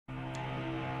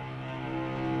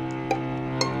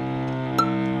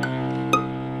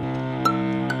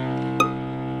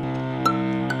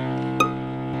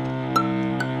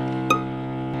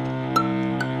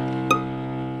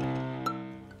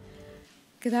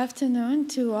Good afternoon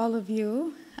to all of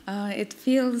you. It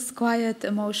feels quite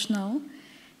emotional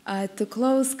to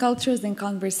close Cultures in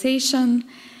Conversation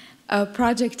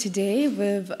project today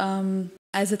with,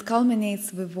 as it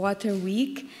culminates with Water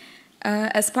Week.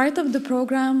 As part of the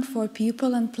program for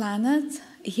People and Planet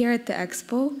here at the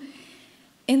Expo,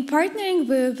 in partnering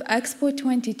with Expo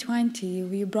 2020,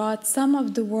 we brought some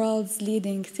of the world's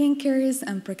leading thinkers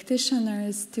and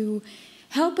practitioners to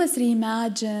help us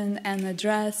reimagine and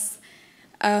address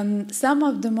some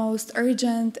of the most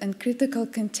urgent and critical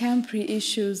contemporary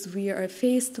issues we are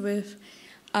faced with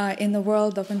in the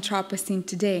world of Anthropocene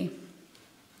today.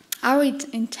 Our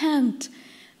intent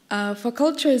for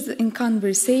Cultures in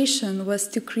Conversation was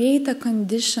to create a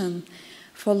condition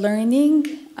for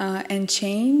learning and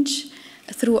change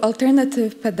through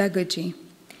alternative pedagogy.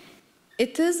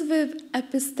 It is with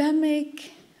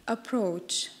epistemic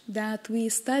approach that we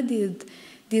studied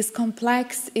these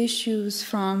complex issues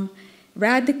from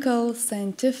radical,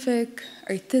 scientific,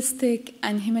 artistic,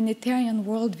 and humanitarian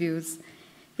worldviews,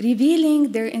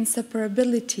 revealing their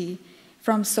inseparability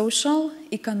from social,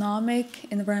 economic,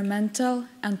 environmental,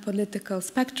 and political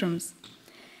spectrums.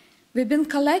 We've been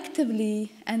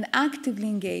collectively and actively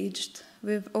engaged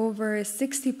with over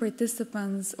 60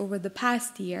 participants over the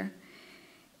past year.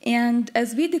 And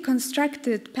as we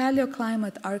deconstructed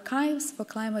paleoclimate archives for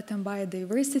Climate and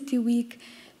Biodiversity Week,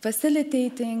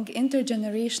 facilitating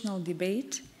intergenerational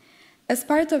debate, as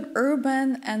part of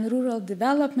Urban and Rural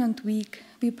Development Week,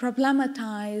 we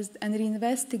problematized and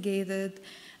reinvestigated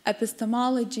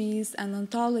epistemologies and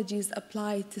ontologies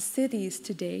applied to cities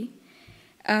today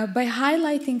by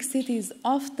highlighting cities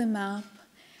off the map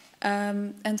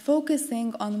and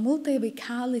focusing on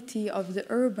multi-locality of the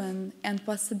urban and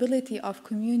possibility of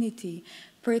community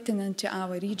pertinent to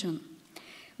our region.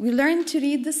 We learned to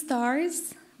read the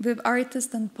stars with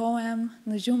artist and poem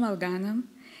Nujum Al-Ghanem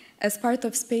as part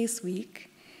of Space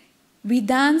Week. We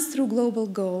danced through global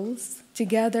goals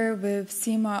together with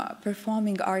SEMA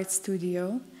Performing Arts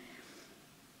Studio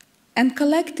and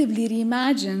collectively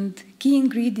reimagined key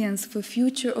ingredients for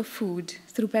future of food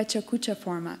through Pecha Kucha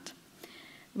format.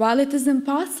 While it is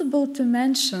impossible to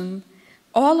mention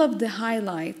all of the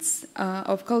highlights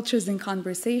of Cultures in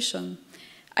Conversation,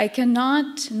 I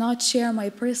cannot not share my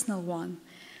personal one.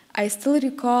 I still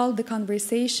recall the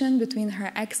conversation between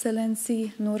Her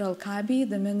Excellency Noor Al-Kabi,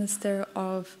 the Minister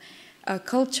of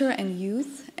Culture and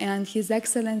Youth, and His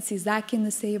Excellency Zaki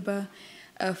Nusseibeh,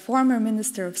 a former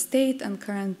Minister of State and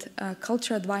current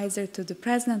Culture Advisor to the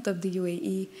President of the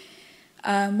UAE,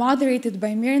 moderated by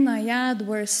Mirna Ayad,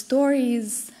 were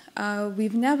stories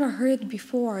we've never heard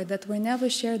before, that were never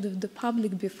shared with the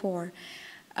public before,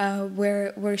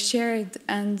 were shared,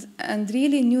 and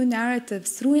really new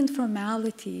narratives through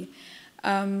informality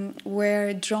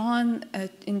were drawn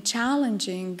in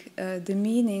challenging the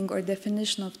meaning or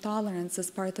definition of tolerance as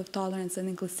part of Tolerance and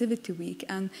Inclusivity Week.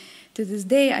 And to this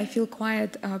day, I feel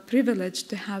quite privileged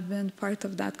to have been part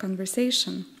of that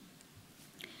conversation.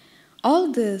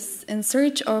 All this in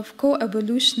search of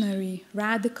co-evolutionary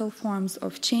radical forms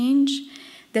of change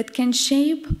that can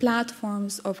shape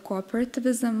platforms of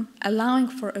cooperativism, allowing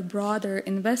for a broader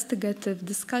investigative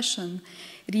discussion,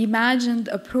 reimagined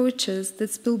approaches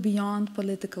that spill beyond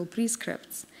political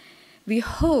prescripts. We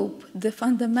hope the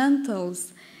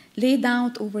fundamentals laid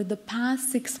out over the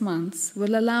past 6 months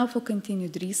will allow for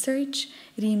continued research,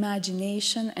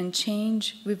 reimagination, and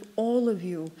change with all of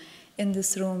you in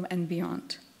this room and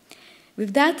beyond.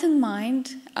 With that in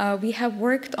mind, we have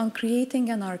worked on creating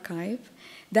an archive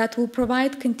that will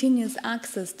provide continuous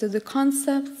access to the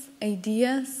concepts,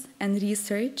 ideas, and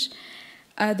research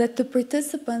that the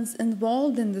participants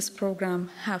involved in this program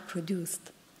have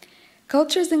produced.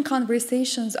 Cultures in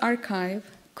Conversations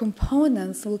archive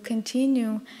components will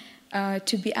continue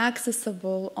to be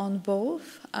accessible on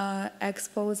both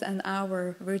Expo's and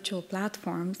our virtual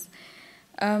platforms,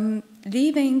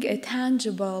 leaving a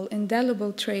tangible,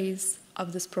 indelible trace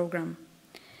of this program.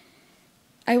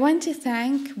 I want to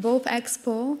thank both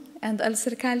Expo and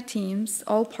Alserkal teams,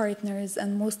 all partners,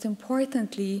 and most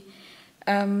importantly,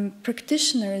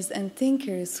 practitioners and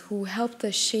thinkers who helped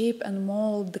us shape and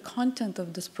mold the content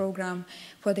of this program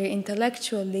for their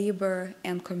intellectual labor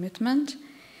and commitment.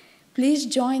 Please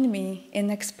join me in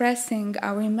expressing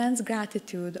our immense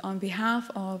gratitude on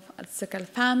behalf of Alserkal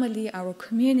family, our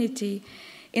community,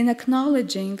 in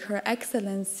acknowledging Her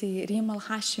Excellency Reem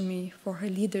Al-Hashimi for her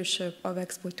leadership of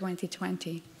Expo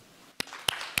 2020.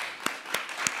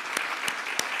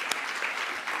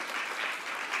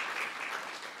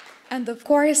 And of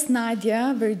course,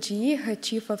 Nadia Verji, her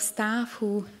Chief of Staff,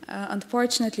 who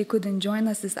unfortunately couldn't join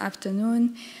us this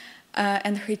afternoon,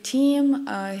 and her team,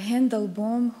 Hindal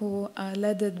Boom, who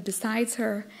led it besides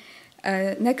her,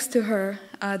 next to her,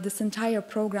 this entire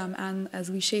program, and as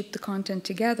we shaped the content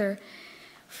together,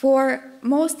 for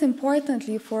most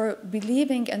importantly, for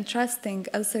believing and trusting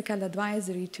Alserkal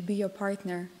Advisory to be your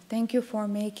partner. Thank you for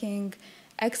making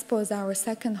Expo our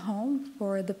second home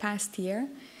for the past year,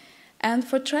 and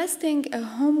for trusting a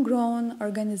homegrown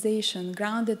organization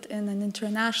grounded in an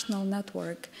international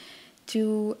network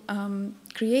to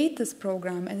create this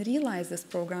program and realize this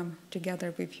program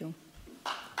together with you.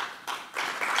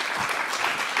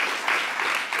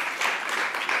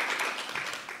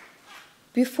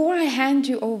 Before I hand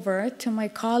you over to my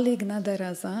colleague Nada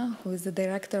Raza, who is the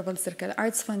director of Alserkal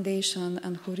Arts Foundation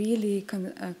and who really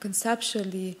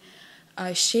conceptually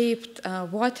shaped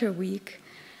Water Week,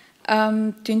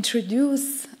 to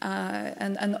introduce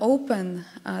and open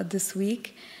this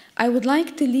week, I would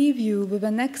like to leave you with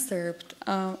an excerpt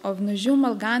of Nujum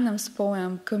Al-Ghanam's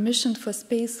poem commissioned for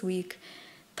Space Week,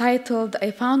 titled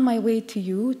I Found My Way to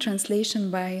You,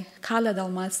 translation by Khaled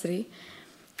Al-Masri.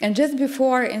 And just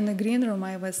before in the green room,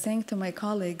 I was saying to my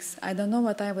colleagues, I don't know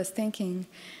what I was thinking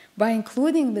by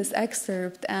including this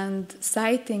excerpt and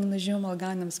citing Nujum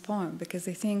Al-Ghanam's poem, because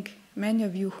I think many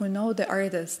of you who know the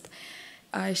artist,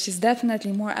 she's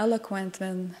definitely more eloquent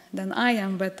than I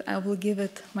am, but I will give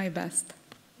it my best.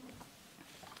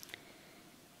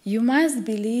 You must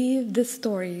believe the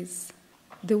stories,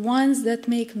 the ones that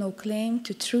make no claim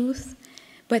to truth,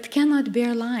 but cannot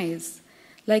bear lies,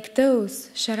 like those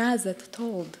Sharazat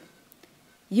told.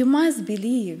 You must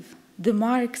believe the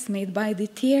marks made by the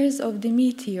tears of the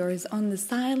meteors on the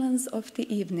silence of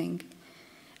the evening,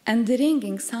 and the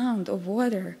ringing sound of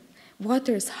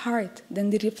water's heart, then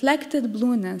the reflected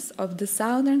blueness of the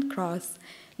Southern Cross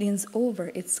leans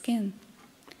over its skin.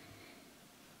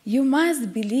 You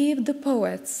must believe the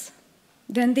poets,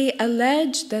 then they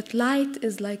allege that light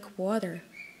is like water,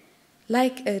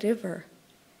 like a river,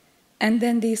 and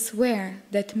then they swear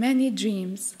that many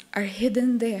dreams are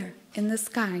hidden there in the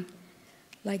sky,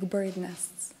 like bird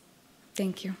nests.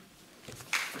 Thank you.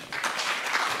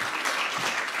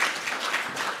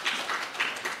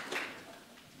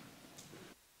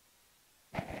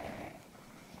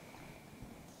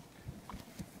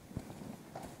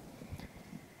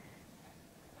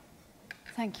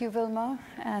 Thank you, Vilma,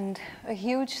 and a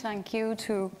huge thank you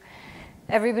to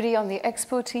everybody on the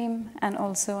Expo team and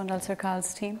also on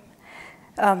Alserkal's team.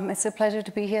 It's a pleasure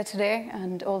to be here today,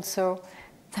 and also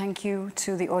thank you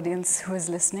to the audience who is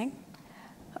listening.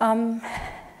 The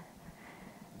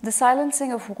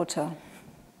silencing of water.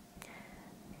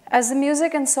 As the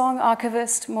music and song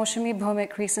archivist Moshimi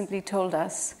Bhomik recently told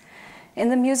us, in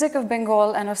the music of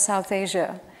Bengal and of South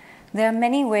Asia, there are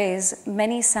many ways,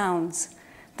 many sounds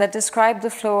that describe the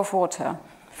flow of water,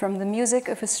 from the music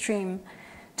of a stream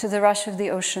to the rush of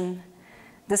the ocean,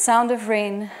 the sound of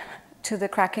rain to the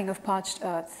cracking of parched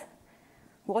earth.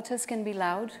 Waters can be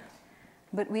loud,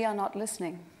 but we are not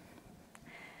listening.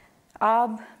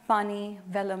 Aab, pani,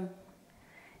 velam.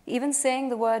 Even saying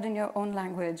the word in your own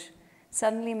language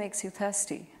suddenly makes you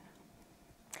thirsty.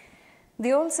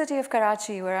 The old city of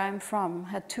Karachi, where I am from,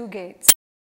 had two gates.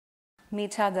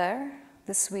 Meetadar,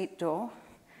 the sweet door,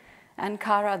 and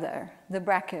Karadar, the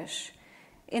brackish,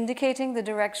 indicating the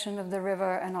direction of the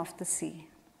river and of the sea.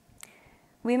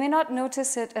 We may not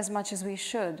notice it as much as we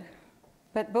should,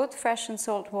 but both fresh and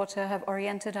salt water have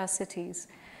oriented our cities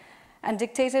and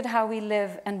dictated how we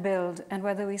live and build and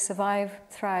whether we survive,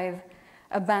 thrive,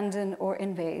 abandon, or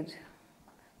invade.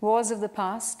 Wars of the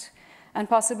past and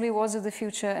possibly wars of the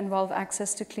future involve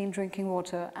access to clean drinking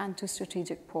water and to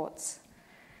strategic ports.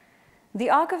 The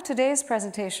arc of today's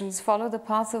presentations follow the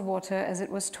path of water as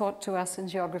it was taught to us in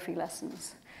geography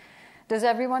lessons. Does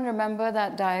everyone remember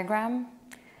that diagram?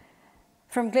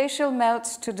 From glacial melt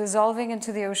to dissolving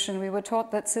into the ocean, we were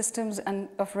taught that systems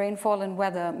of rainfall and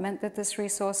weather meant that this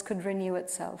resource could renew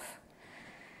itself.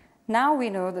 Now we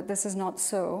know that this is not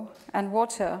so, and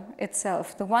water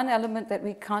itself, the one element that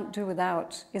we can't do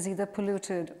without, is either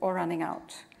polluted or running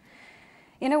out.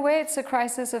 In a way, it's a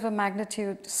crisis of a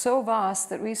magnitude so vast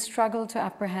that we struggle to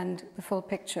apprehend the full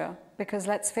picture, because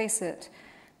let's face it,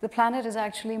 the planet is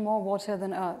actually more water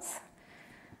than Earth.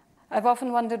 I've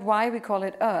often wondered why we call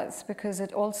it Earth, because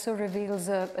it also reveals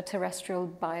a terrestrial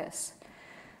bias.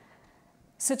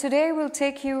 So today we'll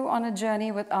take you on a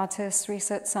journey with artists,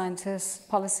 research scientists,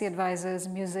 policy advisors,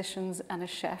 musicians, and a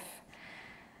chef.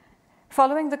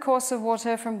 Following the course of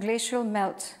water from glacial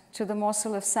melt to the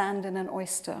morsel of sand in an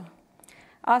oyster,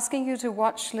 asking you to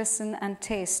watch, listen, and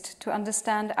taste to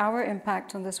understand our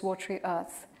impact on this watery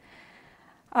Earth,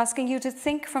 asking you to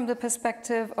think from the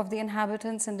perspective of the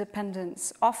inhabitants and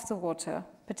dependents of the water,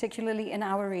 particularly in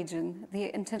our region, the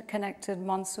interconnected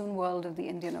monsoon world of the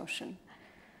Indian Ocean.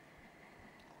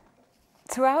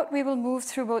 Throughout, we will move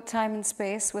through both time and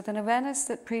space with an awareness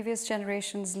that previous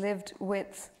generations lived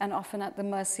with and often at the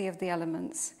mercy of the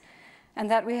elements,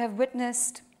 and that we have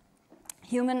witnessed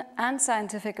human and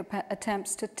scientific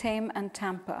attempts to tame and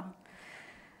tamper,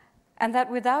 and that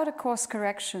without a course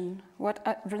correction, what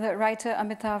the writer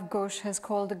Amitav Ghosh has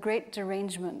called the great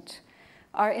derangement,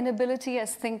 our inability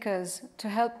as thinkers to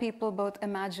help people both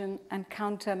imagine and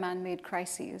counter man-made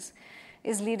crises,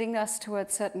 is leading us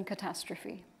towards certain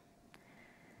catastrophe.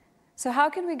 So how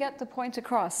can we get the point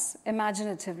across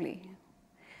imaginatively?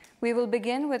 We will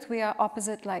begin with We Are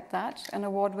Opposite Like That, an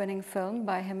award-winning film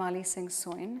by Himali Singh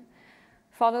Soin,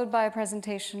 followed by a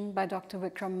presentation by Dr.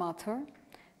 Vikram Mathur,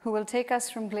 who will take us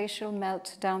from glacial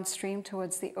melt downstream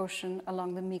towards the ocean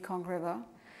along the Mekong River,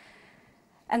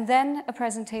 and then a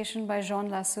presentation by Jean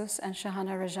Lassus and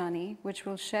Shahana Rajani, which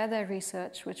will share their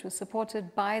research, which was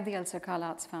supported by the Alserkal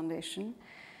Arts Foundation,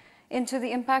 into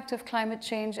the impact of climate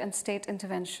change and state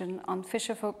intervention on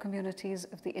fisherfolk communities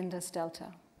of the Indus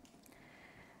Delta.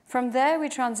 From there, we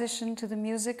transition to the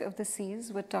music of the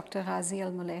seas with Dr. Ghazi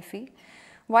Al-Mulefi,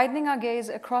 widening our gaze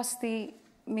across the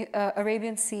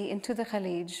Arabian Sea into the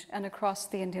Khalij and across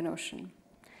the Indian Ocean.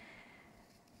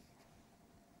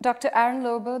 Dr. Aaron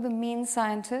Lobo, the mean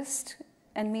scientist,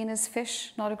 and mean as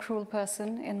fish, not a cruel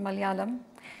person, in Malayalam,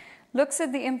 looks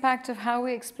at the impact of how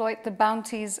we exploit the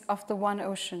bounties of the one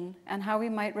ocean and how we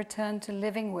might return to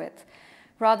living with,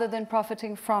 rather than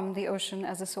profiting from, the ocean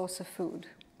as a source of food.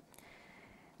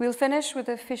 We'll finish with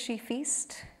a fishy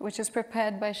feast, which is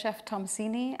prepared by Chef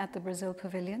Tomsini at the Brazil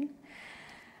Pavilion.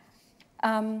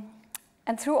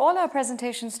 And through all our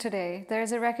presentations today, there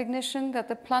is a recognition that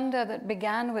the plunder that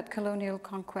began with colonial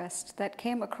conquest, that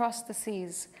came across the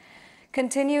seas,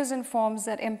 continues in forms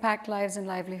that impact lives and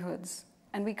livelihoods.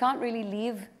 And we can't really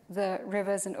leave the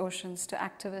rivers and oceans to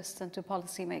activists and to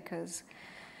policymakers.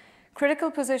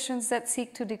 Critical positions that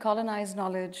seek to decolonize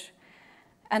knowledge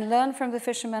and learn from the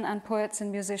fishermen and poets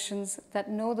and musicians that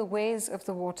know the ways of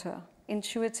the water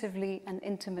intuitively and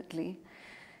intimately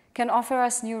can offer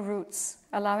us new routes,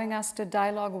 allowing us to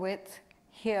dialogue with,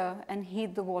 hear, and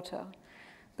heed the water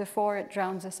before it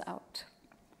drowns us out.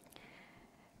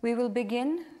 We will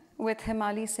begin with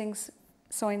Himali Singh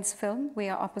Soin's film, We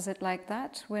Are Opposite Like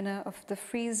That, winner of the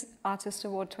Frieze Artist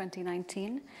Award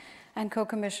 2019 and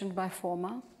co-commissioned by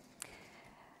Forma.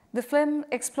 The film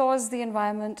explores the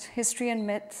environment, history and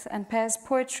myth, and pairs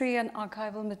poetry and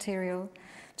archival material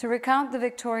to recount the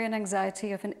Victorian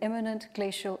anxiety of an imminent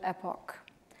glacial epoch.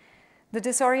 The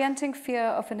disorienting fear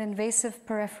of an invasive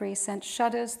periphery sent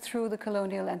shudders through the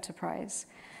colonial enterprise,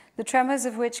 the tremors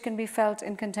of which can be felt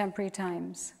in contemporary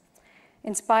times.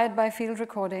 Inspired by field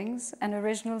recordings, an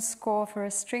original score for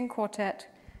a string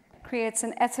quartet creates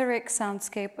an etheric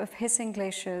soundscape of hissing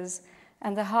glaciers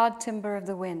and the hard timbre of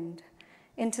the wind,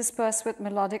 interspersed with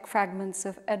melodic fragments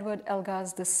of Edward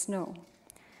Elgar's The Snow.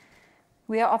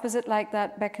 We Are Opposite Like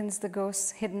That beckons the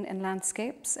ghosts hidden in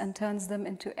landscapes and turns them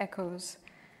into echoes,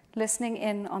 listening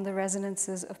in on the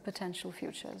resonances of potential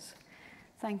futures.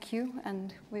 Thank you,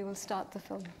 and we will start the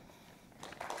film.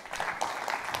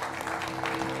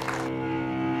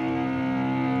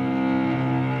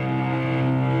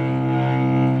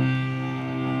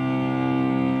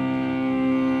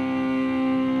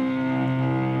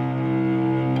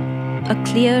 A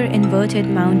clear inverted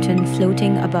mountain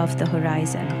floating above the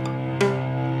horizon.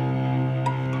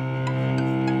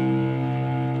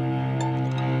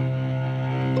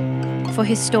 For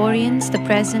historians, the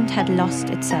present had lost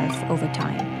itself over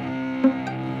time.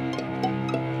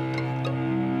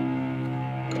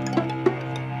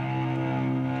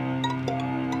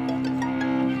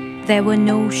 There were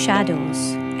no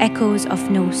shadows, echoes of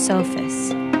no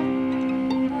surface.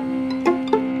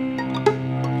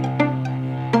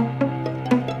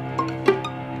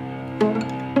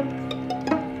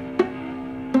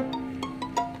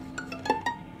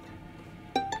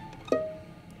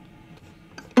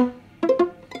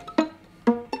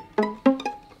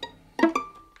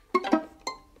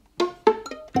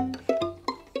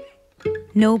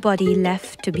 Nobody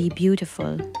left to be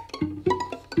beautiful.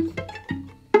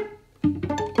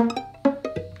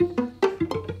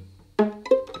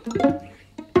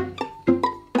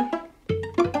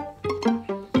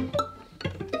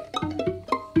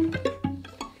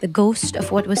 The ghost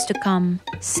of what was to come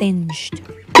singed.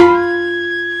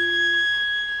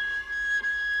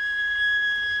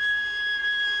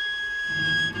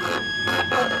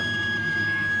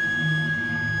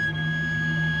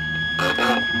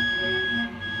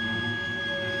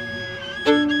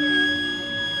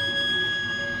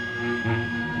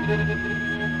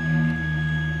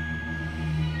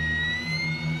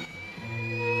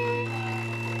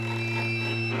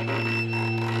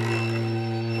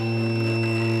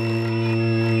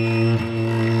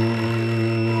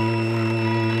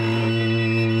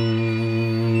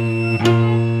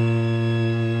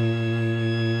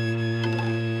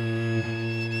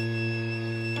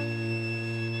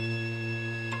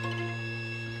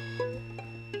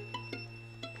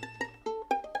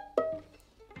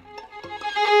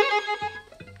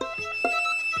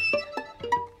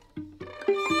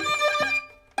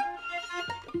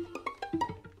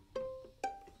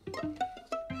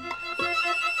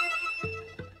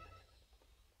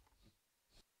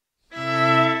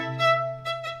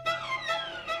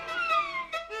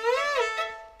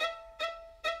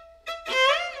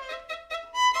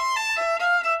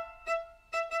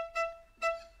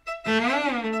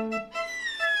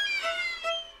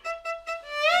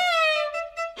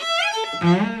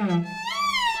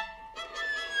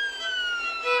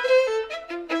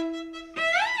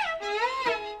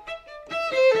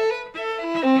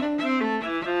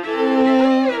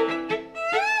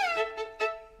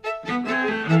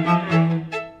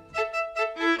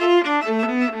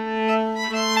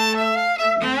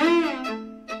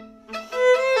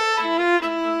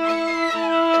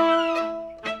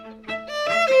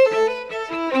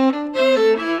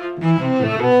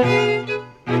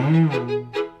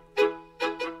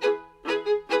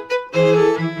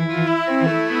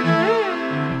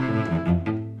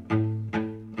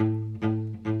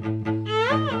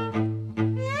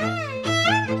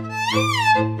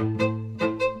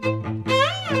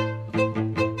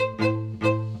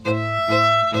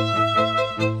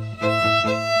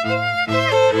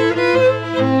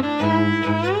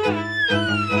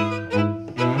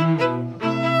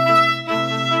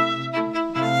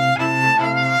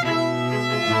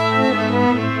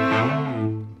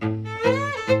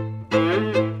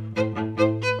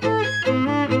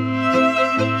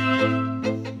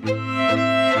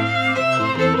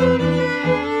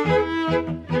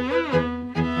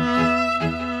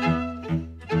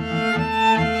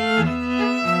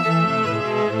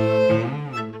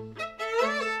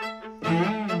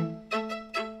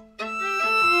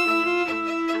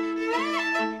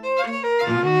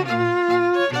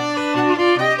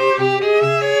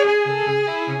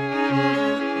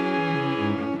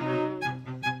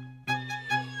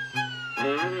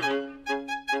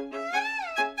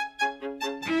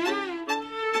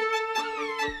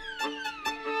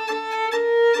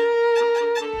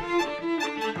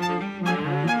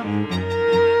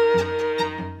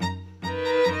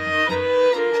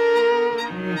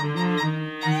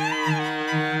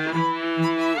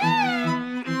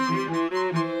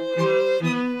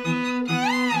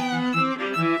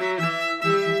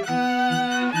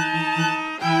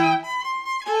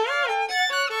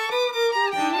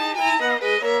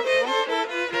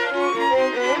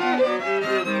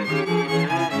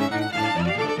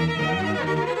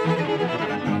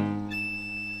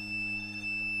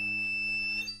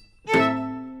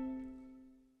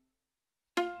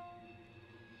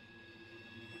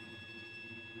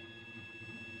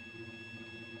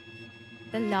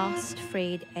 The last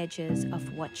frayed edges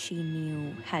of what she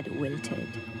knew had wilted.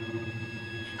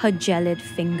 Her gelid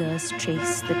fingers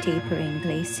traced the tapering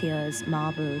glaciers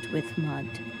marbled with mud.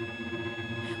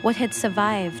 What had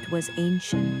survived was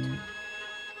ancient.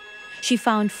 She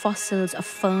found fossils of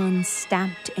ferns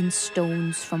stamped in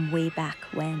stones from way back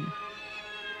when.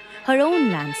 Her own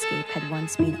landscape had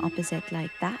once been opposite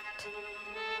like that.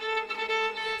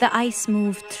 The ice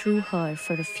moved through her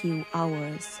for a few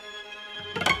hours,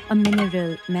 a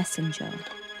mineral messenger.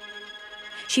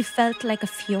 She felt like a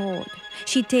fjord.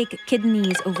 She'd take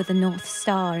kidneys over the North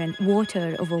Star and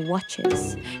water over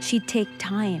watches. She'd take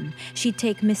time. She'd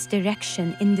take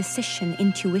misdirection, indecision,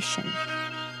 intuition.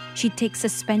 She'd take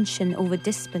suspension over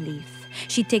disbelief.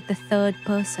 She'd take the third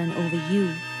person over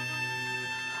you.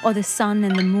 Or the sun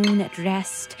and the moon at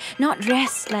rest. Not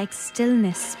rest like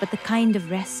stillness, but the kind of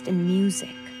rest in music.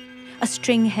 A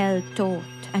string-held taut,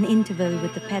 an interval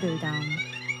with the pedal down.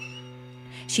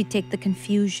 She'd take the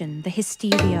confusion, the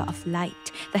hysteria of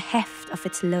light, the heft of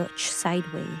its lurch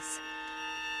sideways.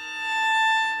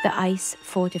 The ice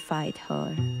fortified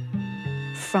her.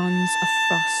 Fronds of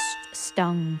frost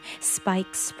stung,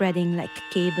 spikes spreading like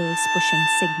cables pushing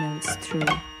signals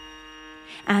through.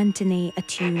 Antennae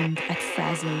attuned at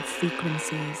frazzled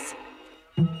frequencies.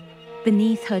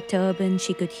 Beneath her turban,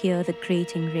 she could hear the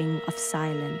grating ring of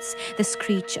silence, the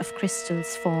screech of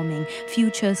crystals forming,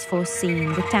 futures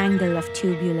foreseen, the tangle of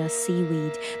tubular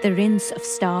seaweed, the rinse of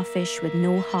starfish with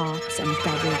no hearts and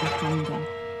double the hunger.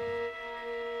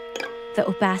 The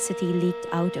opacity leaked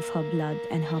out of her blood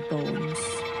and her bones.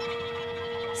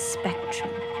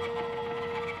 Spectral.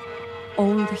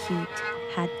 All the heat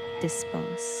had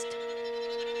dispersed.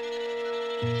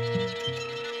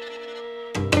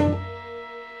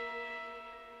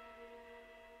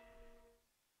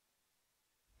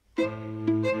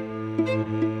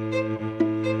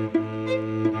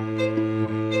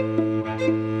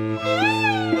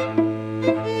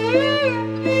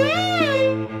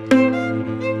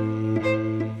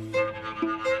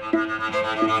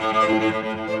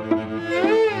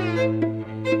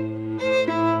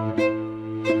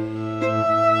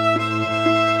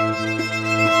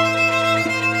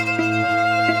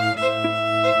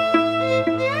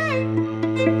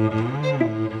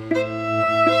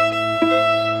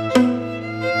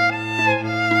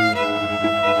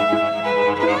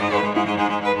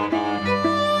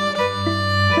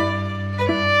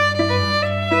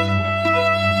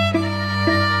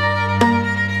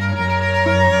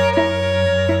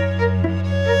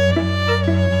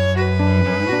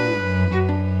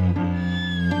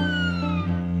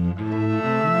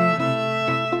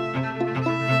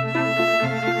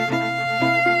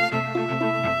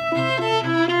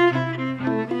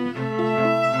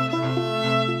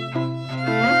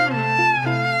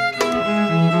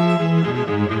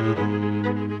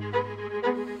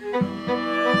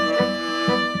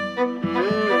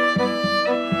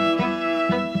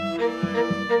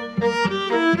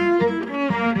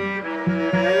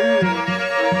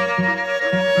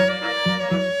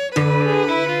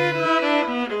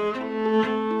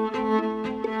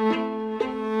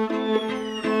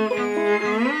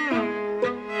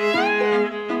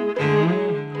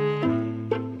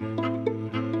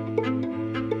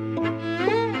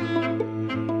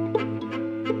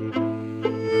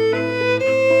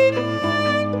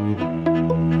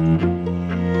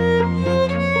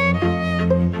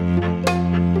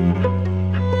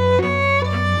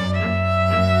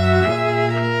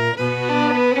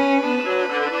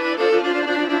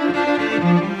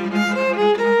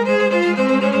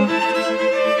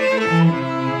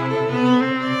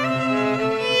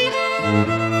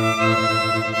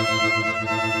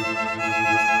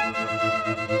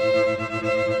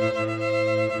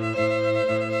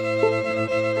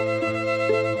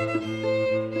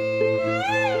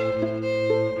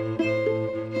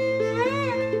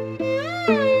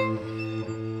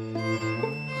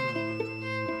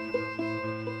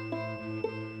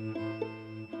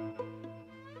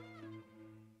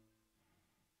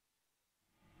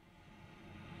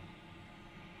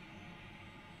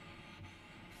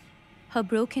 her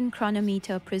broken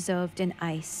chronometer preserved in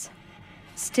ice,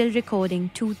 still recording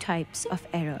 2 types of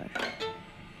error: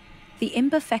 the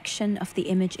imperfection of the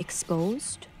image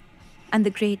exposed and the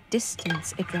great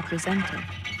distance it represented.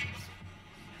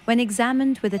 When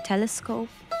examined with a telescope,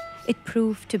 it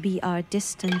proved to be our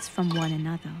distance from one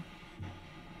another.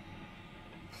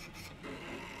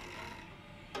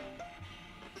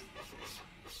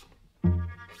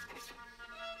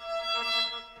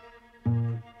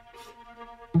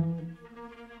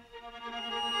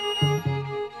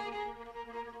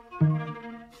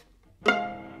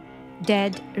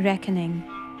 Dead reckoning,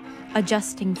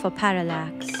 adjusting for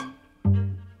parallax.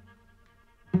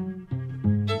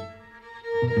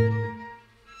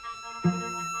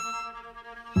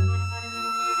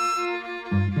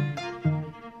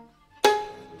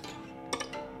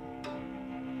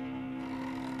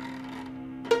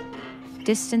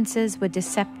 Distances were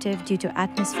deceptive due to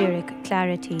atmospheric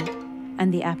clarity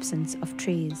and the absence of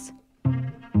trees.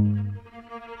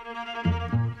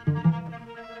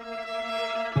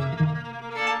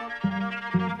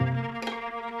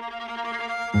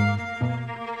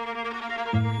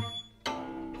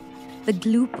 The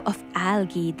gloop of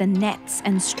algae, the nets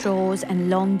and straws and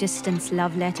long-distance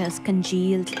love letters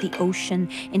congealed the ocean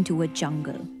into a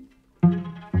jungle.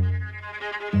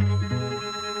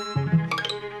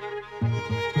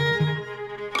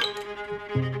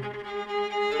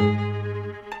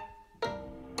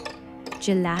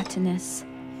 Gelatinous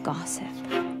gossip.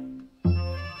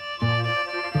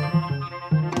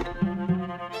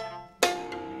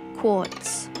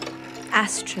 Quartz,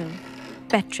 astral,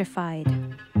 petrified.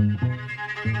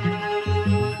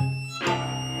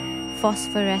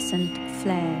 Phosphorescent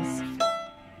flares.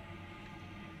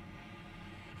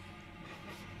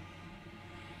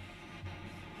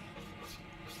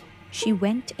 She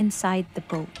went inside the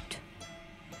boat,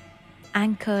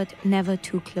 anchored never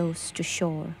too close to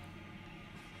shore.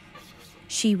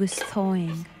 She was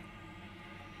thawing,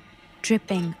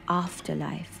 dripping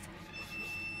afterlife.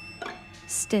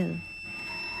 Still,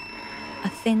 a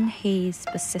thin haze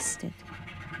persisted.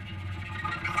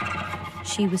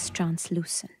 She was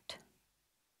translucent.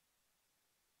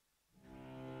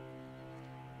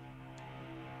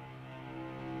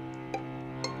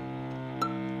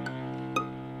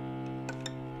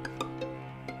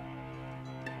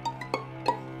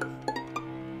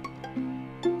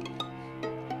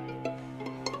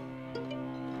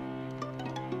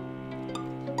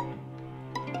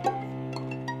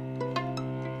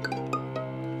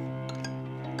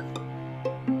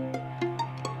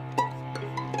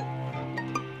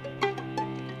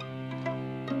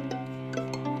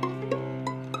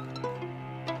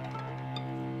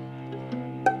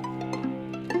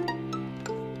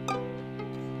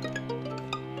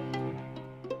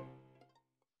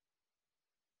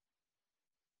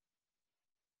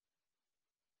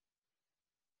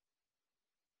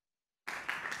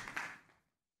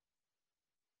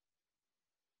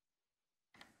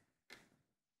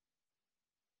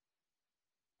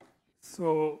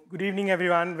 So good evening,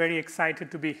 everyone. Very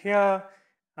excited to be here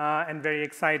and very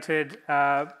excited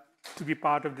to be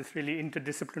part of this really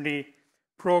interdisciplinary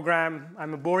program.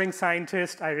 I'm a boring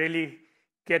scientist. I really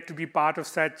get to be part of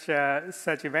such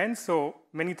events. So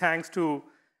many thanks to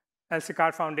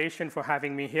Alserkal Foundation for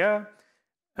having me here.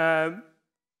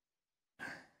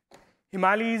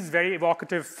 Himali's very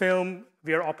evocative film,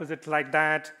 We Are Opposite Like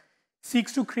That,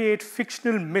 seeks to create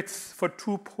fictional myths for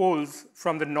two poles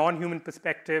from the non-human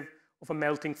perspective of a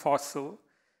melting fossil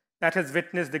that has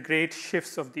witnessed the great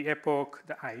shifts of the epoch,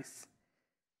 the ice.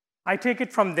 I take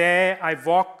it from there. I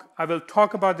will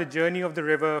talk about the journey of the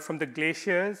river from the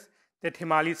glaciers that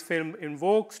Himali's film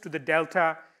invokes to the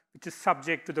delta, which is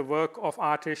subject to the work of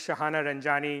artists Shahana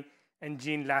Ranjani and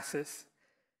Jean Lassus,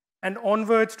 and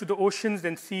onwards to the oceans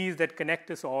and seas that connect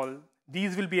us all.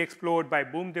 These will be explored by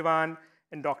Boom Diwan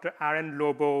and Dr. Aaron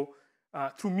Lobo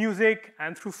through music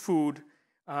and through food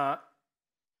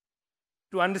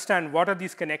to understand what are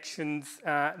these connections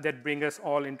that bring us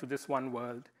all into this one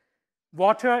world.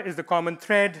 Water is the common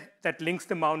thread that links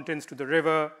the mountains to the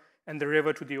river and the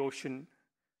river to the ocean.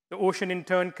 The ocean, in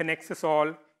turn, connects us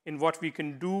all in what we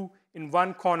can do in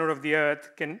one corner of the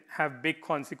earth can have big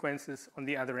consequences on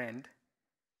the other end.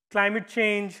 Climate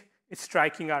change is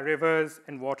striking our rivers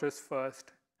and waters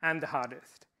first and the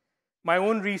hardest. My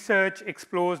own research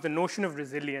explores the notion of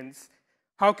resilience.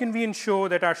 How can we ensure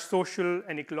that our social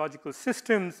and ecological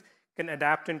systems can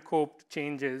adapt and cope to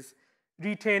changes,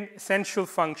 retain essential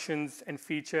functions and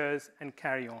features, and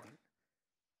carry on?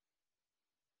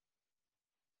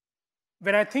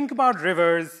 When I think about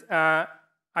rivers,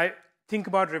 I think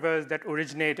about rivers that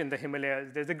originate in the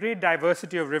Himalayas. There's a great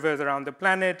diversity of rivers around the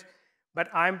planet, But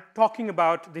I'm talking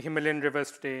about the Himalayan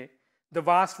rivers today, the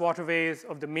vast waterways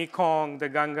of the Mekong, the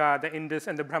Ganga, the Indus,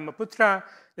 and the Brahmaputra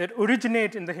that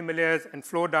originate in the Himalayas and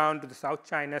flow down to the South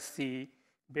China Sea,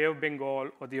 Bay of Bengal,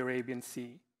 or the Arabian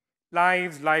Sea.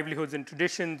 Lives, livelihoods, and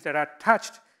traditions that are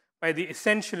touched by the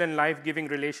essential and life-giving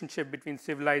relationship between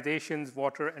civilizations,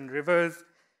 water, and rivers,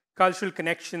 cultural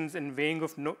connections, and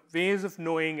ways of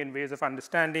knowing and ways of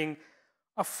understanding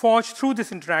are forged through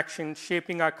this interaction,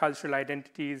 shaping our cultural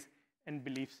identities and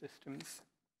belief systems.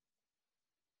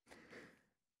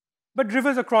 But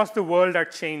rivers across the world are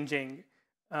changing.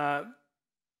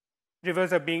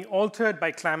 Rivers are being altered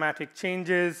by climatic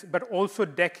changes, but also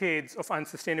decades of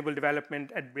unsustainable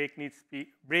development at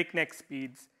breakneck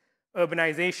speeds.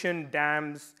 Urbanization,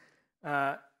 dams,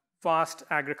 vast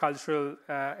agricultural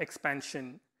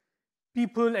expansion.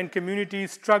 People and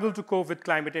communities struggle to cope with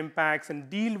climate impacts and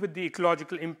deal with the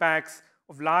ecological impacts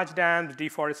of large dams,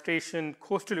 deforestation,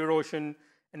 coastal erosion,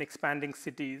 and expanding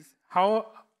cities. How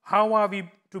are we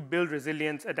to build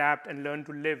resilience, adapt, and learn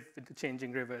to live with the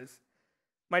changing rivers?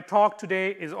 My talk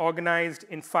today is organized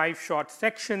in 5 short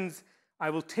sections. I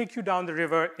will take you down the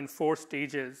river in 4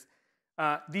 stages.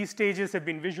 These stages have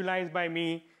been visualized by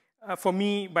me, for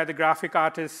me by the graphic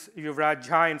artist Yuvraj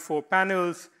Jha in 4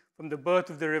 panels, from the birth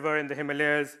of the river in the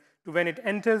Himalayas to when it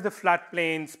enters the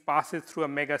floodplains, passes through a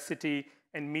mega city,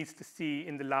 and meets the sea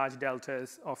in the large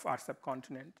deltas of our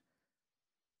subcontinent.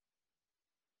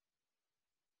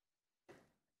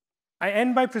 I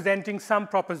end by presenting some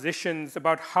propositions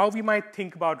about how we might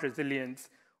think about resilience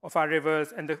of our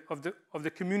rivers and of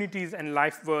the communities and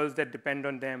life worlds that depend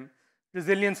on them.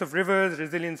 Resilience of rivers,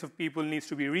 resilience of people needs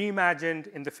to be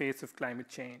reimagined in the face of climate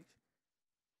change.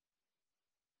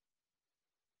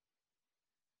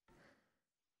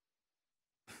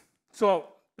 So,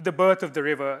 the birth of the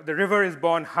river. The river is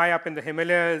born high up in the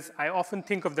Himalayas. I often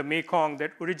think of the Mekong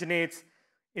that originates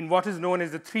in what is known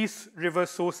as the 3 river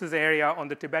sources area on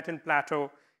the Tibetan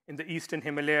Plateau in the eastern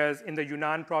Himalayas in the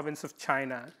Yunnan province of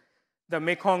China. The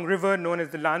Mekong River, known as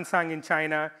the Lansang in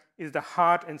China, is the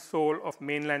heart and soul of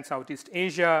mainland Southeast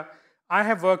Asia. I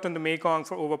have worked on the Mekong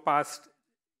for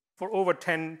over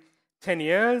 10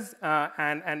 years,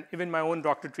 and even my own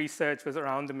doctorate research was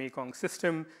around the Mekong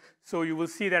system. So you will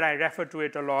see that I refer to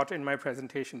it a lot in my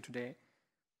presentation today.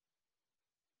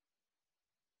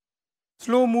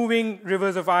 Slow-moving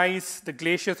rivers of ice, the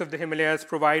glaciers of the Himalayas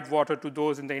provide water to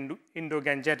those in the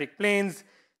Indo-Gangetic plains.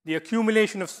 The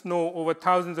accumulation of snow over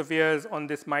thousands of years on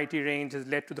this mighty range has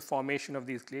led to the formation of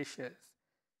these glaciers.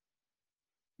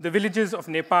 The villages of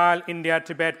Nepal, India,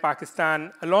 Tibet,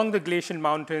 Pakistan, along the glacial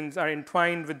mountains are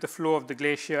entwined with the flow of the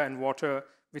glacier and water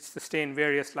which sustain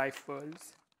various life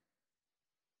worlds.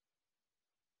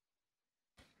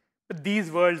 But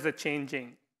these worlds are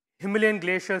changing. Himalayan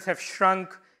glaciers have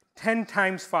shrunk 10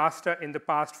 times faster in the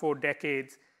past 4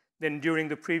 decades than during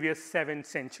the previous 7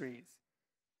 centuries.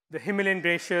 The Himalayan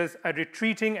glaciers are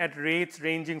retreating at rates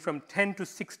ranging from 10 to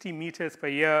 60 meters per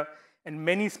year, and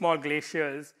many small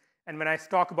glaciers, and when I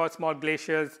talk about small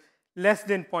glaciers, less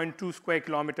than 0.2 square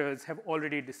kilometers have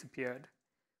already disappeared.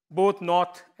 Both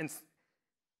north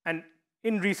and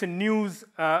in recent news,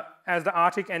 as the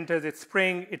Arctic enters its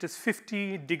spring, it is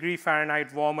 50 degrees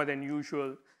Fahrenheit warmer than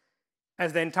usual.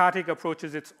 As the Antarctic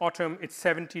approaches its autumn, it's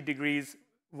 70 degrees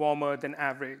warmer than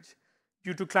average.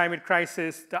 Due to climate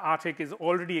crisis, the Arctic is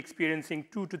already experiencing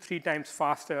 2 to 3 times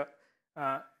faster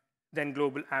than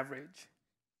global average.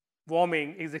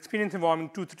 Experiencing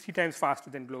warming 2 to 3 times faster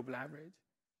than global average.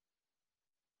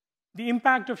 The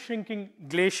impact of shrinking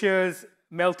glaciers,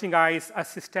 melting ice are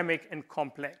systemic and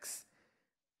complex.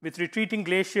 With retreating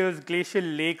glaciers, glacial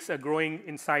lakes are growing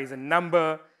in size and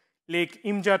number. Lake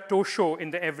Imja Tosho in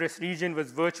the Everest region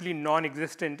was virtually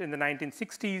non-existent in the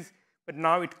 1960s, but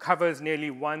now it covers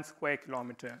nearly 1 square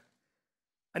kilometer.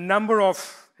 A number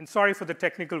of, and sorry for the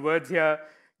technical words here,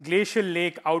 glacial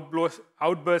lake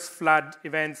outburst flood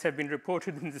events have been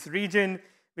reported in this region,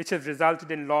 which has resulted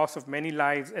in loss of many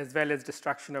lives as well as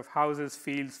destruction of houses,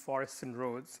 fields, forests, and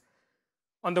roads.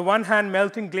 On the one hand,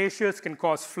 melting glaciers can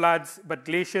cause floods, but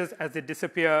glaciers, as they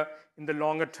disappear in the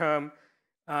longer term,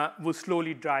 will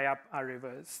slowly dry up our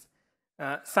rivers.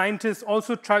 Scientists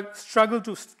also struggle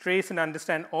to trace and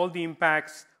understand all the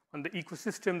impacts on the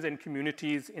ecosystems and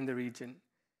communities in the region.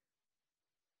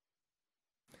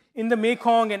 In the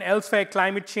Mekong and elsewhere,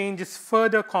 climate change is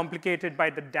further complicated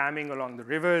by the damming along the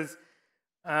rivers.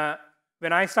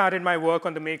 When I started my work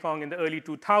on the Mekong in the early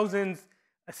 2000s,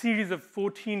 a series of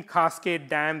 14 cascade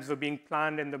dams were being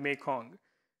planned in the Mekong.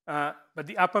 But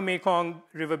the upper Mekong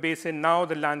River Basin, now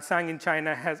the Lansang in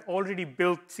China, has already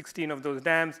built 16 of those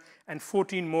dams, and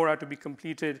 14 more are to be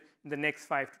completed in the next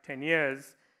 5 to 10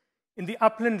 years. In the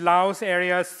upland Laos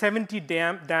area, 70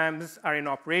 dams are in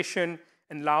operation,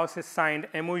 and Laos has signed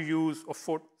MOUs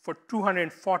for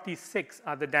 246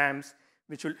 other dams,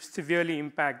 which will severely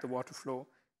impact the water flow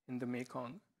in the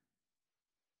Mekong.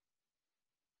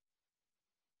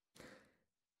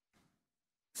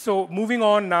 So moving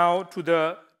on now to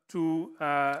the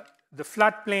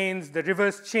floodplains, the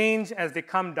rivers change as they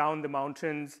come down the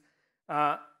mountains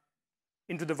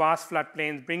into the vast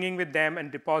floodplains, bringing with them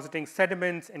and depositing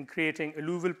sediments and creating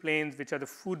alluvial plains, which are the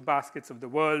food baskets of the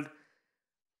world.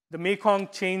 The Mekong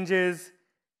changes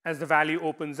as the valley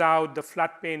opens out, the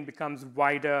floodplain becomes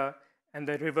wider, and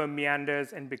the river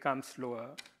meanders and becomes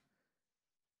slower.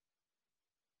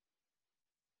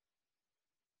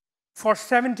 For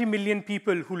 70 million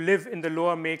people who live in the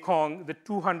lower Mekong, the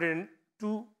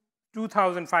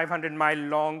 2,500-mile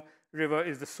long river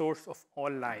is the source of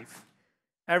all life.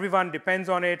 Everyone depends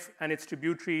on it and its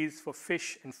tributaries for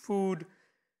fish and food.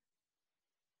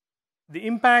 The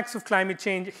impacts of climate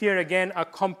change here again are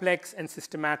complex and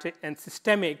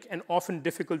systemic and often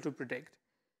difficult to predict.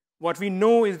 What we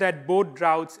know is that both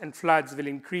droughts and floods will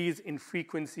increase in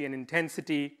frequency and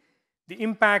intensity. The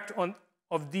impact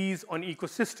of these on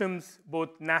ecosystems, both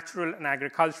natural and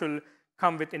agricultural,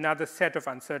 come with another set of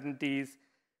uncertainties.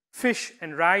 Fish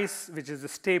and rice, which is a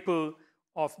staple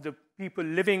of the people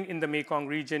living in the Mekong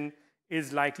region,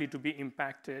 is likely to be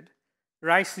impacted.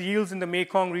 Rice yields in the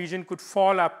Mekong region could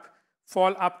fall up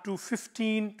to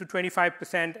 15 to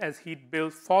 25% as heat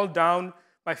builds, fall down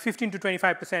by 15 to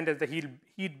 25% as the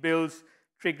heat builds,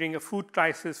 triggering a food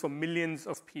crisis for millions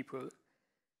of people.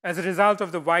 As a result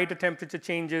of the wider temperature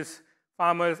changes,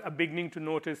 farmers are beginning to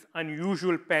notice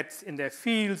unusual pests in their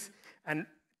fields and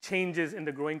changes in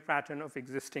the growing pattern of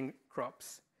existing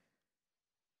crops.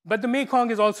 But the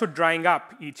Mekong is also drying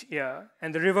up each year,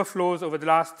 and the river flows over the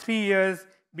last 3 years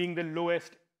being the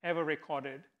lowest ever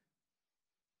recorded.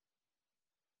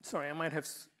 Sorry, I might have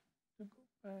to go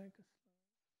back.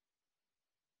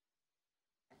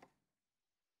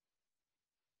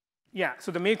 Yeah,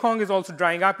 so the Mekong is also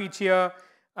drying up each year,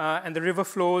 and the river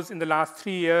flows in the last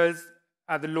 3 years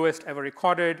are the lowest ever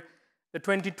recorded. The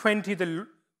 2020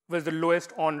 was the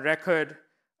lowest on record.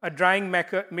 A drying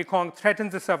Mekong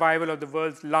threatens the survival of the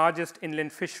world's largest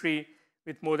inland fishery,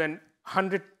 with more than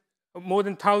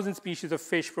 1,000 species of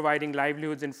fish providing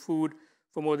livelihoods and food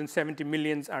for more than 70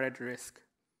 million are at risk.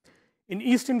 In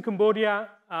eastern Cambodia,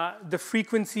 the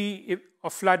frequency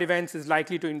of flood events is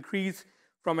likely to increase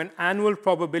from an annual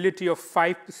probability of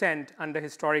 5% under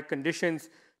historic conditions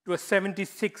to a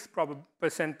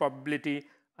 76% probability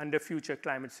under future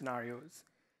climate scenarios.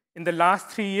 In the last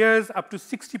 3 years, up to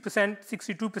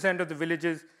 62% of the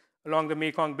villages along the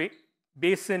Mekong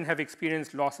Basin have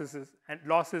experienced losses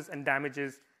and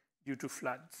damages due to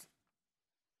floods.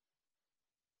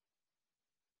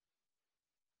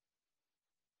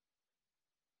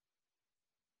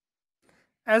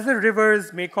 As the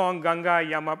rivers Mekong, Ganga,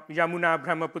 Yamuna,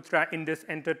 Brahmaputra, Indus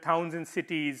enter towns and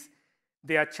cities,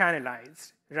 they are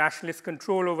channelized. Rationalist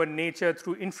control over nature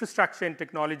through infrastructure and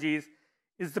technologies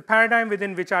is the paradigm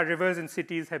within which our rivers and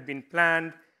cities have been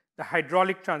planned. The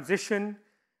hydraulic transition,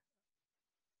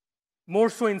 more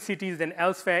so in cities than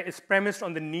elsewhere, is premised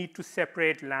on the need to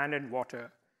separate land and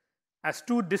water as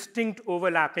two distinct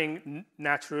overlapping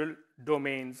natural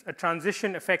domains, a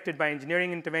transition affected by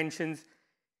engineering interventions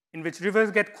in which rivers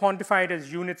get quantified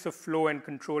as units of flow and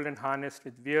controlled and harnessed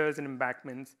with weirs and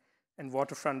embankments and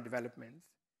waterfront developments.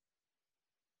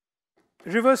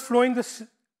 Rivers flowing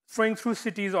through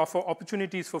cities offer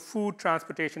opportunities for food,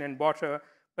 transportation, and water,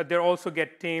 but they also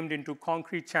get tamed into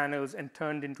concrete channels and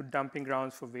turned into dumping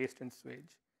grounds for waste and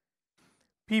sewage.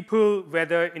 People,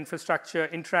 weather, infrastructure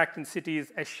interact in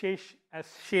cities as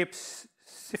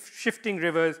shifting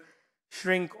rivers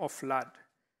shrink or flood.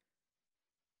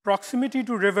 Proximity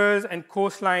to rivers and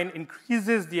coastline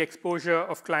increases the exposure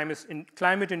of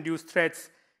climate-induced threats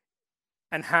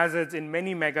and hazards in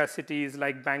many mega cities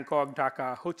like Bangkok,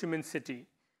 Dhaka, Ho Chi Minh City.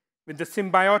 With the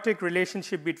symbiotic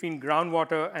relationship between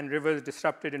groundwater and rivers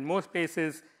disrupted in most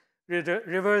places,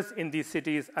 rivers in these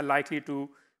cities are likely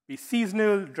to be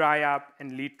seasonal, dry up,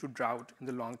 and lead to drought in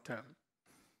the long term.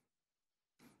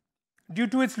 Due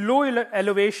to its low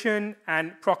elevation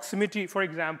and proximity, for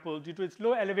example, due to its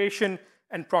low elevation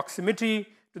and proximity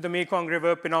to the Mekong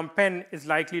River, Phnom Penh is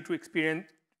likely to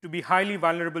be highly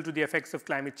vulnerable to the effects of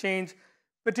climate change,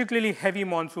 particularly heavy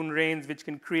monsoon rains, which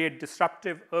can create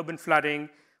disruptive urban flooding,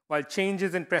 while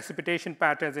changes in precipitation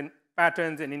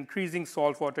patterns and increasing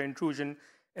saltwater intrusion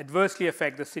adversely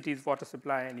affect the city's water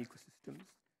supply and ecosystems.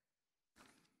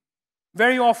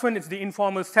 Very often, it's the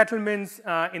informal settlements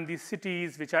in these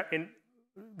cities which are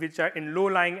which are in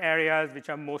low-lying areas which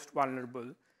are most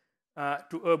vulnerable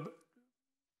to urban.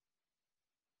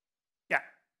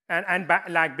 And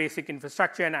lack basic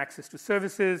infrastructure and access to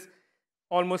services.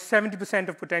 Almost 70%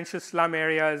 of potential slum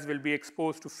areas will be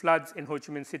exposed to floods in Ho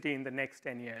Chi Minh City in the next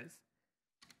 10 years.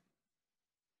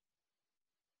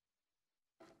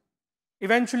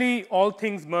 Eventually, all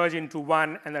things merge into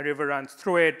one and the river runs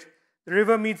through it. The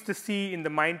river meets the sea in the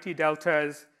mighty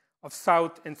deltas of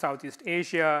South and Southeast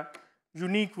Asia.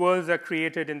 Unique worlds are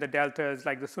created in the deltas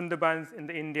like the Sundarbans in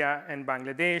India and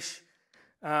Bangladesh.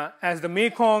 As the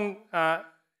Mekong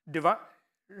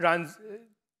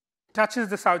touches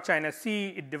the South China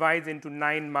Sea, it divides into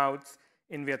 9 mouths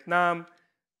in Vietnam.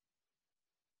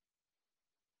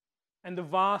 And the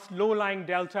vast low-lying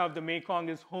delta of the Mekong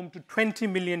is home to 20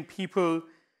 million people,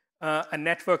 a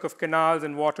network of canals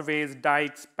and waterways,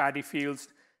 dikes, paddy fields,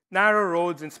 narrow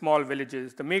roads and small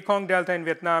villages. The Mekong Delta in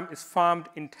Vietnam is farmed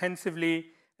intensively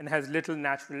and has little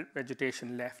natural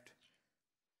vegetation left.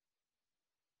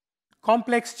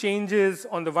 Complex changes.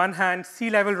 On the one hand,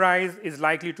 sea level rise is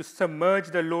likely to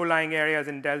submerge the low-lying areas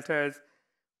and deltas.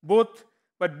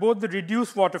 But both the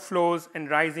reduced water flows and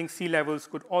rising sea levels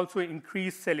could also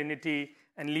increase salinity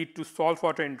and lead to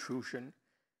saltwater intrusion.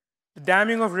 The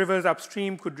damming of rivers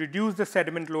upstream could reduce the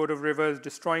sediment load of rivers,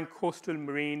 destroying coastal,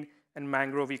 marine, and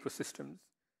mangrove ecosystems.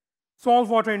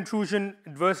 Saltwater intrusion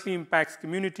adversely impacts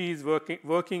communities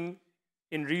working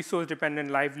in resource-dependent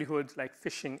livelihoods like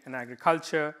fishing and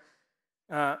agriculture.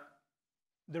 The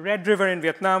Red River in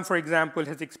Vietnam, for example,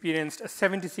 has experienced a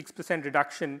 76%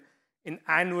 reduction in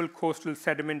annual coastal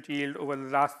sediment yield over the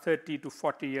last 30 to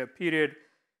 40-year period,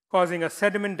 causing a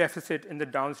sediment deficit in the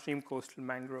downstream coastal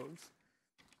mangroves.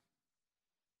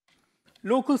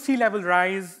 Local sea level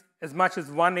rise as much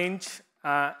as 1 inch,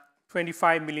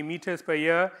 25 millimeters per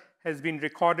year, has been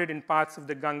recorded in parts of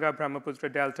the Ganga-Brahmaputra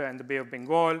Delta and the Bay of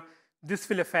Bengal. This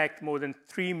will affect more than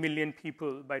 3 million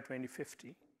people by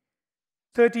 2050.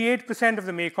 38% of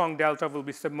the Mekong Delta will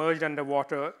be submerged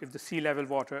underwater if the sea level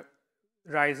water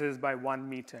rises by 1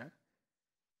 meter.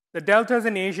 The deltas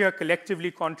in Asia collectively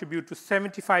contribute to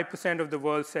 75% of the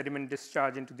world's sediment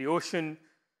discharge into the ocean.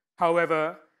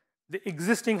 However, the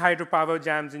existing hydropower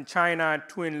dams in China,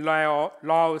 2 in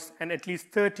Laos, and at least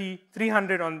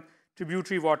 300 on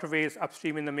tributary waterways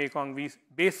upstream in the Mekong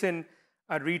Basin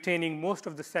are retaining most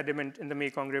of the sediment in the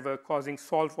Mekong River, causing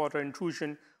saltwater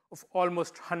intrusion of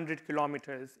almost 100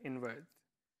 kilometers inwards.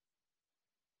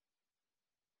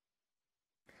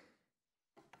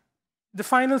 The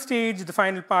final stage, the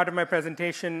final part of my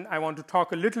presentation, I want to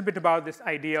talk a little bit about this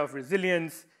idea of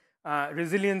resilience,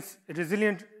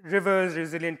 resilient rivers,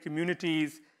 resilient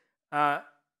communities. I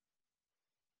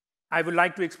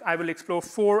will explore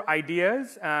 4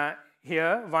 ideas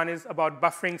here. One is about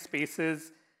buffering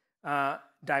spaces,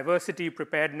 diversity,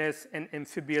 preparedness, and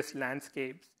amphibious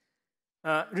landscapes.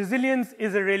 Resilience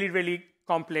is a really, really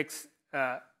complex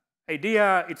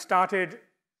idea. It started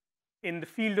in the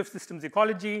field of systems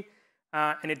ecology,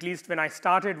 and at least when I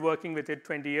started working with it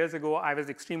 20 years ago, I was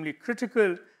extremely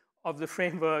critical of the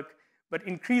framework. But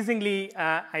increasingly,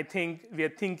 I think we are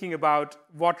thinking about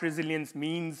what resilience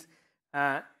means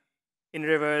in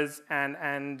rivers,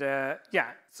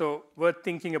 so worth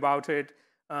thinking about it.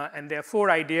 And there are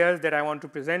 4 ideas that I want to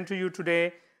present to you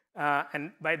today.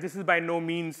 This is by no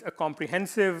means a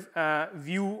comprehensive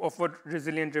view of what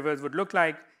resilient rivers would look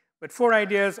like, but 4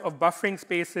 ideas of buffering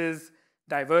spaces,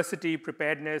 diversity,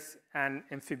 preparedness, and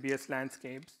amphibious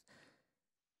landscapes.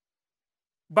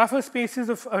 Buffer spaces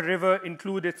of a river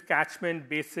include its catchment,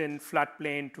 basin,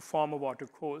 floodplain to form a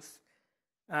watercourse.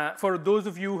 For those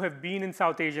of you who have been in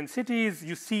South Asian cities,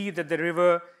 you see that the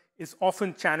river is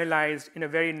often channelized in a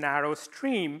very narrow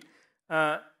stream,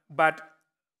 but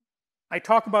I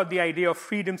talk about the idea of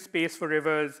freedom space for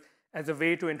rivers as a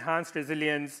way to enhance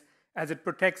resilience as it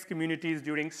protects communities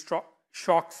during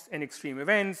shocks and extreme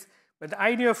events. But the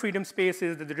idea of freedom space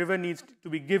is that the river needs to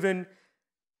be given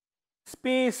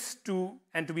space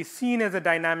and to be seen as a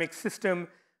dynamic system.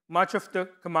 Much of the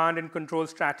command and control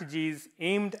strategies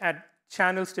aimed at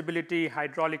channel stability,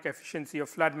 hydraulic efficiency, or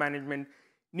flood management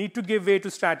need to give way to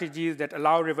strategies that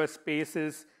allow river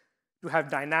spaces to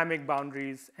have dynamic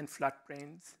boundaries and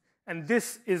floodplains. And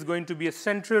this is going to be a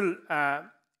central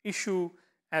issue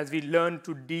as we learn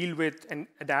to deal with and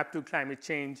adapt to climate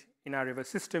change in our river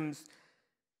systems.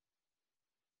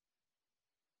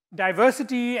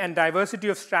 Diversity and diversity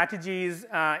of strategies,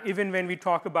 even when we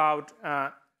talk about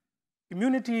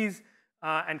communities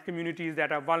and communities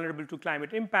that are vulnerable to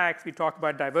climate impacts, we talk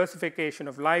about diversification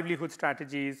of livelihood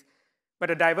strategies. But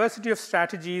a diversity of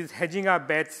strategies, hedging our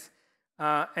bets,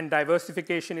 and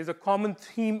diversification is a common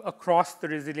theme across the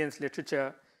resilience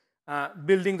literature.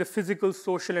 Building the physical,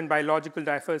 social, and biological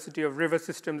diversity of river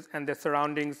systems and their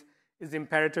surroundings is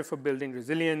imperative for building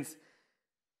resilience.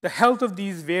 The health of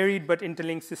these varied but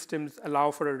interlinked systems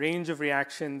allow for a range of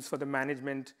reactions for the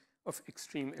management of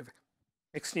extreme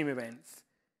events.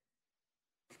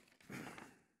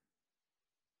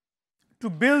 To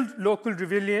build local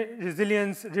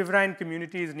resilience, riverine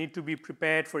communities need to be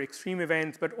prepared for extreme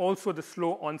events, but also the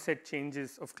slow onset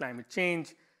changes of climate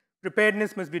change.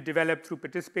 Preparedness must be developed through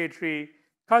participatory,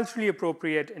 culturally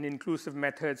appropriate, and inclusive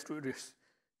methods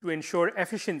to ensure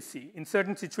efficiency. In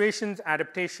certain situations,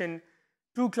 adaptation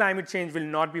to climate change will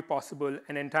not be possible,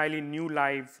 and entirely new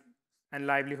lives and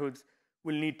livelihoods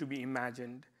will need to be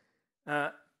imagined.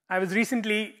 I was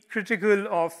recently critical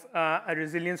of a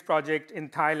resilience project in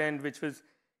Thailand, which was,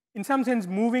 in some sense,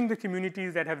 moving the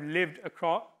communities that have lived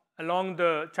along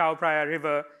the Chao Phraya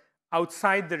River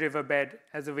outside the riverbed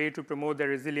as a way to promote their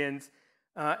resilience.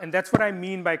 And that's what I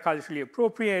mean by culturally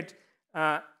appropriate.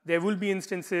 There will be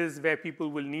instances where people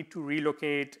will need to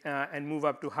relocate and move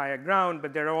up to higher ground,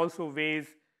 but there are also ways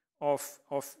of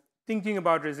thinking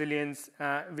about resilience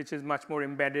which is much more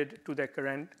embedded to their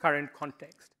current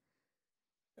context.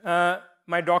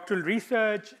 My doctoral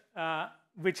research,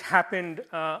 which happened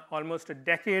almost a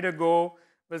decade ago,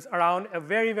 was around a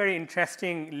very, very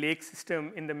interesting lake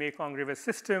system in the Mekong River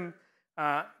system,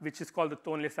 which is called the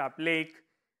Tonle Sap Lake.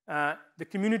 The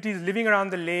communities living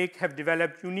around the lake have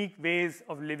developed unique ways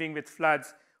of living with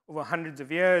floods over hundreds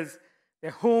of years.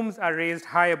 Their homes are raised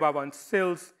high above on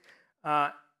sills,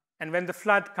 and when the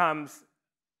flood comes,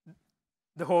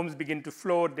 the homes begin to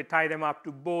float. They tie them up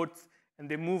to boats, and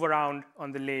they move around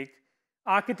on the lake.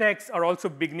 Architects are also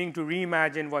beginning to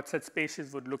reimagine what such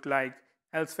spaces would look like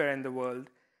elsewhere in the world.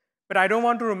 But I don't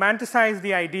want to romanticize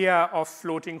the idea of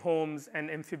floating homes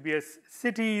and amphibious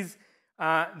cities.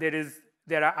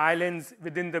 There are islands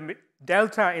within the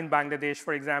delta in Bangladesh,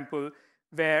 for example,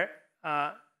 where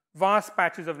vast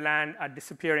patches of land are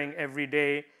disappearing every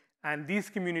day, and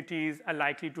these communities are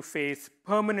likely to face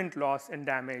permanent loss and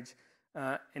damage.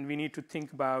 And we need to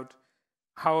think about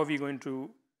how are we going to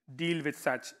deal with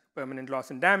such permanent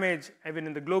loss and damage. Even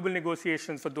in the global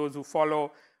negotiations, for those who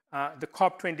follow the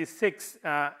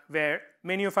COP26, where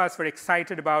many of us were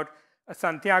excited about a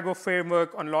Santiago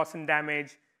framework on loss and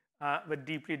damage, were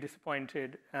deeply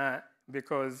disappointed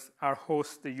because our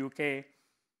host, the UK,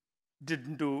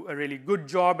 didn't do a really good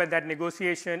job at that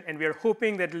negotiation, and we are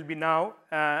hoping that it will be now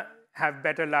have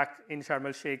better luck in Sharm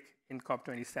el-Sheikh in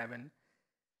COP27.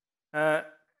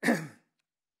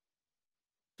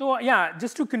 So yeah,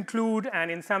 just to conclude, and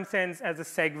in some sense as a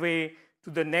segue to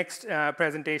the next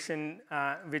presentation,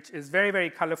 which is very,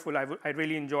 very colorful. I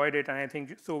really enjoyed it, and I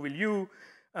think so will you.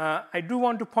 I do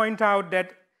want to point out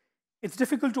that it's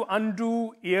difficult to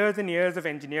undo years and years of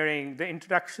engineering. The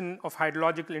introduction of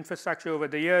hydrological infrastructure over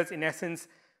the years, in essence,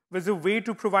 was a way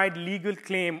to provide legal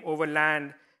claim over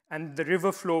land, and the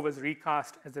river flow was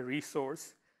recast as a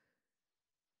resource.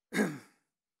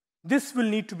 This will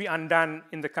need to be undone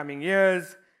in the coming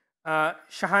years.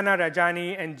 Shahana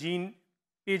Rajani and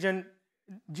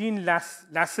Jean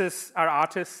Lassis are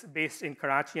artists based in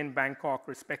Karachi and Bangkok,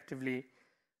 respectively.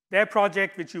 Their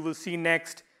project, which you will see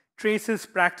next, traces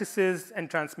practices and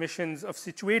transmissions of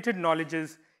situated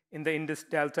knowledges in the Indus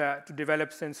Delta to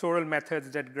develop sensorial methods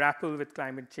that grapple with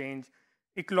climate change,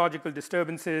 ecological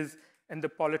disturbances, and the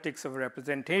politics of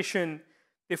representation.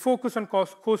 They focus on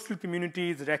coastal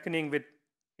communities reckoning with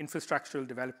infrastructural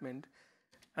development.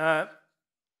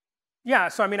 Yeah,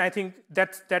 so I mean, I think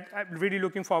that I'm really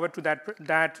looking forward to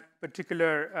that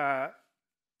particular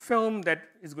film that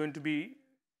is going to be,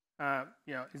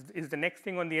 is the next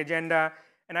thing on the agenda.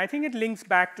 And I think it links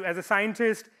back to, as a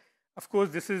scientist, of course,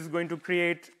 this is going to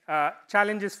create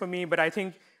challenges for me, but I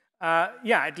think,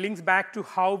 yeah, it links back to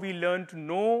how we learn to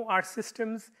know our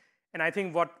systems. And I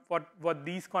think what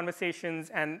these conversations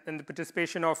and the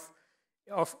participation of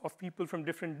people from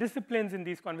different disciplines in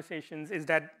these conversations is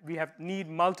that we need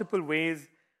multiple ways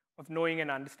of knowing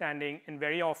and understanding, and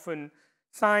very often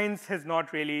science has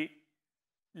not really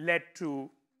led to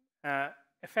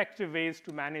effective ways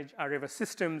to manage our river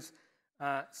systems.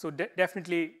 So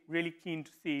definitely really keen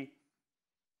to see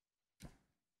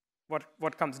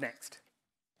what comes next.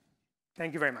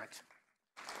 Thank you very much.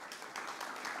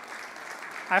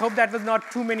 I hope that was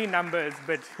not too many numbers,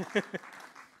 but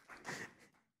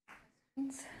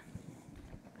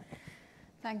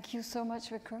Thank you so much,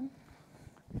 Vikram.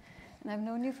 And I've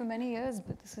known you for many years,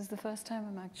 but this is the first time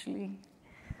I'm actually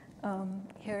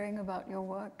hearing about your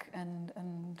work, and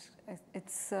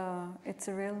it's a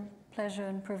real pleasure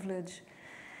and privilege.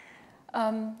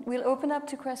 We'll open up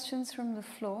to questions from the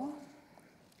floor.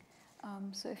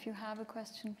 So if you have a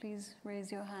question, please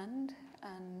raise your hand,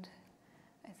 and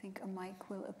I think a mic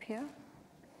will appear.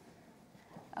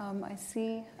 I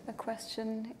see a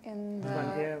question in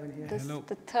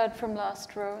the third from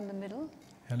last row in the middle.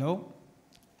 Hello.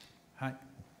 Hi.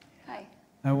 Hi.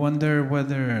 I wonder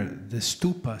whether the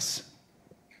stupas,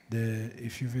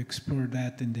 if you've explored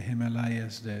that in the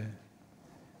Himalayas, the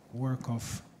work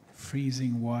of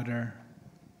freezing water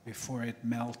before it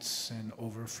melts and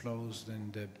overflows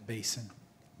in the basin.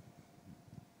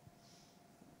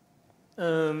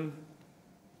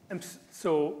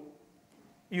 So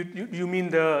you mean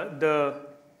the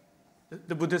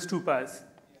Buddhist stupas?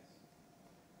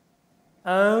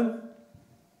 I'm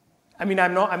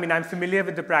familiar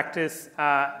with the practice,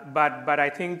 but I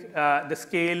think the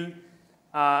scale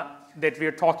that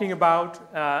we're talking about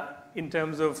in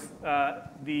terms of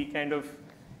the kind of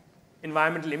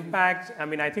environmental impact,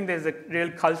 I think there's a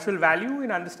real cultural value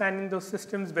in understanding those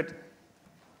systems, but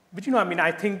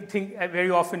I think very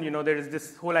often, there is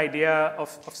this whole idea of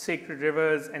sacred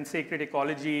rivers and sacred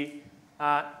ecology,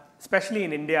 especially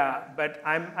in India. But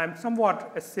I'm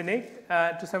somewhat a cynic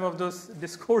to some of those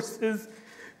discourses,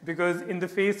 because in the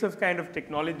face of kind of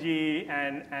technology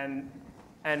and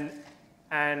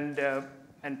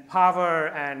power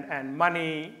and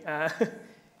money,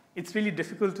 it's really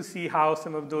difficult to see how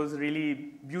some of those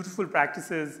really beautiful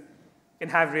practices can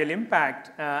have real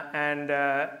impact.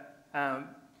 I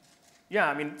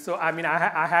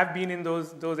have been in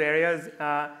those areas,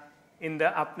 in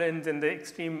the uplands and the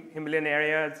extreme Himalayan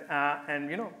areas,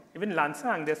 and even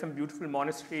Lansang, there's some beautiful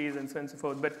monasteries and so on and so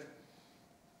forth. But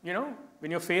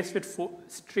when you're faced with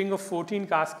string of 14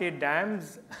 cascade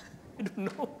dams,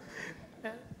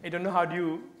 I don't know how do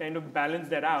you kind of balance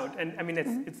that out. And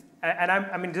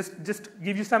just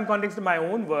give you some context of my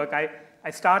own work.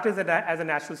 I started as a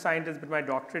natural scientist, but my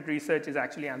doctorate research is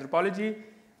actually anthropology.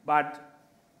 But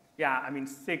yeah,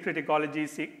 sacred ecology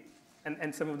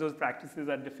and some of those practices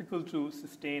are difficult to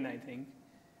sustain, I think.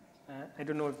 I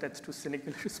don't know if that's too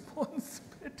cynical a response,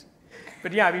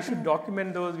 but yeah, we should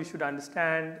document those, we should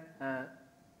understand.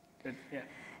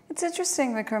 It's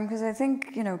interesting, Vikram, because I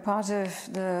think, part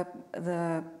of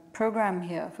the program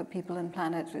here for People and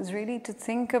Planet is really to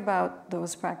think about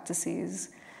those practices.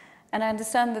 And I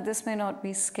understand that this may not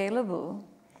be scalable,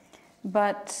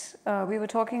 but we were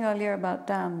talking earlier about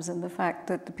dams and the fact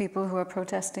that the people who are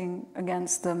protesting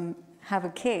against them have a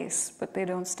case, but they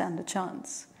don't stand a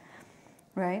chance,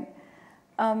 right?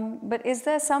 But is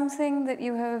there something that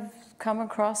you have come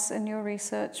across in your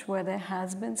research where there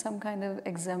has been some kind of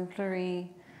exemplary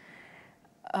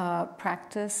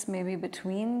practice, maybe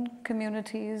between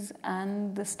communities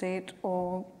and the state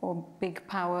or big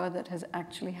power, that has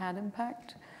actually had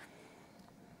impact?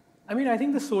 I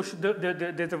think the social,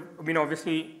 there's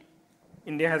obviously,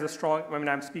 India has a strong,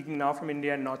 I'm speaking now from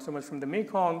India and not so much from the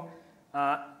Mekong.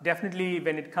 Definitely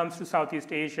when it comes to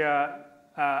Southeast Asia,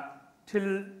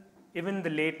 till even the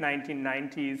late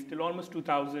 1990s, till almost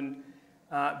 2000,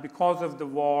 because of the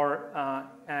war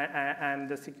and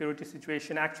the security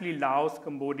situation, actually Laos,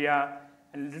 Cambodia,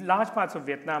 and large parts of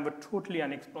Vietnam were totally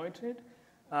unexploited.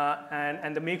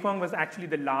 And the Mekong was actually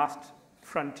the last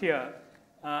frontier.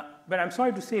 But I'm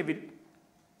sorry to say,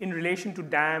 in relation to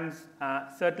dams,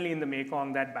 certainly in the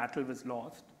Mekong, that battle was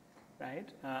lost, right?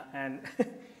 And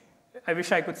I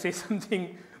wish I could say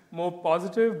something more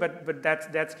positive, but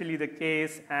that's really the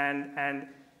case.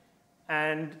 And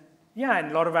yeah,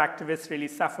 and a lot of activists really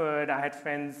suffered. I had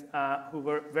friends who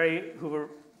were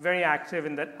very active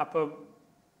in the upper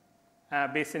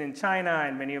basin in China,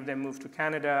 and many of them moved to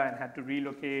Canada and had to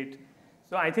relocate.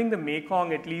 So I think the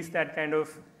Mekong, at least that kind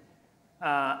of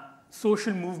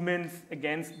social movements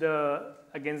against the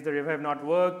river have not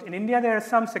worked. In India, there are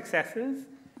some successes,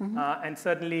 and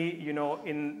certainly,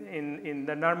 in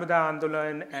the Narmada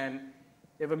Andolan, and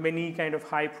there were many kind of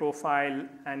high-profile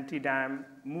anti-dam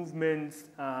movements,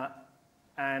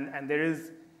 and there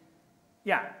is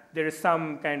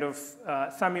some kind of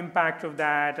some impact of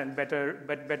that, and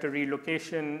better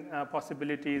relocation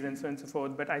possibilities, and so on and so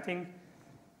forth. But I think,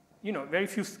 very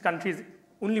few countries.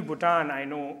 Only Bhutan, I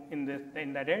know, in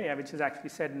that area, which has actually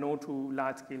said no to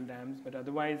large-scale dams. But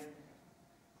otherwise,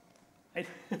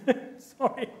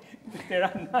 sorry, there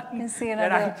are none that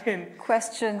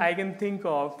I can think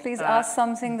of. Please ask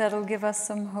something that will give us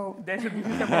some hope. There should be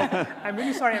some hope. I'm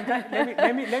really sorry.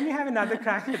 Let me have another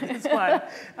crack at this one.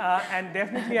 And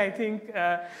definitely, I think,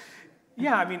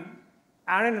 Aaron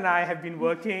and I have been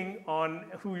working on,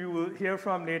 who you will hear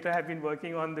from later, have been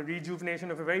working on the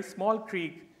rejuvenation of a very small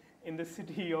creek in the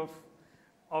city of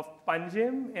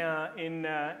Panjim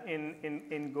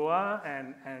in Goa,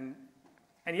 and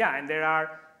there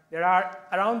are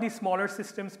around these smaller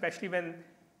systems, especially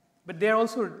but they're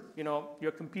also,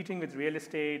 you're competing with real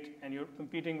estate, and you're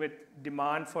competing with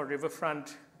demand for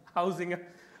riverfront housing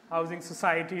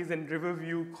societies and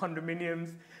riverview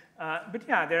condominiums. But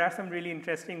yeah, there are some really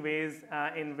interesting ways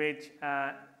in which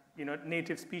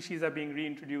native species are being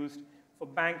reintroduced for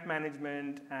bank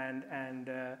management and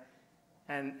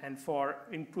for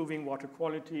improving water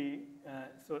quality.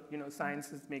 So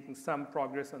science is making some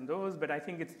progress on those, but I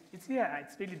think it's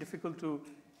really difficult to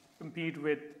compete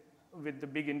with the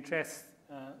big interests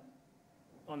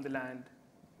on the land.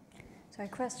 So a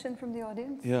question from the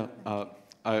audience? Yeah,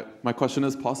 my question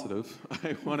is positive.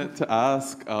 I wanted to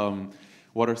ask,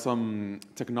 what are some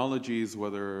technologies,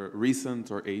 whether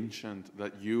recent or ancient,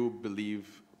 that you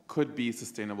believe could be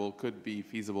sustainable, could be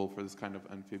feasible for this kind of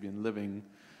amphibian living?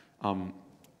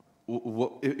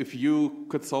 If you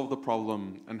could solve the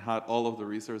problem and had all of the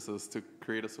resources to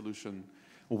create a solution,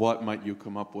 what might you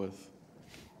come up with?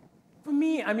 For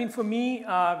me,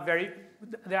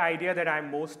 the idea that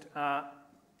I'm most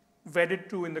wedded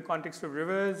to in the context of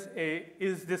rivers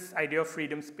is this idea of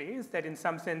freedom space, that in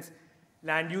some sense,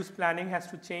 land use planning has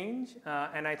to change.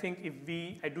 And I think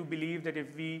I do believe that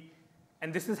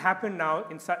and this has happened now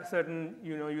in certain,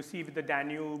 you see with the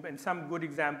Danube and some good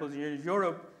examples in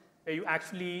Europe, where you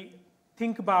actually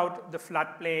think about the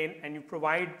floodplain and you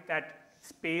provide that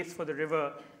space for the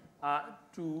river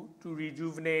to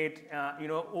rejuvenate.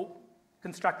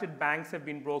 Constructed banks have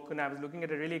been broken. I was looking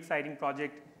at a really exciting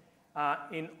project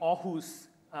in Aarhus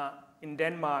in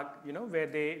Denmark, where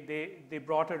they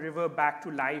brought a river back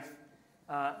to life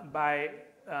by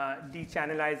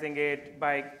dechannelizing it,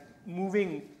 by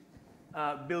moving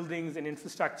buildings and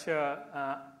infrastructure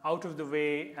out of the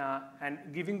way and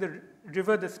giving the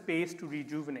river the space to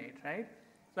rejuvenate, right?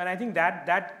 So, and I think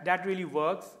that really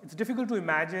works. It's difficult to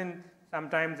imagine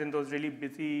sometimes in those really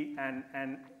busy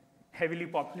and heavily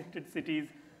populated cities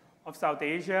of South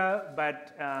Asia,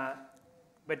 but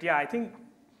yeah, I think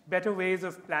better ways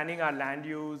of planning our land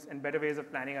use and better ways of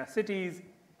planning our cities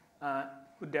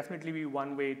could definitely be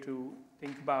one way to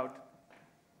think about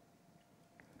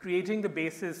creating the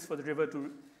basis for the river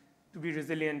to be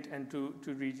resilient and to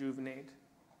rejuvenate.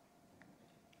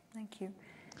 Thank you.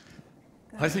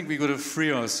 I think we've got to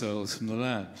free ourselves from the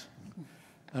land.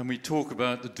 And we talk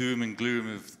about the doom and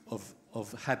gloom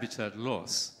of habitat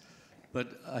loss.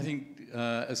 But I think,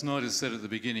 as Nada said at the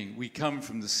beginning, we come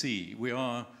from the sea. We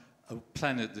are a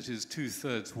planet that is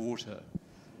 2/3 water.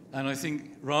 And I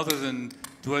think rather than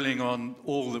dwelling on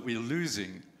all that we're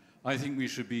losing, I think we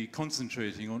should be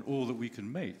concentrating on all that we can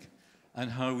make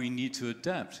and how we need to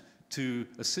adapt to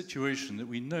a situation that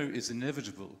we know is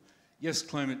inevitable. Yes,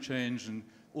 climate change and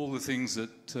all the things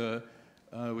that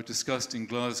were discussed in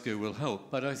Glasgow will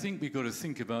help, but I think we've got to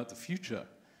think about the future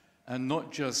and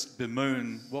not just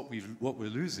bemoan what we're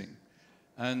losing.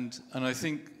 And I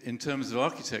think in terms of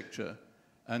architecture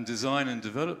and design and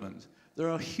development, there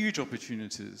are huge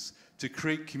opportunities to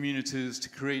create communities, to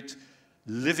create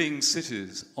living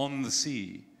cities on the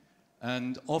sea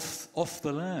and off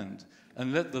the land,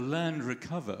 and let the land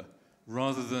recover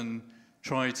rather than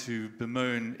try to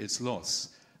bemoan its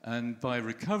loss. And by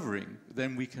recovering,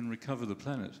 then we can recover the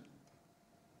planet.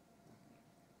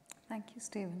 Thank you,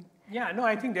 Stephen. Yeah, no,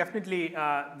 I think definitely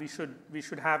we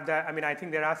should have that. I mean, I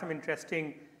think there are some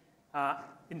interesting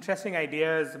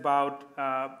ideas about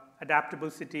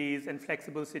adaptable cities and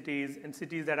flexible cities and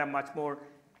cities that are much more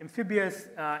amphibious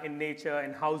in nature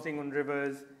and housing on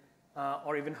rivers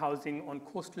or even housing on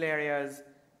coastal areas.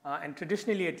 And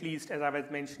traditionally, at least, as I was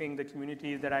mentioning, the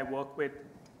communities that I work with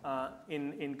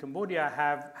in Cambodia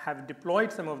have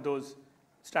deployed some of those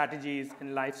strategies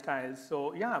and lifestyles.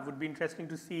 So yeah, it would be interesting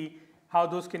to see how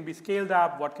those can be scaled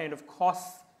up, what kind of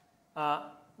costs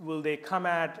will they come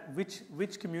at,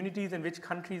 which communities and which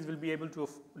countries will be able to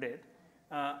afford it,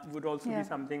 would also be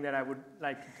something that I would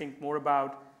like to think more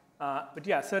about. But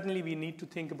yeah, certainly we need to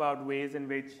think about ways in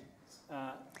which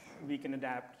we can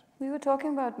adapt. We were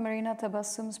talking about Marina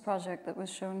Tabassum's project that was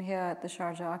shown here at the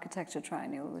Sharjah Architecture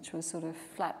Triennial, which was sort of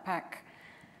flat pack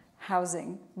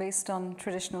housing based on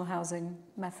traditional housing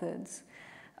methods,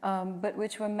 but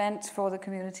which were meant for the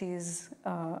communities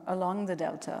along the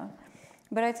delta.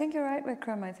 But I think you're right,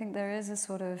 Vikram. I think there is a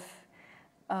sort of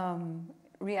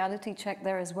reality check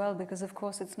there as well, because of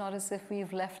course it's not as if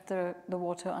we've left the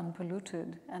water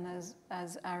unpolluted. And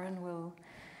as Aaron will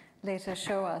later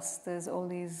show us, there's all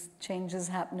these changes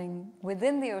happening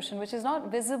within the ocean, which is not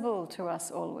visible to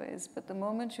us always. But the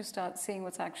moment you start seeing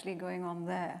what's actually going on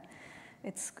there,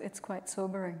 it's quite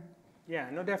sobering. Yeah,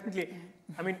 no, definitely.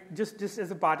 I mean, just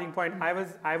as a parting point, I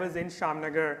was in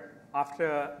Shamnagar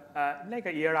after like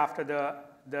a year after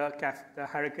the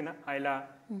Hurricane Aila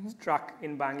struck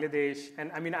in Bangladesh,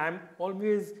 and I mean, I'm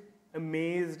always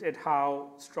amazed at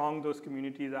how strong those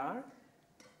communities are.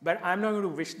 But I'm not going to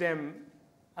wish them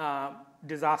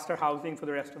disaster housing for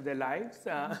the rest of their lives.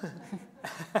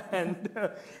 And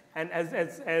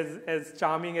as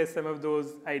charming as some of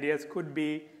those ideas could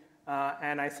be,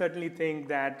 and I certainly think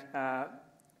that,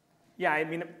 yeah, I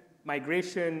mean,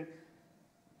 migration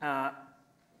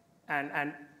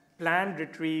and planned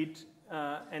retreat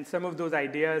and some of those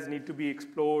ideas need to be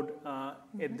explored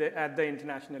at the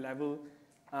international level.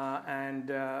 And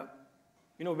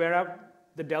you know, where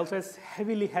the delta is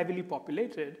heavily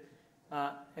populated,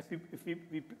 if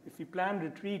we plan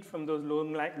retreat from those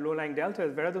low-lying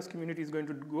deltas, where are those communities going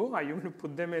to go? Are you going to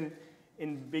put them in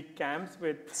big camps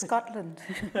with Scotland?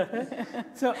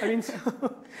 So I mean,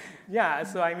 yeah.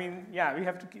 So I mean, yeah. We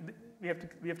have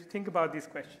to think about these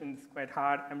questions quite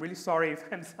hard. I'm really sorry if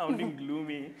I'm sounding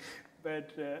gloomy,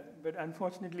 but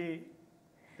unfortunately,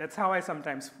 that's how I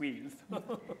sometimes feel.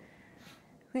 So.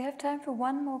 We have time for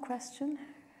one more question.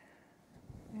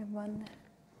 We have one.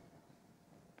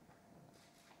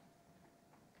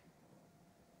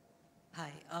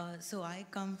 Hi, so I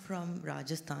come from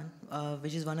Rajasthan,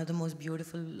 which is one of the most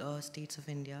beautiful states of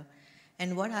India.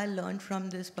 And what I learned from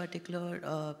this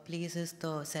particular place is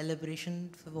the celebration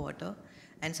for water.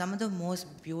 And some of the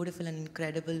most beautiful and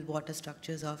incredible water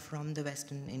structures are from the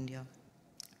Western India.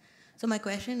 So my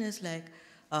question is like,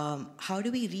 how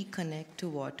do we reconnect to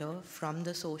water from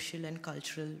the social and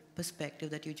cultural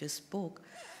perspective that you just spoke?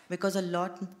 Because a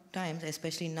lot of times,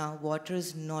 especially now, water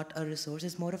is not a resource,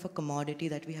 it's more of a commodity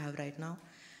that we have right now.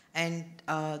 And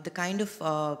the kind of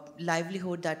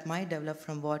livelihood that might develop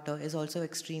from water is also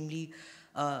extremely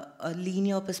a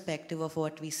linear perspective of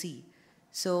what we see.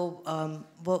 So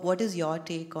what is your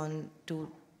take on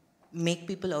to make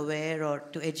people aware or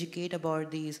to educate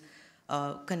about these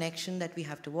connection that we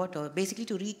have to water, basically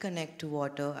to reconnect to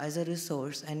water as a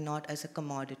resource and not as a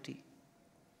commodity?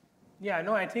 Yeah,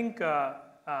 no, I think,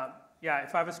 yeah,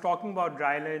 if I was talking about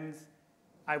drylands,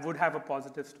 I would have a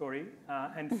positive story.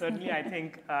 And certainly I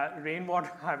think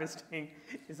rainwater harvesting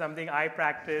is something I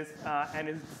practice and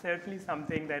is certainly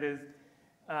something that is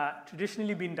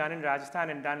traditionally been done in Rajasthan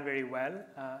and done very well.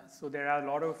 So there are a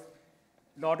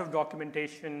lot of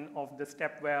documentation of the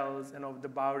step wells and of the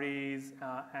Boweries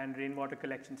and rainwater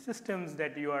collection systems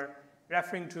that you are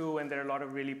referring to, and there are a lot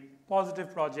of really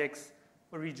positive projects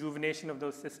for rejuvenation of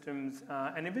those systems.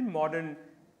 And even modern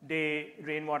day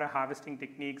rainwater harvesting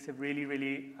techniques have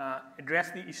really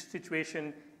addressed the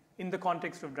situation in the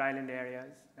context of dryland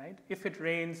areas, right? If it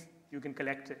rains, you can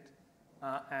collect it.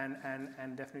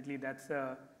 And definitely that's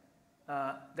a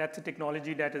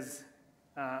technology that is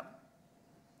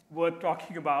worth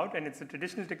talking about, and it's a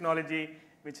traditional technology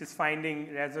which is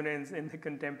finding resonance in the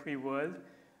contemporary world.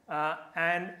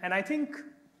 And I think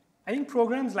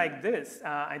programs like this,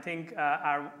 I think,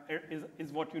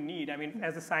 is what you need. I mean,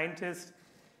 as a scientist,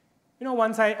 you know,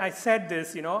 once I said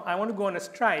this, you know, I want to go on a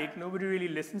strike, nobody really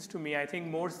listens to me. I think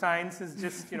more science is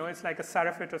just, you know, it's like a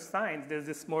surfeit of science. There's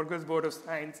this smorgasbord of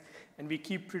science, and we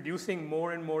keep producing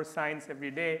more and more science every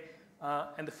day.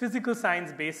 And the physical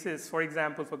science basis, for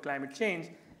example, for climate change,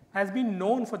 has been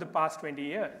known for the past 20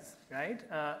 years, right?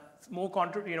 It's more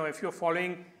you know, if you're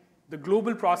following the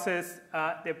global process,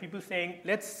 there are people saying,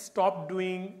 let's stop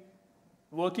doing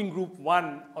working group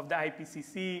 1 of the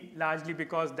IPCC, largely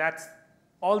because that's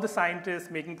all the scientists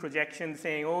making projections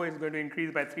saying, oh, it's going to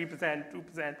increase by 3%,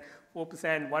 2%,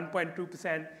 4%,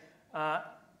 1.2%.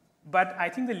 But I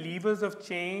think the levers of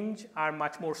change are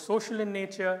much more social in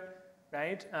nature,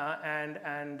 right?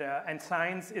 And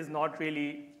science is not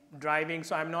really driving.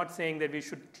 So I'm not saying that we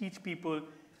should teach people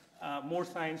more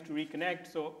science to reconnect.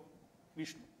 So we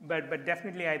should, but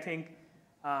definitely I think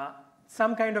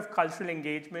some kind of cultural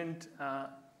engagement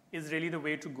is really the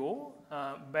way to go.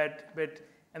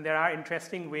 And there are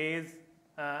interesting ways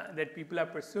that people are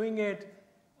pursuing it.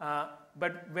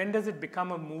 But when does it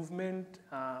become a movement?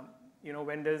 You know,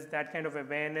 when does that kind of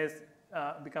awareness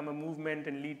become a movement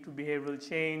and lead to behavioral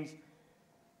change?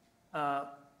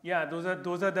 Yeah, those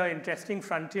are the interesting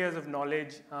frontiers of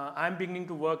knowledge. I'm beginning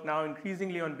to work now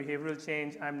increasingly on behavioral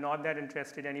change. I'm not that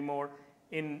interested anymore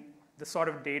in the sort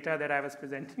of data that I was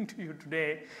presenting to you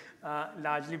today,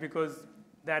 largely because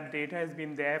that data has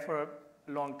been there for a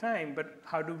long time. But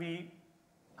how do we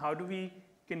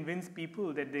convince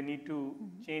people that they need to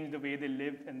change the way they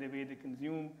live and the way they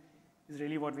consume is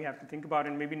really what we have to think about.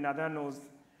 And maybe Nada knows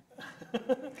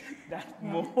That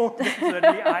more than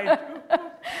certainly I do.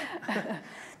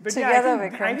 But together, yeah,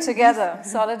 Vikram, together,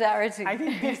 solidarity. I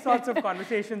think these sorts of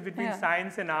conversations between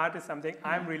science and art is something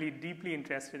I'm really deeply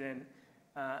interested in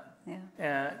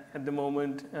at the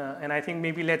moment. And I think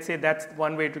maybe, let's say, that's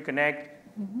one way to connect.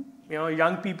 You know,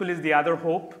 young people is the other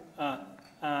hope.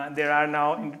 There are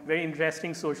now very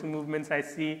interesting social movements I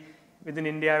see within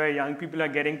India where young people are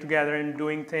getting together and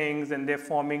doing things, and they're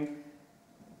forming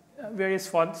various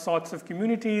sorts of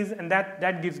communities, and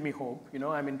that gives me hope. You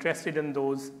know, I'm interested in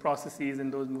those processes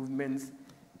and those movements,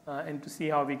 and to see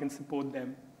how we can support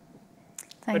them.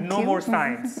 But no more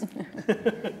science.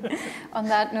 On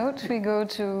that note, we go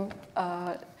to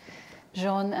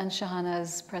Jean and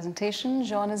Shahana's presentation.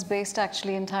 Jean is based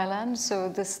actually in Thailand, so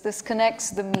this connects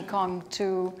the Mekong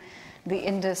to the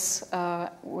Indus,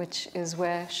 which is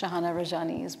where Shahana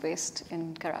Rajani is based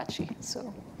in Karachi.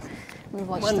 So we'll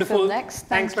watch the film next.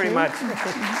 Thanks very much.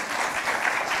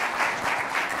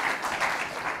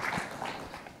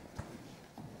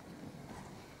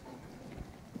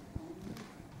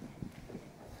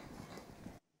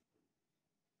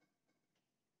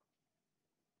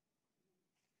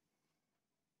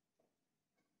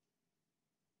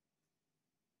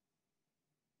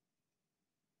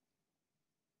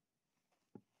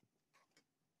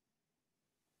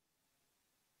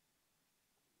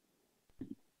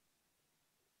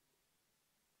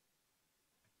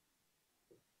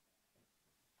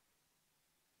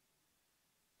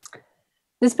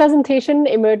 This presentation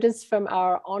emerges from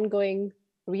our ongoing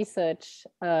research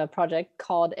project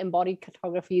called Embodied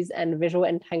Cartographies and Visual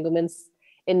Entanglements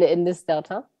in the Indus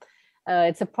Delta.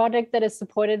 It's a project that is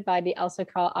supported by the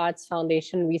Alserkal Arts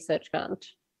Foundation research grant.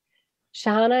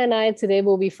 Shahana and I today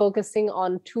will be focusing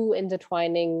on two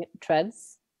intertwining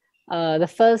threads.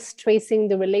 The first tracing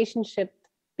the relationship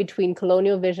between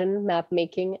colonial vision, map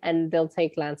making, and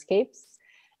deltaic landscapes.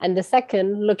 And the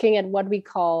second, looking at what we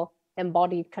call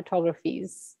embodied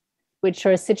cartographies, which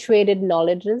are situated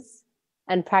knowledges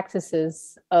and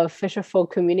practices of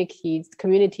fisherfolk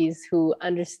communities who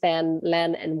understand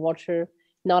land and water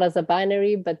not as a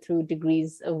binary, but through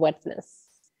degrees of wetness.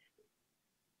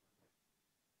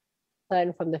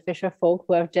 Learn from the fisherfolk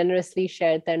who have generously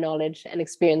shared their knowledge and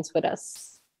experience with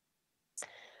us.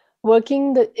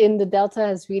 Working in the Delta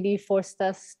has really forced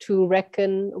us to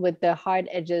reckon with the hard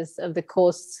edges of the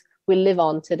coasts we live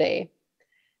on today.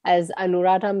 As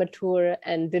Anuradha Mathur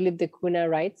and Dilip Dekuna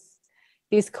writes,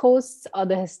 these coasts are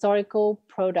the historical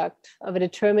product of a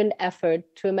determined effort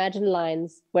to imagine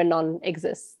lines where none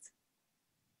exist.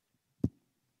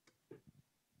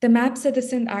 The maps at the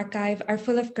Sindh archive are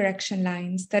full of correction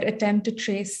lines that attempt to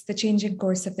trace the changing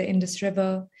course of the Indus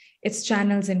River, its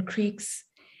channels and creeks,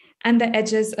 and the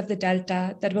edges of the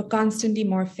delta that were constantly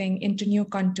morphing into new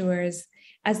contours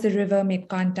as the river made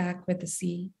contact with the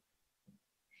sea.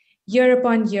 Year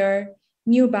upon year,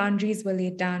 new boundaries were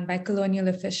laid down by colonial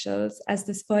officials as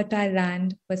this fertile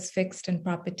land was fixed and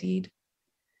propertied.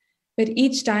 But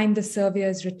each time the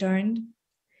surveyors returned,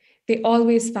 they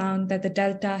always found that the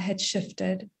delta had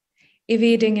shifted,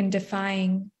 evading and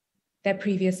defying their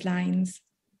previous lines.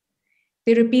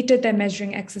 They repeated their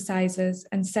measuring exercises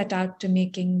and set out to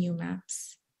making new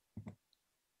maps.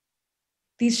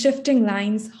 These shifting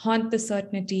lines haunt the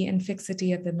certainty and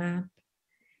fixity of the map.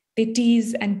 They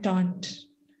tease and taunt,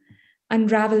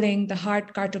 unraveling the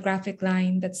hard cartographic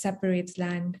line that separates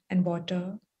land and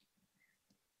water.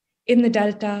 In the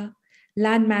delta,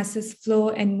 land masses flow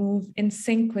and move in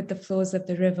sync with the flows of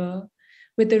the river,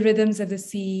 with the rhythms of the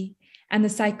sea and the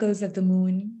cycles of the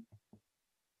moon.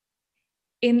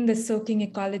 In the soaking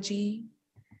ecology,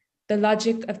 the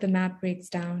logic of the map breaks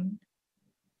down.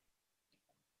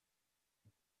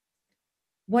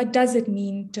 What does it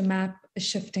mean to map a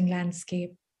shifting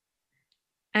landscape,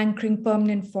 anchoring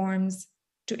permanent forms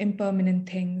to impermanent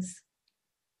things?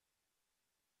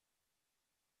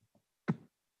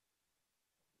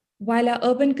 While our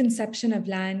urban conception of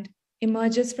land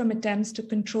emerges from attempts to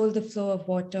control the flow of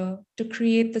water to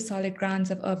create the solid grounds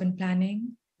of urban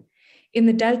planning, in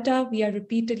the Delta, we are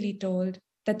repeatedly told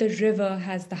that the river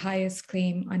has the highest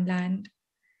claim on land.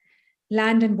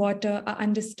 Land and water are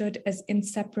understood as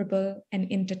inseparable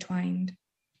and intertwined.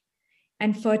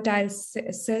 And fertile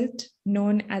silt,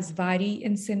 known as Vari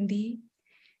in Sindhi,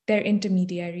 their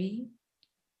intermediary.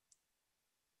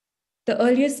 The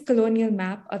earliest colonial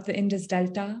map of the Indus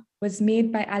Delta was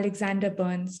made by Alexander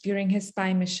Burns during his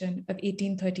spy mission of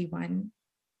 1831.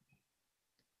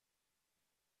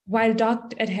 While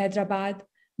docked at Hyderabad,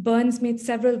 Burns made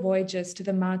several voyages to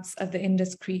the mouths of the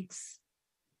Indus creeks.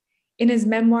 In his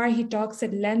memoir, he talks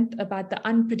at length about the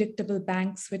unpredictable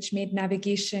banks which made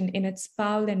navigation in its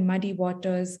foul and muddy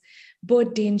waters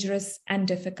both dangerous and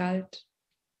difficult.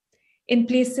 In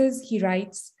places, he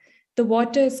writes, the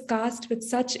water is cast with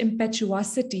such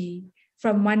impetuosity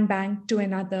from one bank to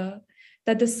another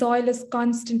that the soil is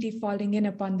constantly falling in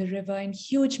upon the river and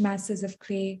huge masses of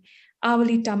clay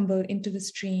hourly tumble into the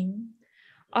stream,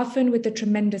 often with a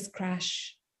tremendous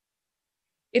crash.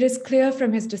 It is clear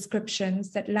from his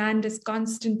descriptions that land is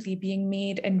constantly being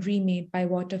made and remade by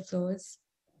water flows.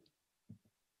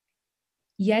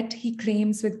 Yet he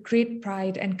claims with great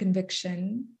pride and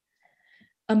conviction,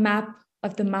 a map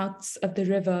of the mouths of the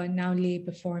river now lay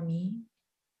before me.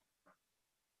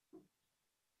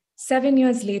 7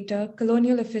 years later,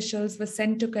 colonial officials were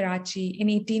sent to Karachi in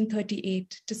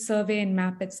 1838 to survey and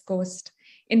map its coast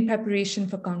in preparation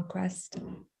for conquest.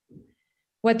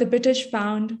 What the British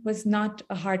found was not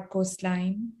a hard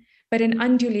coastline, but an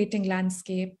undulating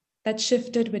landscape that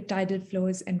shifted with tidal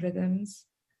flows and rhythms,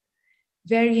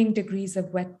 varying degrees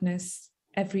of wetness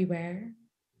everywhere.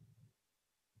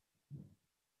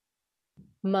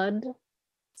 Mud,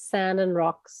 sand and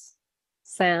rocks,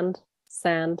 sand,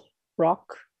 sand,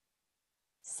 rock,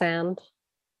 sand,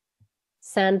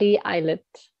 sandy islet,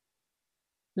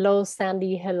 low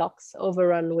sandy hillocks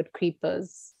overrun with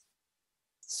creepers,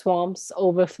 swamps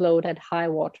overflowed at high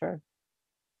water,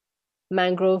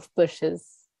 mangrove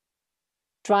bushes,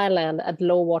 dry land at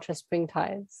low water spring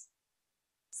tides,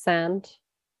 sand,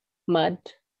 mud,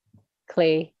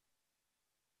 clay,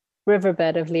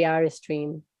 riverbed of Liari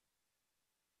stream,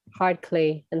 hard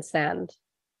clay and sand.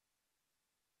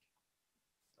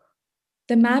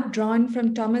 The map drawn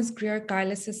from Thomas Greer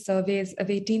Carles's surveys of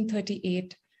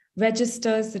 1838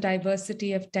 registers the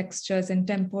diversity of textures and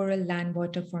temporal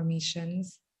land-water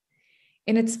formations.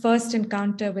 In its first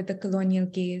encounter with the colonial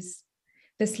gaze,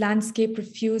 this landscape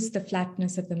refused the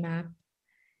flatness of the map,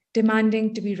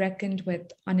 demanding to be reckoned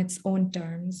with on its own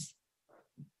terms.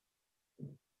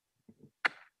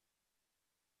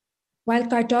 While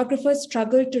cartographers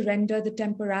struggled to render the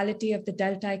temporality of the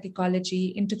deltaic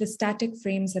ecology into the static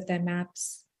frames of their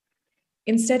maps,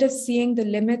 instead of seeing the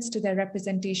limits to their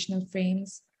representational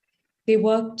frames, they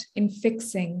worked in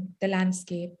fixing the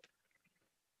landscape.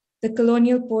 The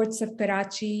colonial ports of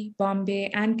Karachi, Bombay,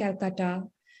 and Calcutta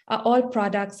are all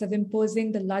products of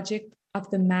imposing the logic of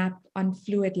the map on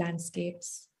fluid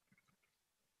landscapes.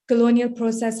 Colonial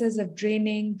processes of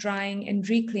draining, drying, and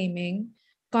reclaiming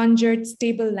conjured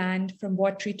stable land from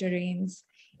watery terrains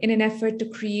in an effort to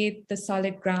create the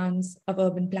solid grounds of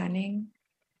urban planning.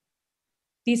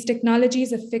 These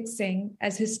technologies of fixing,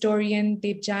 as historian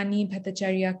Debjani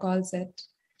Bhattacharya calls it,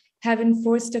 have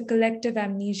enforced a collective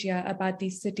amnesia about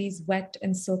these cities' wet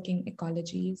and soaking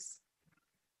ecologies.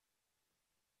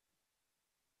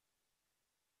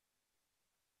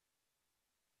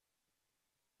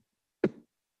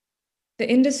 The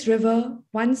Indus River,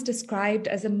 once described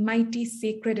as a mighty,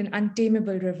 sacred, and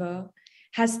untamable river,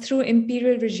 has through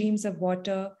imperial regimes of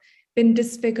water been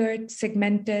disfigured,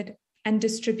 segmented, and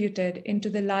distributed into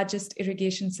the largest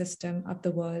irrigation system of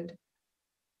the world.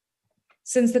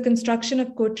 Since the construction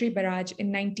of Kotri Barrage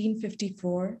in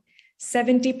 1954,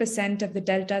 70% of the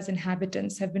delta's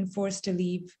inhabitants have been forced to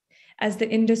leave, as the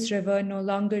Indus River no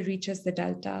longer reaches the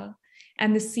delta,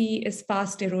 and the sea is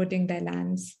fast eroding their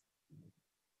lands.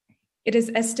 It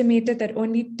is estimated that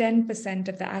only 10%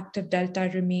 of the active delta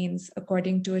remains,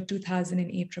 according to a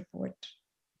 2008 report.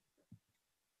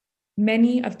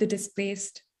 Many of the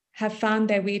displaced have found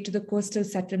their way to the coastal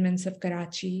settlements of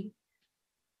Karachi,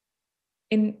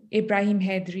 in Ibrahim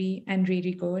Hedri and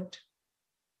Rerigot.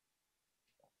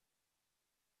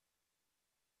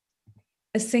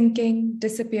 A sinking,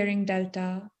 disappearing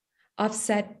delta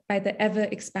offset by the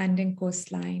ever-expanding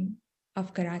coastline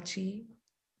of Karachi.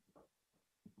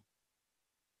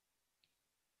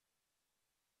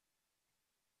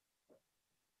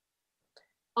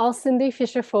 All Sindhi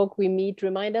fisher folk we meet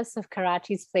remind us of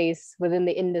Karachi's place within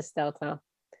the Indus Delta.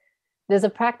 There's a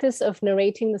practice of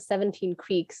narrating the 17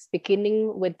 creeks,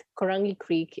 beginning with Korangi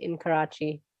Creek in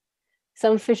Karachi.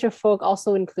 Some fisher folk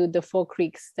also include the 4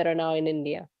 creeks that are now in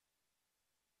India.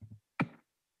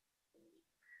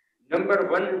 Number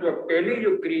 1 जो पहली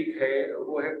जो creek है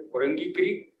वो है Korangi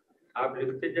creek, आप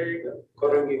लिखते जाइएगा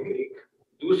Korangi creek.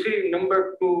 दूसरी नंबर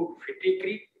 2 फिटी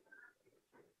क्रीक,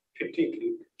 फिटी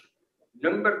क्रीक.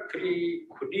 नंबर 3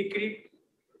 खुदी क्रीक,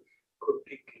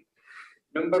 खुदी क्रीक.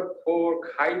 नंबर 4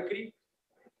 खाई क्रीक,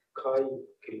 खाई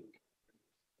creek.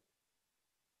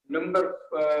 Number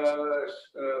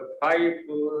 5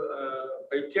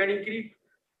 Paithani creek,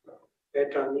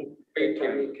 Paithani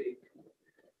Paithani creek.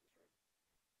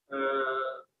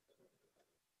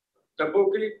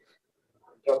 Tabo Creek,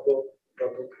 Tabo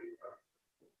Creek.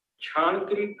 Chan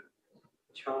Creek,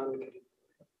 Chan Creek.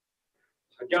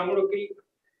 Hajamro Creek,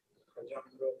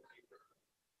 Hajamro Creek.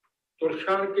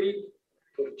 Turshan Creek,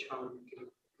 Turshan Creek.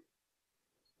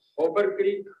 Hober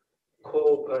Creek,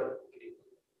 Khobar Creek.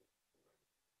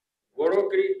 Goro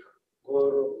Creek,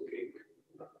 Goro Creek.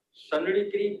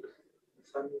 Sunny Creek,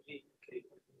 Sunny Creek.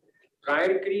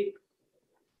 Kair Creek,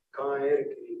 Kair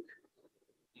Creek.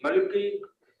 Mal Creek,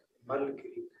 Mal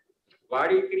Creek.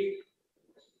 Wadi Creek,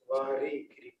 Wadi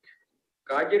Creek.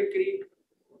 Kajar Creek,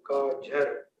 Kajar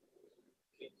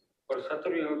Creek. और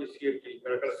 17वीं होगी सी creek,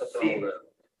 मेरा ख्याल 17 होगा.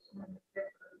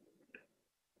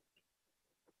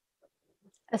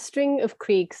 A string of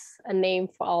creeks, a name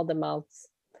for all the mouths.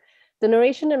 The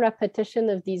narration and repetition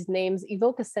of these names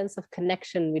evoke a sense of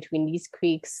connection between these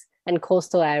creeks and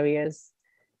coastal areas.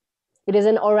 It is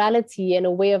an orality and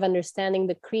a way of understanding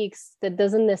the creeks that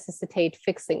doesn't necessitate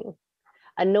fixing,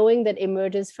 a knowing that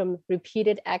emerges from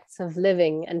repeated acts of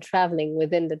living and traveling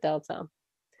within the delta.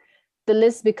 The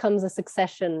list becomes a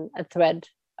succession, a thread,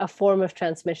 a form of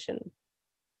transmission.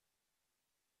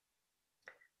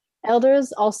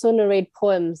 Elders also narrate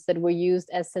poems that were used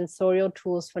as sensorial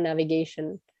tools for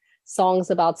navigation,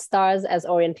 songs about stars as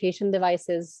orientation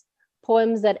devices,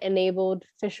 poems that enabled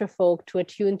fisherfolk to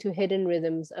attune to hidden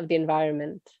rhythms of the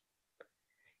environment.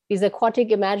 These aquatic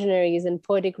imaginaries and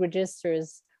poetic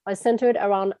registers are centered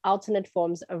around alternate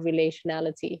forms of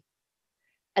relationality.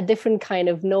 A different kind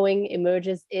of knowing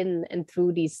emerges in and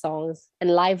through these songs,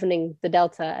 enlivening the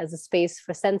delta as a space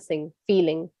for sensing,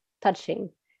 feeling, touching,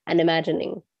 and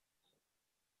imagining.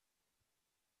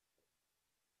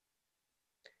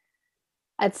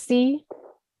 At sea,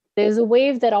 there's a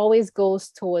wave that always goes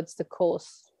towards the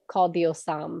coast, called the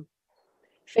Osam.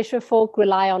 Fisherfolk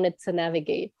rely on it to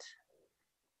navigate.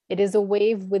 It is a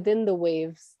wave within the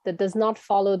waves that does not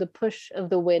follow the push of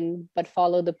the wind, but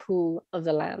follow the pull of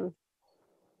the land.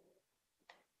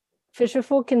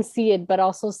 Fisherfolk can see it, but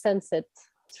also sense it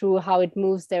through how it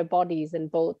moves their bodies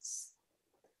and boats.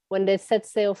 When they set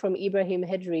sail from Ibrahim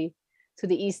Hidri to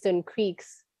the eastern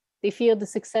creeks, they feel the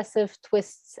successive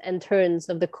twists and turns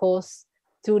of the coast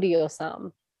through the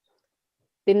Osam.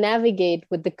 They navigate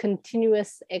with the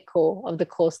continuous echo of the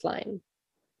coastline.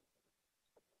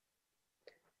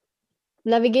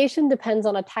 Navigation depends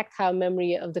on a tactile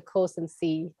memory of the coast and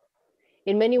sea.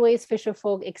 In many ways,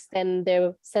 fisherfolk extend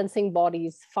their sensing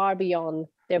bodies far beyond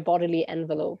their bodily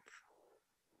envelope.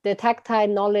 Their tactile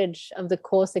knowledge of the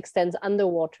coast extends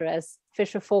underwater, as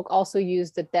fisherfolk also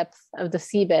use the depth of the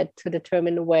seabed to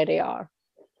determine where they are.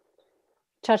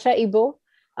 Chacha Ibo,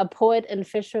 a poet and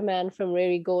fisherman from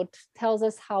Rerigot, tells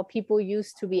us how people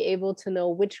used to be able to know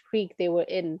which creek they were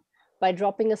in by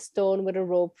dropping a stone with a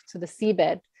rope to the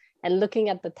seabed and looking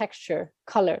at the texture,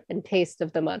 color, and taste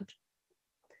of the mud.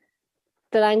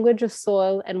 The language of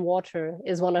soil and water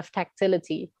is one of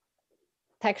tactility,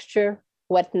 texture,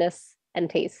 wetness, and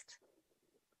taste.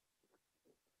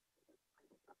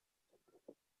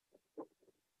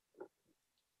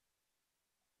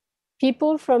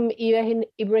 People from Ibrahim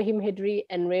Hidri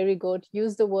and Rerigot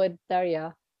use the word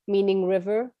darya, meaning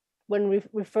river, when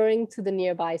referring to the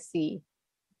nearby sea.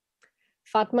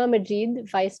 Fatma Majid,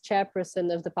 vice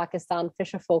chairperson of the Pakistan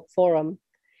Fisherfolk Forum,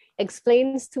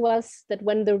 explains to us that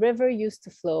when the river used to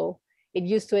flow, it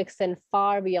used to extend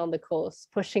far beyond the coast,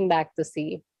 pushing back the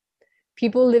sea.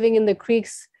 People living in the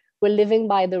creeks were living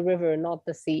by the river, not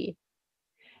the sea.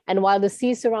 And while the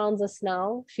sea surrounds us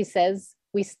now, she says,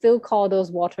 we still call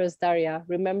those waters darya,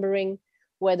 remembering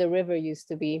where the river used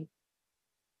to be.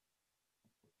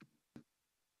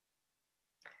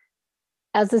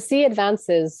 As the sea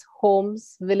advances,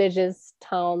 homes, villages,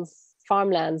 towns,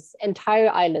 farmlands, entire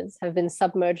islands have been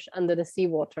submerged under the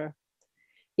seawater.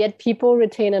 Yet people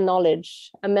retain a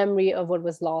knowledge, a memory of what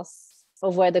was lost,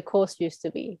 of where the coast used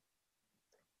to be.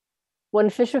 When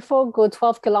fisherfolk go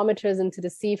 12 kilometers into the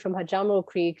sea from Hajamro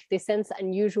Creek, they sense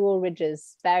unusual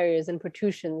ridges, barriers, and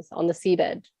protrusions on the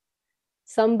seabed.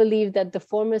 Some believe that the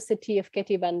former city of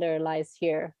Ketibandar lies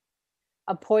here,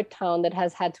 a port town that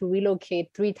has had to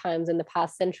relocate 3 times in the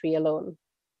past century alone.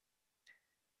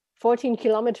 14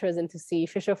 kilometers into sea,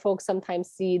 fisherfolk sometimes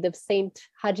see the Saint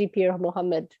Haji Pir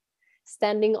Muhammad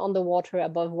standing on the water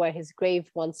above where his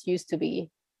grave once used to be.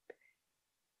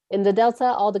 In the delta,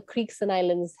 all the creeks and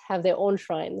islands have their own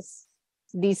shrines.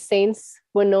 These saints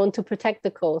were known to protect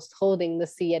the coast, holding the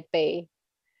sea at bay.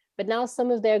 But now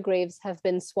some of their graves have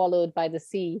been swallowed by the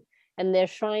sea, and their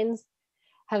shrines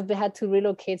have had to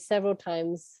relocate several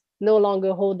times, no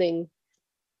longer holding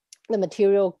the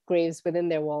material graves within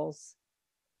their walls.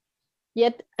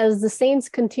 Yet, as the saints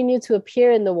continue to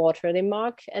appear in the water, they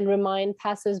mark and remind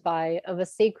passers-by of a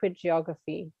sacred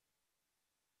geography,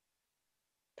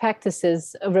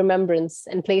 practices of remembrance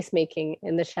and placemaking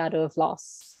in the shadow of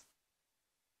loss.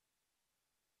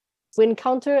 We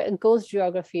encounter a ghost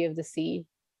geography of the sea,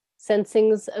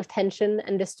 sensings of tension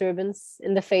and disturbance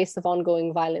in the face of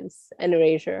ongoing violence and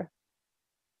erasure.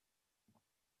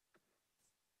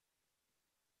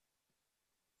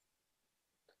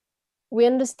 We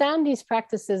understand these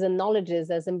practices and knowledges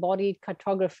as embodied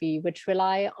cartography, which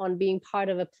rely on being part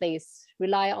of a place,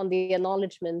 rely on the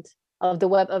acknowledgement of the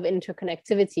web of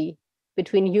interconnectivity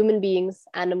between human beings,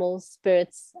 animals,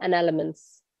 spirits, and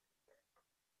elements.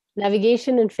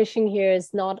 Navigation and fishing here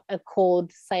is not a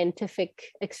cold,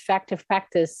 scientific, extractive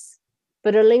practice,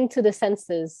 but a link to the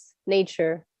senses,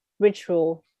 nature,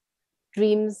 ritual,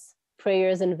 dreams,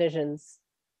 prayers, and visions.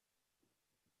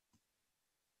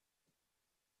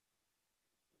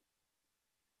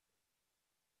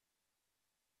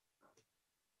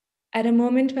 At a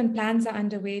moment when plans are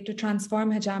underway to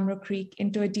transform Hajamro Creek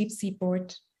into a deep sea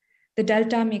port, the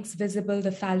delta makes visible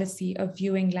the fallacy of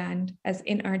viewing land as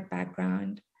inert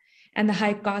background and the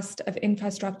high cost of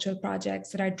infrastructural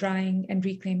projects that are drying and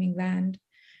reclaiming land,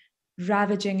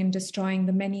 ravaging and destroying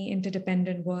the many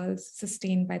interdependent worlds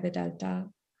sustained by the delta.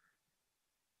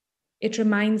 It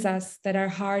reminds us that our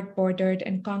hard-bordered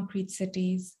and concrete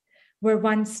cities were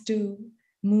once too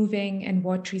moving and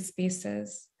watery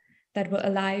spaces that were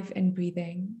alive and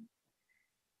breathing.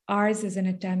 Ours is an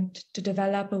attempt to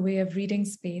develop a way of reading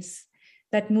space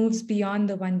that moves beyond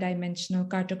the one-dimensional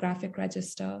cartographic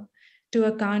register to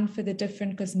account for the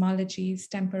different cosmologies,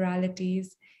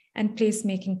 temporalities, and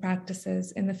placemaking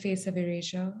practices in the face of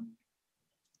erasure.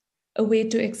 A way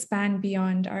to expand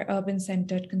beyond our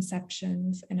urban-centered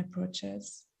conceptions and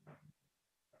approaches.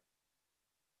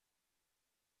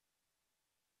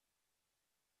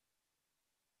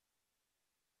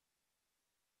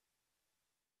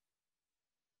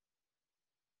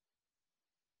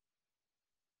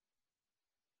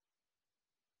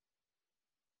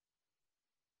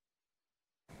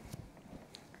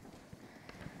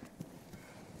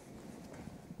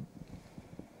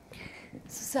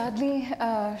 Sadly,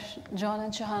 John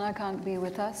and Shahana can't be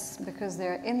with us because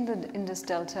they're in the Indus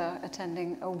Delta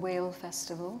attending a whale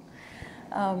festival.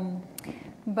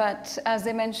 But as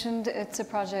they mentioned, it's a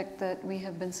project that we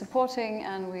have been supporting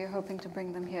and we're hoping to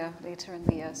bring them here later in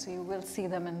the year. So you will see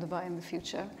them in Dubai in the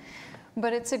future.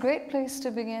 But it's a great place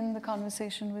to begin the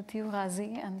conversation with you,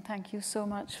 Ghazi, and thank you so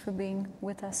much for being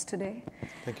with us today.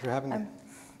 Thank you for having me.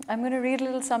 I'm going to read a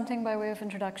little something by way of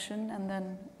introduction and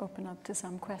then open up to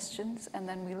some questions, and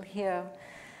then we'll hear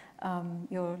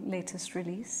your latest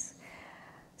release.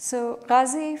 So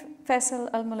Ghazi Faisal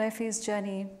Al-Mulefi's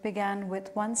journey began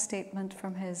with one statement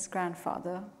from his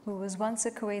grandfather, who was once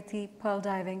a Kuwaiti pearl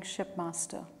diving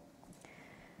shipmaster.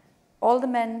 All the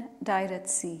men died at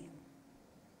sea.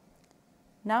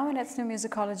 Now an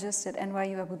ethnomusicologist at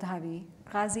NYU Abu Dhabi,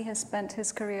 Ghazi has spent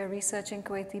his career researching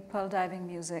Kuwaiti pearl diving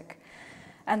music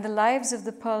and the lives of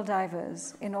the pearl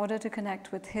divers in order to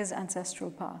connect with his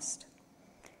ancestral past.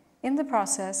 In the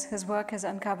process, his work has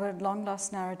uncovered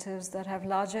long-lost narratives that have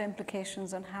larger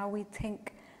implications on how we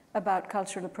think about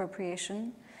cultural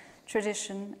appropriation,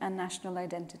 tradition, and national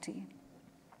identity.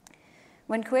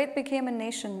 When Kuwait became a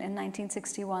nation in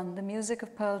 1961, the music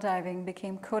of pearl diving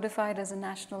became codified as a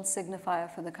national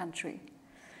signifier for the country.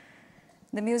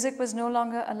 The music was no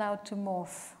longer allowed to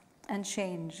morph and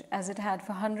change as it had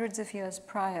for hundreds of years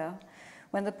prior,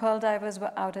 when the pearl divers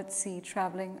were out at sea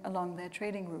traveling along their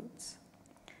trading routes.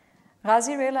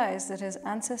 Ghazi realized that his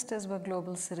ancestors were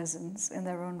global citizens in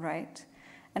their own right,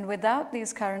 and without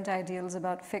these current ideals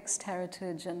about fixed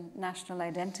heritage and national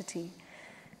identity,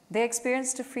 they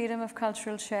experienced a freedom of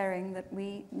cultural sharing that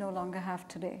we no longer have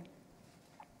today.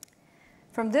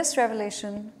 From this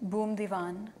revelation, Boom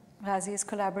Divan, Ghazi's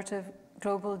collaborative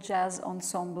global jazz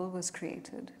ensemble, was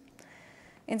created.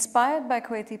 Inspired by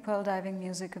Kuwaiti pearl diving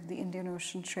music of the Indian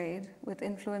Ocean trade, with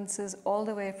influences all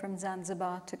the way from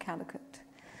Zanzibar to Calicut,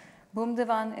 Boom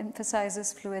Divan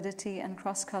emphasizes fluidity and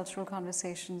cross-cultural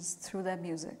conversations through their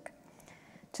music.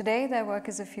 Today, their work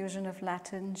is a fusion of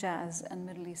Latin, jazz, and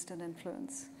Middle Eastern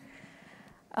influence.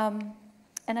 And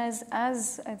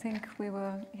as I think we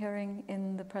were hearing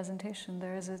in the presentation,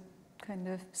 there is a kind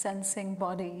of sensing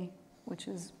body, which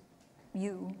is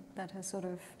you, that has sort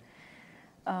of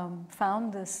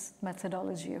found this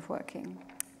methodology of working.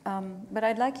 But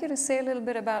I'd like you to say a little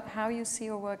bit about how you see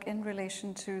your work in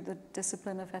relation to the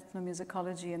discipline of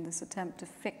ethnomusicology and this attempt to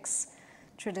fix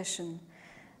tradition,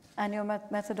 and your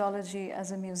methodology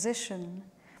as a musician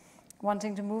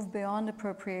wanting to move beyond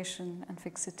appropriation and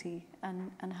fixity,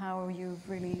 and how you've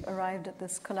really arrived at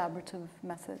this collaborative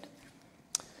method.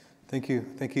 Thank you.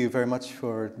 Thank you very much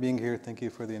for being here. Thank you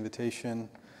for the invitation.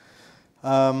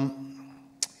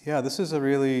 Yeah, this is a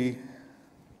really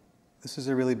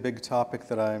big topic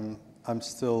that I'm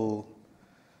still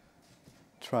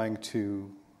trying to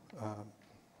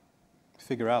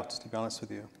figure out, to be honest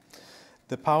with you.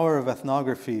 The power of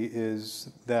ethnography is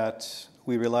that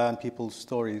we rely on people's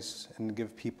stories and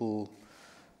give people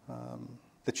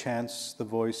the chance, the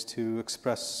voice to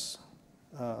express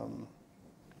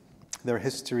their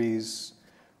histories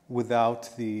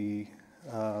without the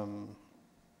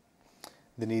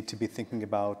need to be thinking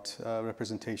about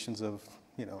representations of,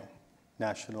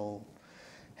 national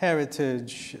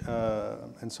heritage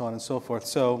and so on and so forth.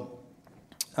 So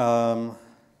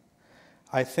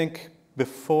I think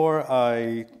before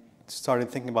I started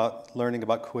thinking about learning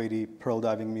about Kuwaiti pearl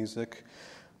diving music,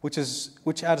 which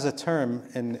as a term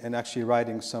in actually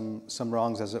righting some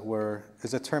wrongs, as it were,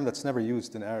 is a term that's never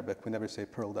used in Arabic. We never say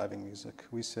pearl diving music.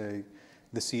 We say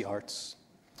the sea arts.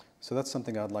 So that's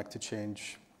something I'd like to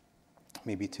change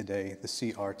maybe today, the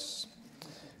sea arts.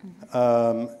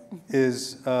 No,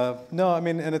 I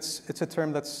mean, and it's a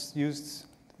term that's used,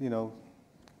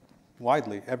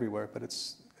 widely everywhere, but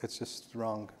it's just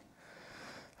wrong.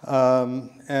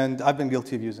 And I've been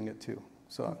guilty of using it too,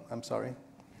 so I'm sorry.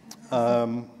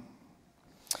 Where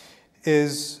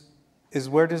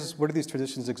do these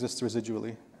traditions exist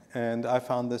residually? And I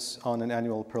found this on an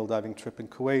annual pearl diving trip in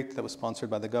Kuwait that was sponsored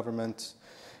by the government.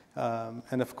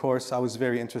 And of course, I was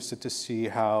very interested to see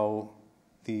how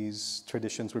these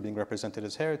traditions were being represented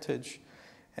as heritage,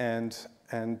 and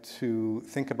to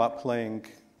think about playing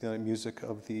the music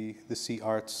of the sea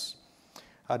arts.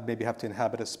 I'd maybe have to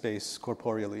inhabit a space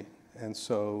corporeally, and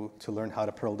so to learn how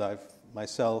to pearl dive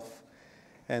myself.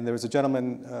 And there was a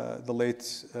gentleman, the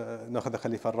late Nokhada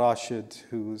Khalifa al-Rashid,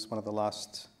 who's one of the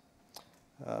last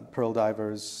pearl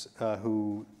divers,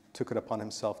 who took it upon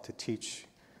himself to teach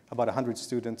about 100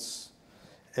 students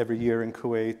every year in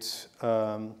Kuwait.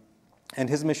 And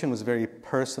his mission was very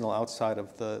personal, outside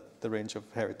of the range of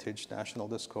heritage national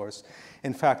discourse.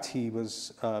 In fact, he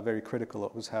was very critical of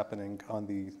what was happening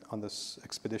on this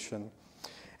expedition.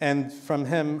 And from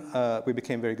him, we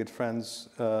became very good friends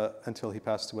until he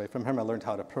passed away. From him, I learned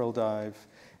how to pearl dive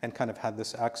and kind of had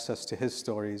this access to his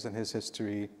stories and his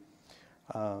history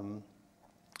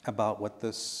about what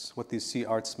these sea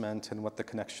arts meant and what the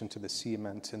connection to the sea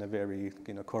meant in a very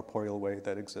corporeal way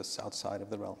that exists outside of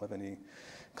the realm of any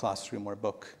classroom or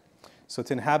book. So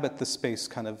to inhabit the space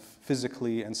kind of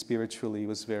physically and spiritually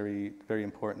was very, very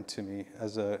important to me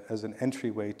as an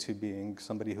entryway to being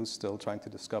somebody who's still trying to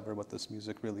discover what this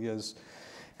music really is.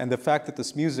 And the fact that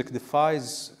this music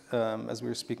defies, as we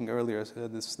were speaking earlier,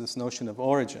 this notion of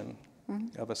origin,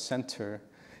 of a center,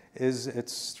 is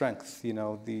its strength.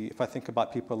 If I think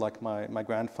about people like my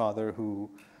grandfather, who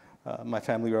my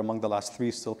family were among the last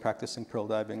 3 still practicing pearl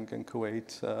diving in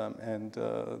Kuwait, and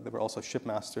they were also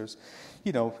shipmasters.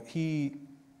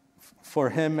 For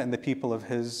him and the people of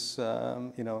his,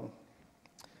 the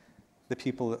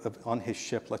people on his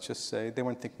ship, let's just say, they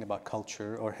weren't thinking about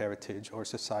culture or heritage or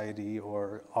society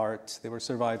or art. They were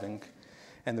surviving.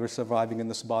 And they were surviving in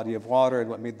this body of water, and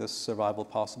what made this survival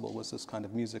possible was this kind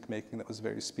of music making that was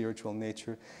very spiritual in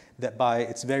nature, that by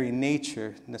its very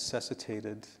nature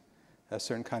necessitated a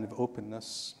certain kind of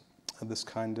openness, this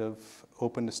kind of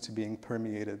openness to being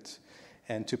permeated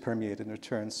and to permeate in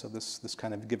return. So this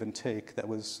kind of give and take that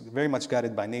was very much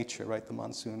guided by nature, right? The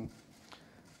monsoons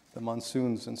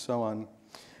and so on.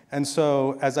 And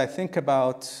so as I think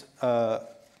about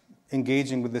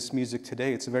engaging with this music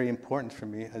today, it's very important for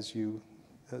me, as you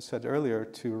said earlier,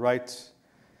 to write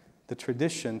the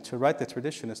tradition. To write the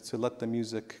tradition is to let the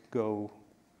music go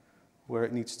where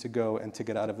it needs to go and to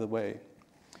get out of the way,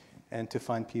 and to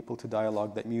find people to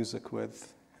dialogue that music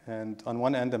with. And on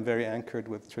one end, I'm very anchored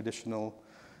with traditional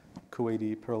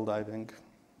Kuwaiti pearl diving.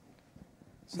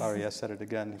 Sorry, I said it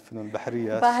again. Funun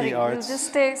Bahriya, sea arts. You'll just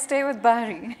stay with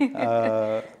Bahri.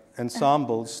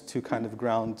 Ensembles to kind of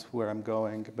ground where I'm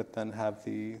going, but then have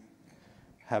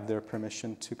their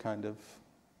permission to kind of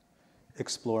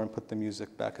explore and put the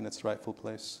music back in its rightful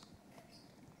place.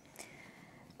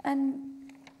 And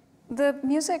the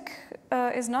music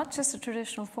is not just a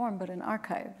traditional form, but an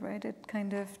archive, right? It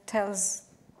kind of tells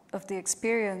of the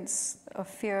experience of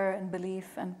fear and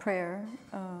belief and prayer.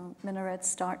 Minaret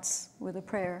starts with a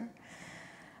prayer.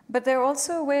 But they're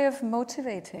also a way of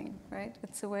motivating, right?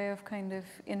 It's a way of kind of,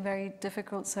 in very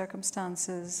difficult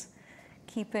circumstances,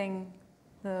 keeping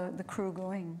the crew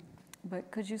going.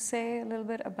 But could you say a little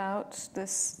bit about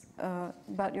this,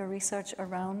 about your research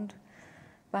around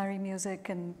Bahari music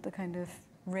and the kind of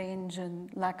range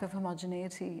and lack of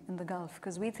homogeneity in the Gulf?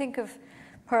 Because we think of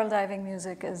pearl diving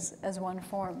music as one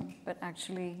form, but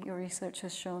actually your research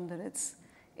has shown that it's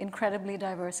incredibly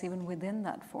diverse even within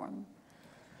that form.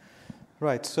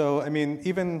 Right. So I mean,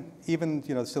 even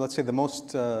so let's say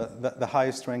the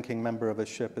highest ranking member of a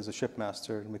ship is a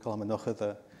shipmaster, and we call him a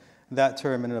nokhida. That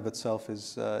term in and of itself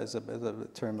is a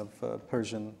term of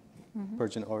Persian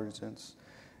origins.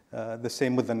 The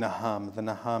same with the naham. The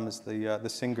naham is the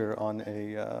singer on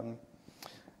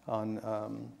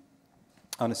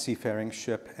a seafaring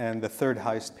ship, and the third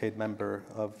highest paid member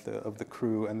of the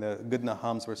crew. And the good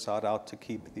nahams were sought out to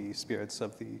keep the spirits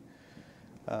of the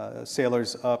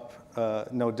sailors up,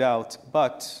 no doubt,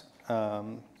 but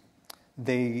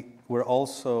they were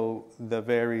also the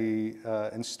very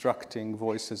instructing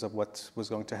voices of what was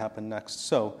going to happen next.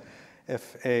 So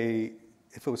if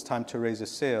it was time to raise a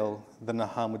sail, the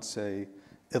naham would say,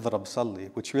 "Idrab salli,"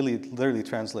 which really literally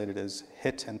translated as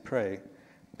hit and pray,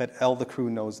 but all the crew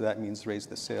knows that means raise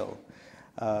the sail.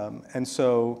 And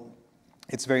so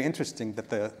it's very interesting that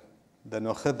the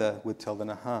nokhida would tell the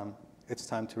naham, it's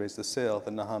time to raise the sail.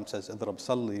 The naham says, "Idrab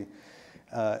salli."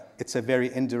 It's a very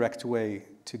indirect way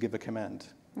to give a command.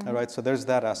 Mm-hmm. All right, so there's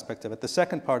that aspect of it. The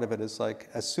second part of it is like,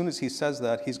 as soon as he says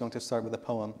that, he's going to start with a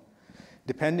poem.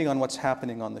 Depending on what's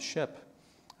happening on the ship,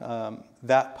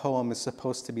 that poem is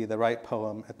supposed to be the right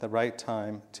poem at the right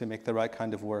time to make the right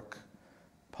kind of work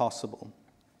possible.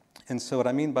 And so what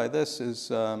I mean by this is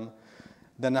the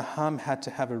naham had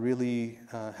to have a really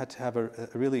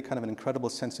kind of an incredible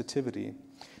sensitivity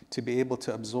to be able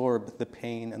to absorb the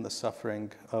pain and the suffering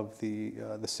of the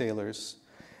sailors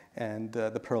and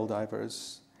the pearl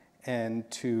divers, and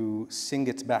to sing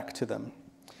it back to them,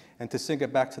 and to sing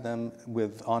it back to them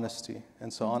with honesty.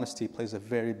 And so honesty plays a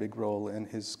very big role in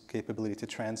his capability to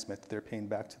transmit their pain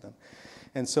back to them.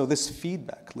 And so this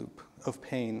feedback loop of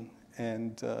pain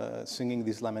and singing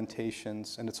these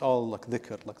lamentations, and it's all like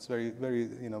dhikr, like it's very, very,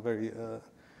 very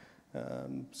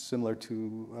similar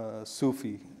to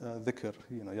Sufi dhikr,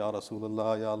 Ya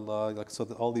Rasulullah, Ya Allah, like, so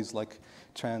all these like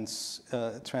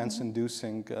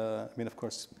trance-inducing, I mean, of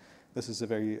course, this is a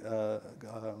very,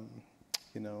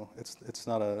 it's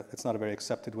not a very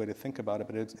accepted way to think about it,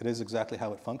 but it is exactly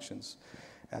how it functions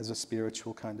as a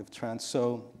spiritual kind of trance.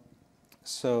 So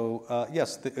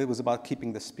yes, it was about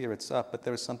keeping the spirits up, but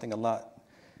there was something a lot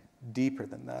deeper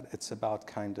than that. It's about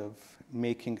kind of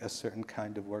making a certain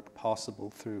kind of work possible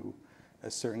through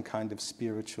a certain kind of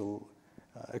spiritual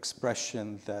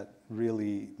expression that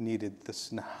really needed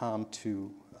this naham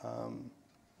to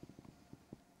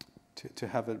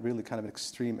have a really kind of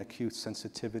extreme acute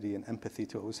sensitivity and empathy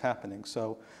to what was happening.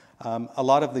 So a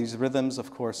lot of these rhythms,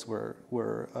 of course, were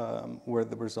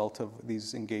the result of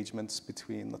these engagements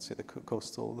between, let's say, the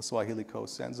Swahili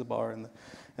coast, Zanzibar, and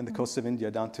the coast of India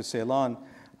down to Ceylon.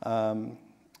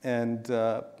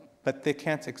 But they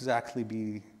can't exactly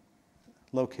be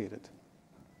located,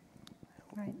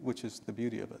 right, which is the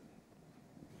beauty of it.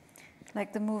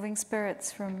 Like the moving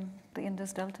spirits from the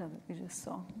Indus Delta that we just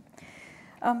saw.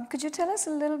 Could you tell us a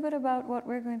little bit about what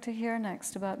we're going to hear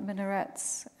next, about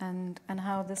minarets, and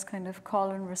how this kind of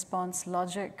call and response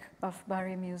logic of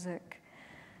Bahari music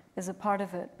is a part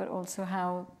of it, but also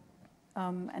how,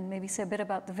 and maybe say a bit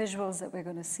about the visuals that we're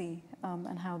going to see,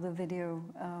 and how the video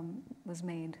was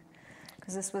made.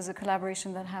 Because this was a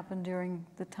collaboration that happened during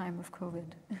the time of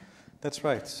COVID. That's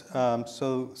right.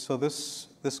 So this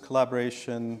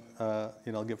collaboration,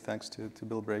 I'll give thanks to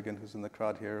Bill Bragan, who's in the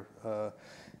crowd here.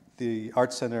 The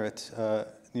Art Center at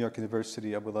New York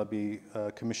University, Abu Dhabi,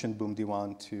 commissioned Boom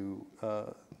Diwan to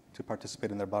participate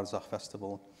in their Barzakh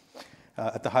Festival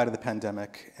at the height of the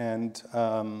pandemic. And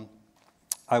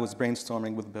I was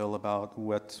brainstorming with Bill about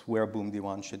where Boom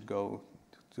Diwan should go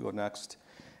to go next.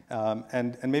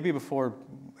 And maybe before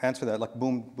I answer that, like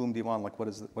Boom Diwan, like what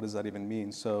does that even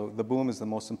mean? So the boom is the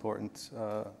most important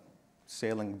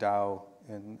sailing dhow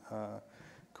in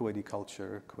Kuwaiti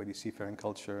culture, Kuwaiti seafaring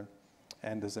culture,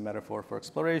 and is a metaphor for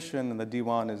exploration. And the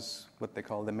Diwan is what they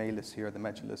call the majlis here, the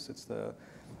majlis.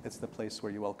 It's the place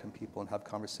where you welcome people and have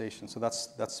conversations. So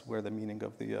that's where the meaning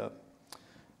of the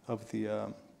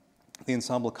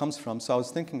ensemble comes from. So I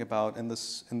was thinking about in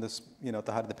this at the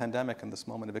height of the pandemic, in this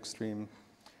moment of extreme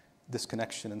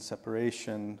disconnection and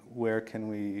separation, where can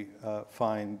we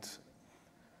find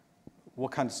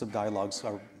what kinds of dialogues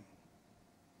are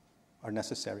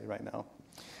necessary right now?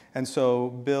 And so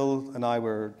Bill and I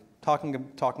were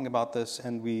talking about this,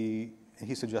 and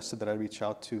he suggested that I reach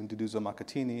out to Nduduzo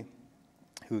Makatini,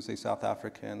 who's a South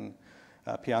African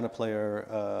piano player,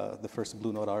 the first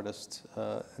Blue Note artist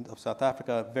of South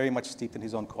Africa, very much steeped in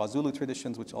his own KwaZulu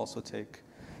traditions, which also take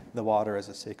the water as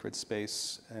a sacred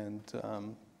space and a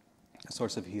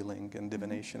source of healing and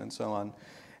divination and so on.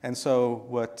 And so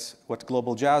what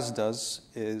global jazz does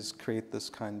is create this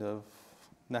kind of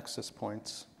nexus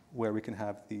point where we can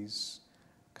have these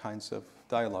kinds of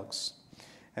dialogues.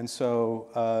 And so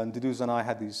Duduza and I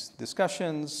had these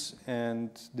discussions and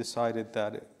decided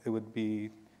that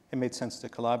it made sense to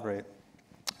collaborate.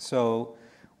 So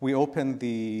we opened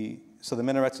the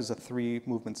minarets is a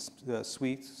 3-movement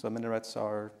suite. So minarets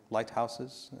are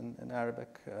lighthouses in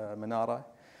Arabic, minara,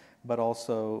 but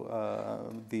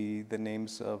also the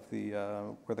names of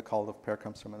where the call of prayer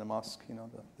comes from in a mosque. You know,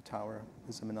 the tower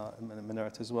is a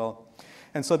minaret as well.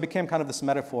 And so it became kind of this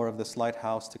metaphor of this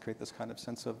lighthouse to create this kind of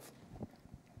sense of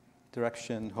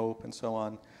direction, hope, and so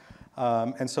on.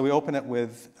 And so we open it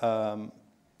with a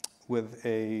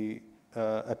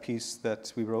piece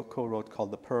that we co-wrote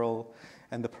called The Pearl.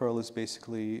 And The Pearl is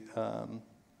basically,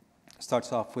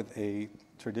 starts off with a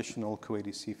traditional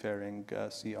Kuwaiti seafaring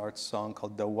sea arts song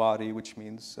called Dawari, which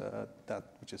means that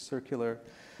which is circular.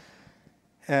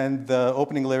 And the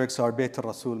opening lyrics are Bayt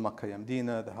al-Rasul Makkah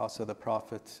Yamdina, the house of the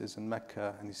Prophet is in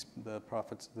Mecca, and the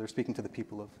prophets, they're speaking to the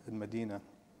people in Medina.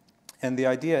 And the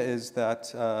idea is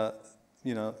that,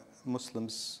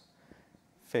 Muslims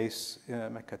face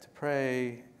Mecca to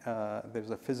pray. There's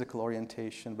a physical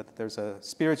orientation, but there's a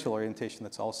spiritual orientation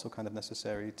that's also kind of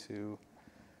necessary to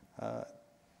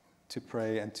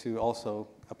pray and to also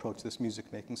approach this music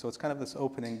making. So it's kind of this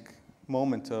opening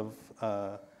moment of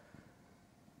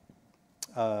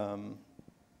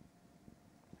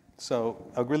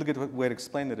so a really good way to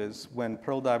explain it is when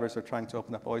pearl divers are trying to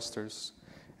open up oysters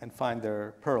and find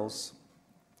their pearls,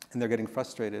 and they're getting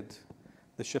frustrated,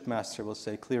 the shipmaster will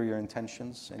say, clear your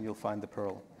intentions and you'll find the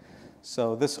pearl.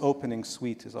 So this opening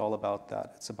suite is all about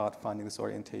that. It's about finding this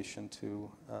orientation to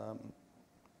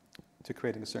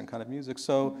creating a certain kind of music.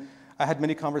 So I had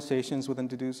many conversations with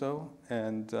Nduduzo,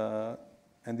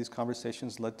 and these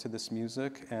conversations led to this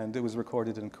music, and it was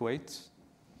recorded in Kuwait,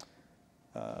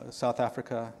 South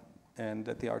Africa, and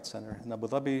at the Art Center in Abu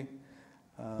Dhabi.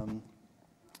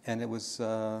 And it was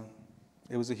a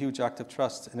huge act of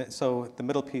trust. And so the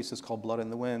middle piece is called Blood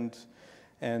in the Wind.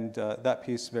 And that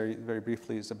piece, very, very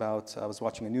briefly, is about, I was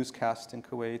watching a newscast in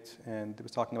Kuwait, and it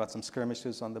was talking about some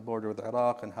skirmishes on the border with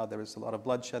Iraq and how there was a lot of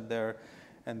bloodshed there.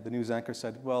 And the news anchor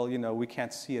said, well, we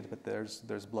can't see it, but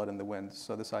there's blood in the wind.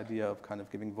 So this idea of kind of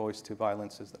giving voice to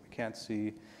violences that we can't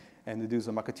see. And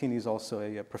Nduduzo Makatini is also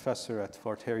a professor at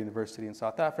Fort Hare University in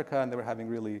South Africa, and they were having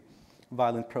really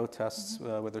violent protests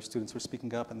where their students were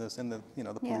speaking up, and the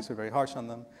police were very harsh on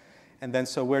them. And then,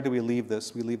 so where do we leave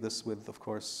this? We leave this with, of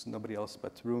course, nobody else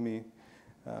but Rumi.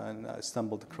 And I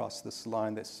stumbled across this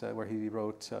line where he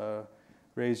wrote,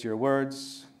 raise your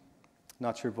words,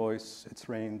 not your voice. It's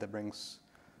rain that brings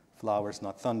flowers,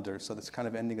 not thunder. So that's kind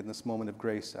of ending in this moment of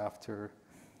grace after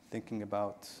thinking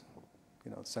about,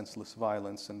 senseless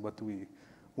violence and what do we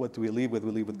leave with?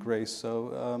 We leave with grace.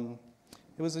 So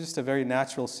it was just a very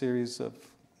natural series of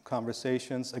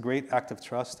conversations, a great act of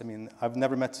trust. I mean, I've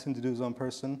never met Nduduzo in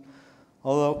person,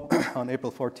 although on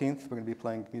April 14th, we're going to be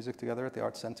playing music together at the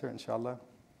Art Center, inshallah,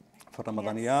 for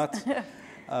Ramadaniyat. Yes.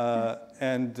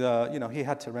 He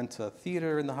had to rent a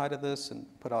theater in the height of this and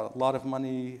put out a lot of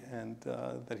money and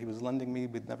that he was lending me.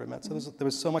 We'd never met. So there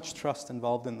was so much trust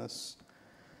involved in this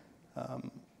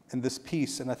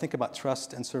piece. And I think about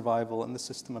trust and survival and the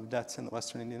system of debts in the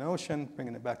Western Indian Ocean,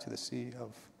 bringing it back to the sea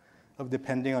of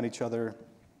depending on each other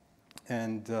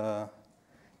and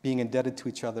being indebted to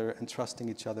each other and trusting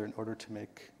each other in order to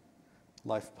make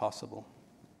life possible.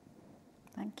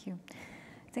 Thank you.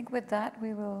 I think with that,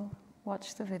 we will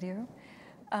watch the video.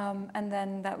 And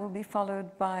then that will be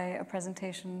followed by a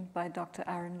presentation by Dr.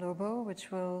 Aaron Lobo,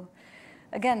 which will,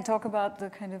 again, talk about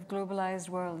the kind of globalized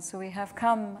world. So we have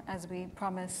come, as we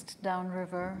promised,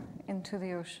 downriver into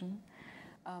the ocean.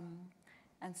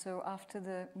 And so after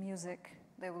the music,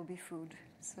 there will be food.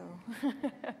 So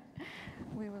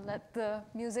we will let the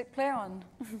music play on.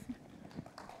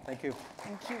 Thank you.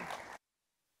 Thank you.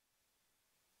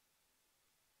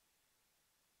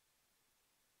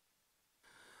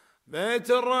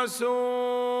 بيت الرسول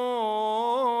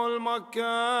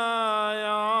مكة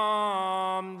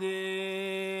يا مدينة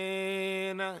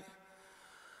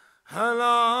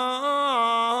هلا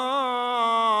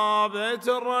بيت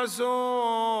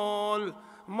الرسول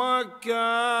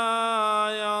مكة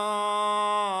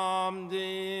يا مدينة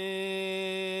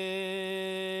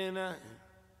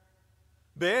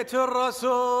بيت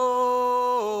الرسول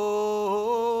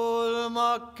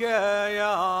مكة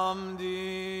يا مدينة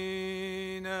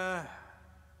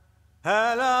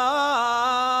هلا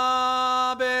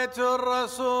بيت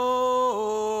الرسول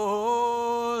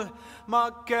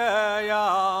مكة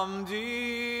يا مدينة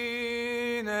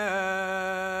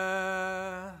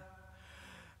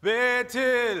بيت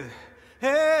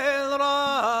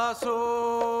الرسول.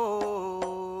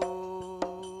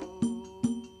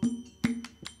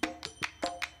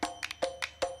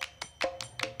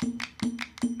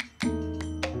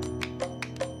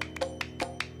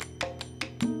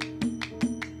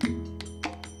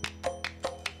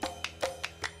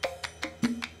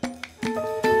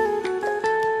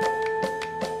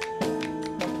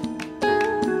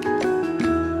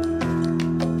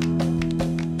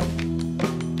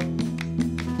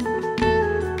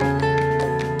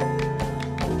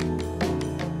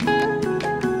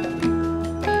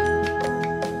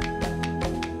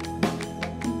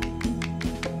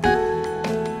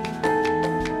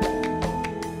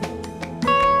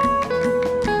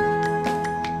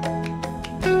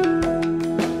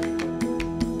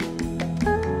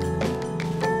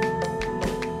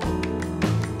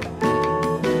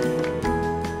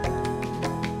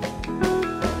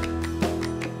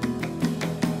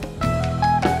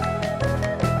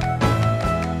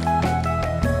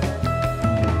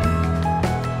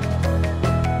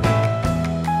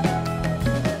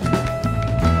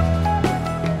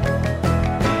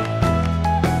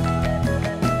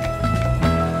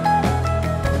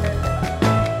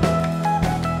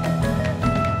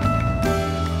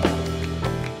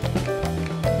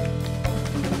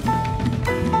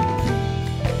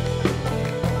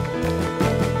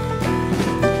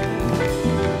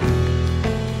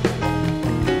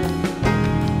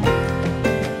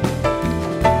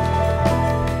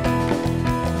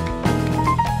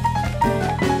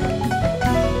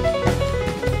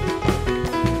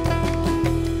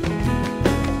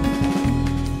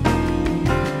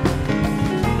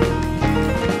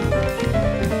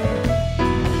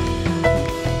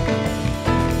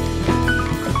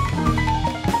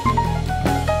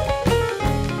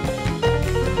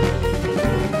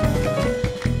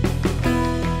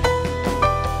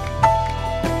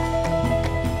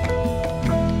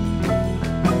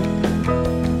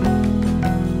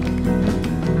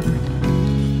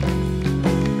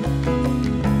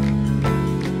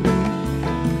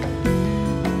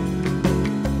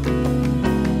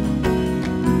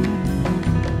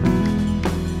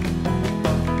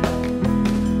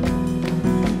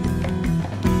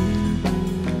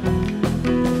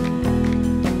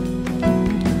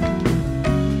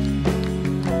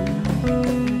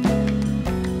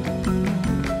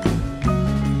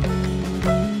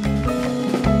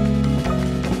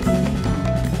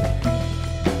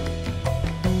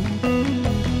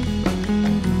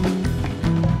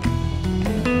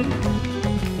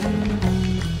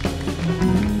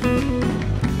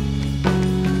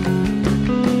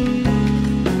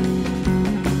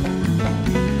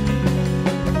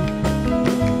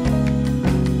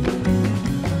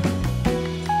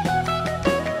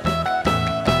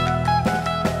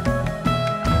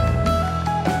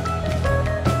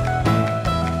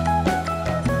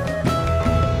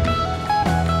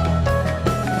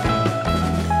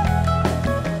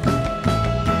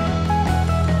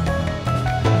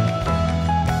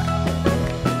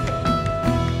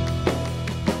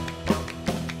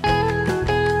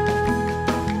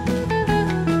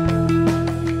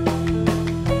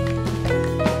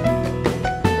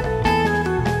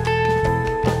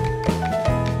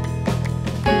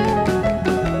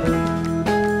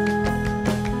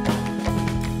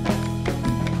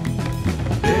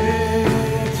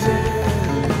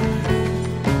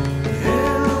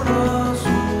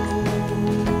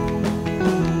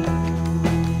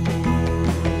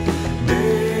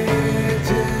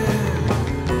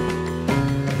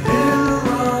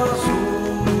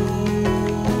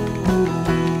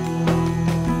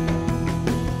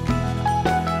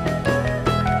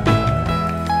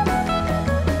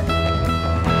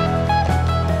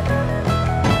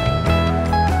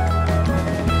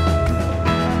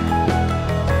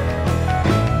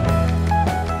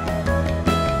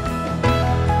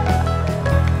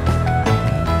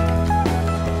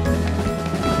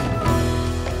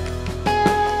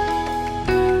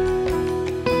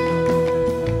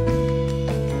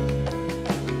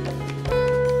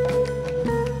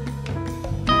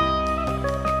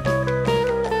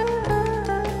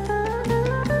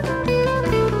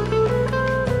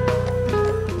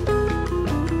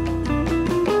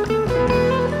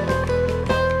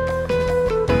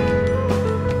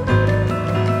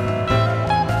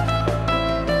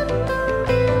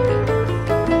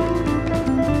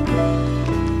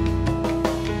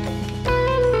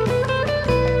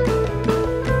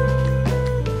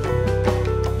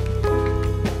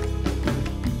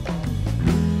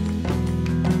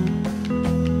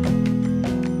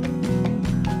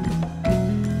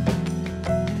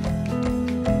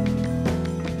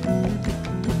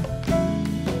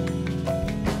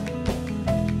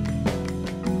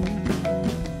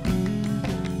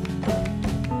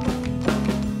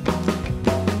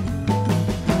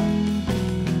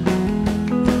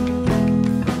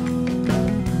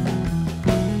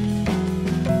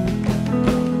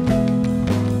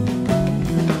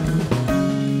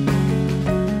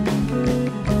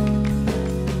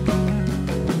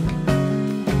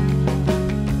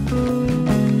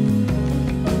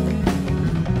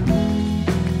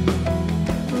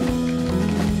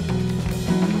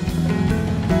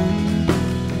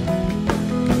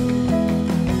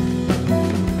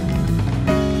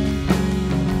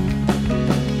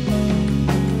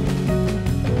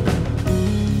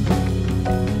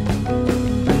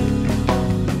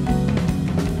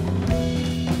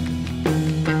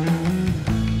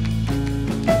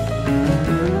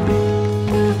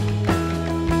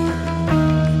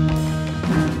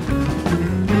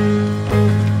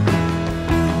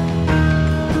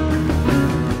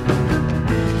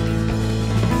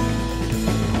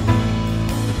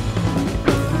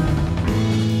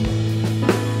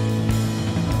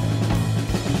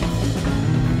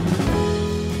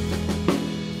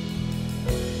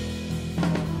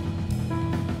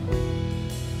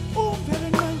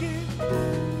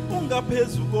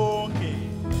 kwethu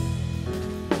konke.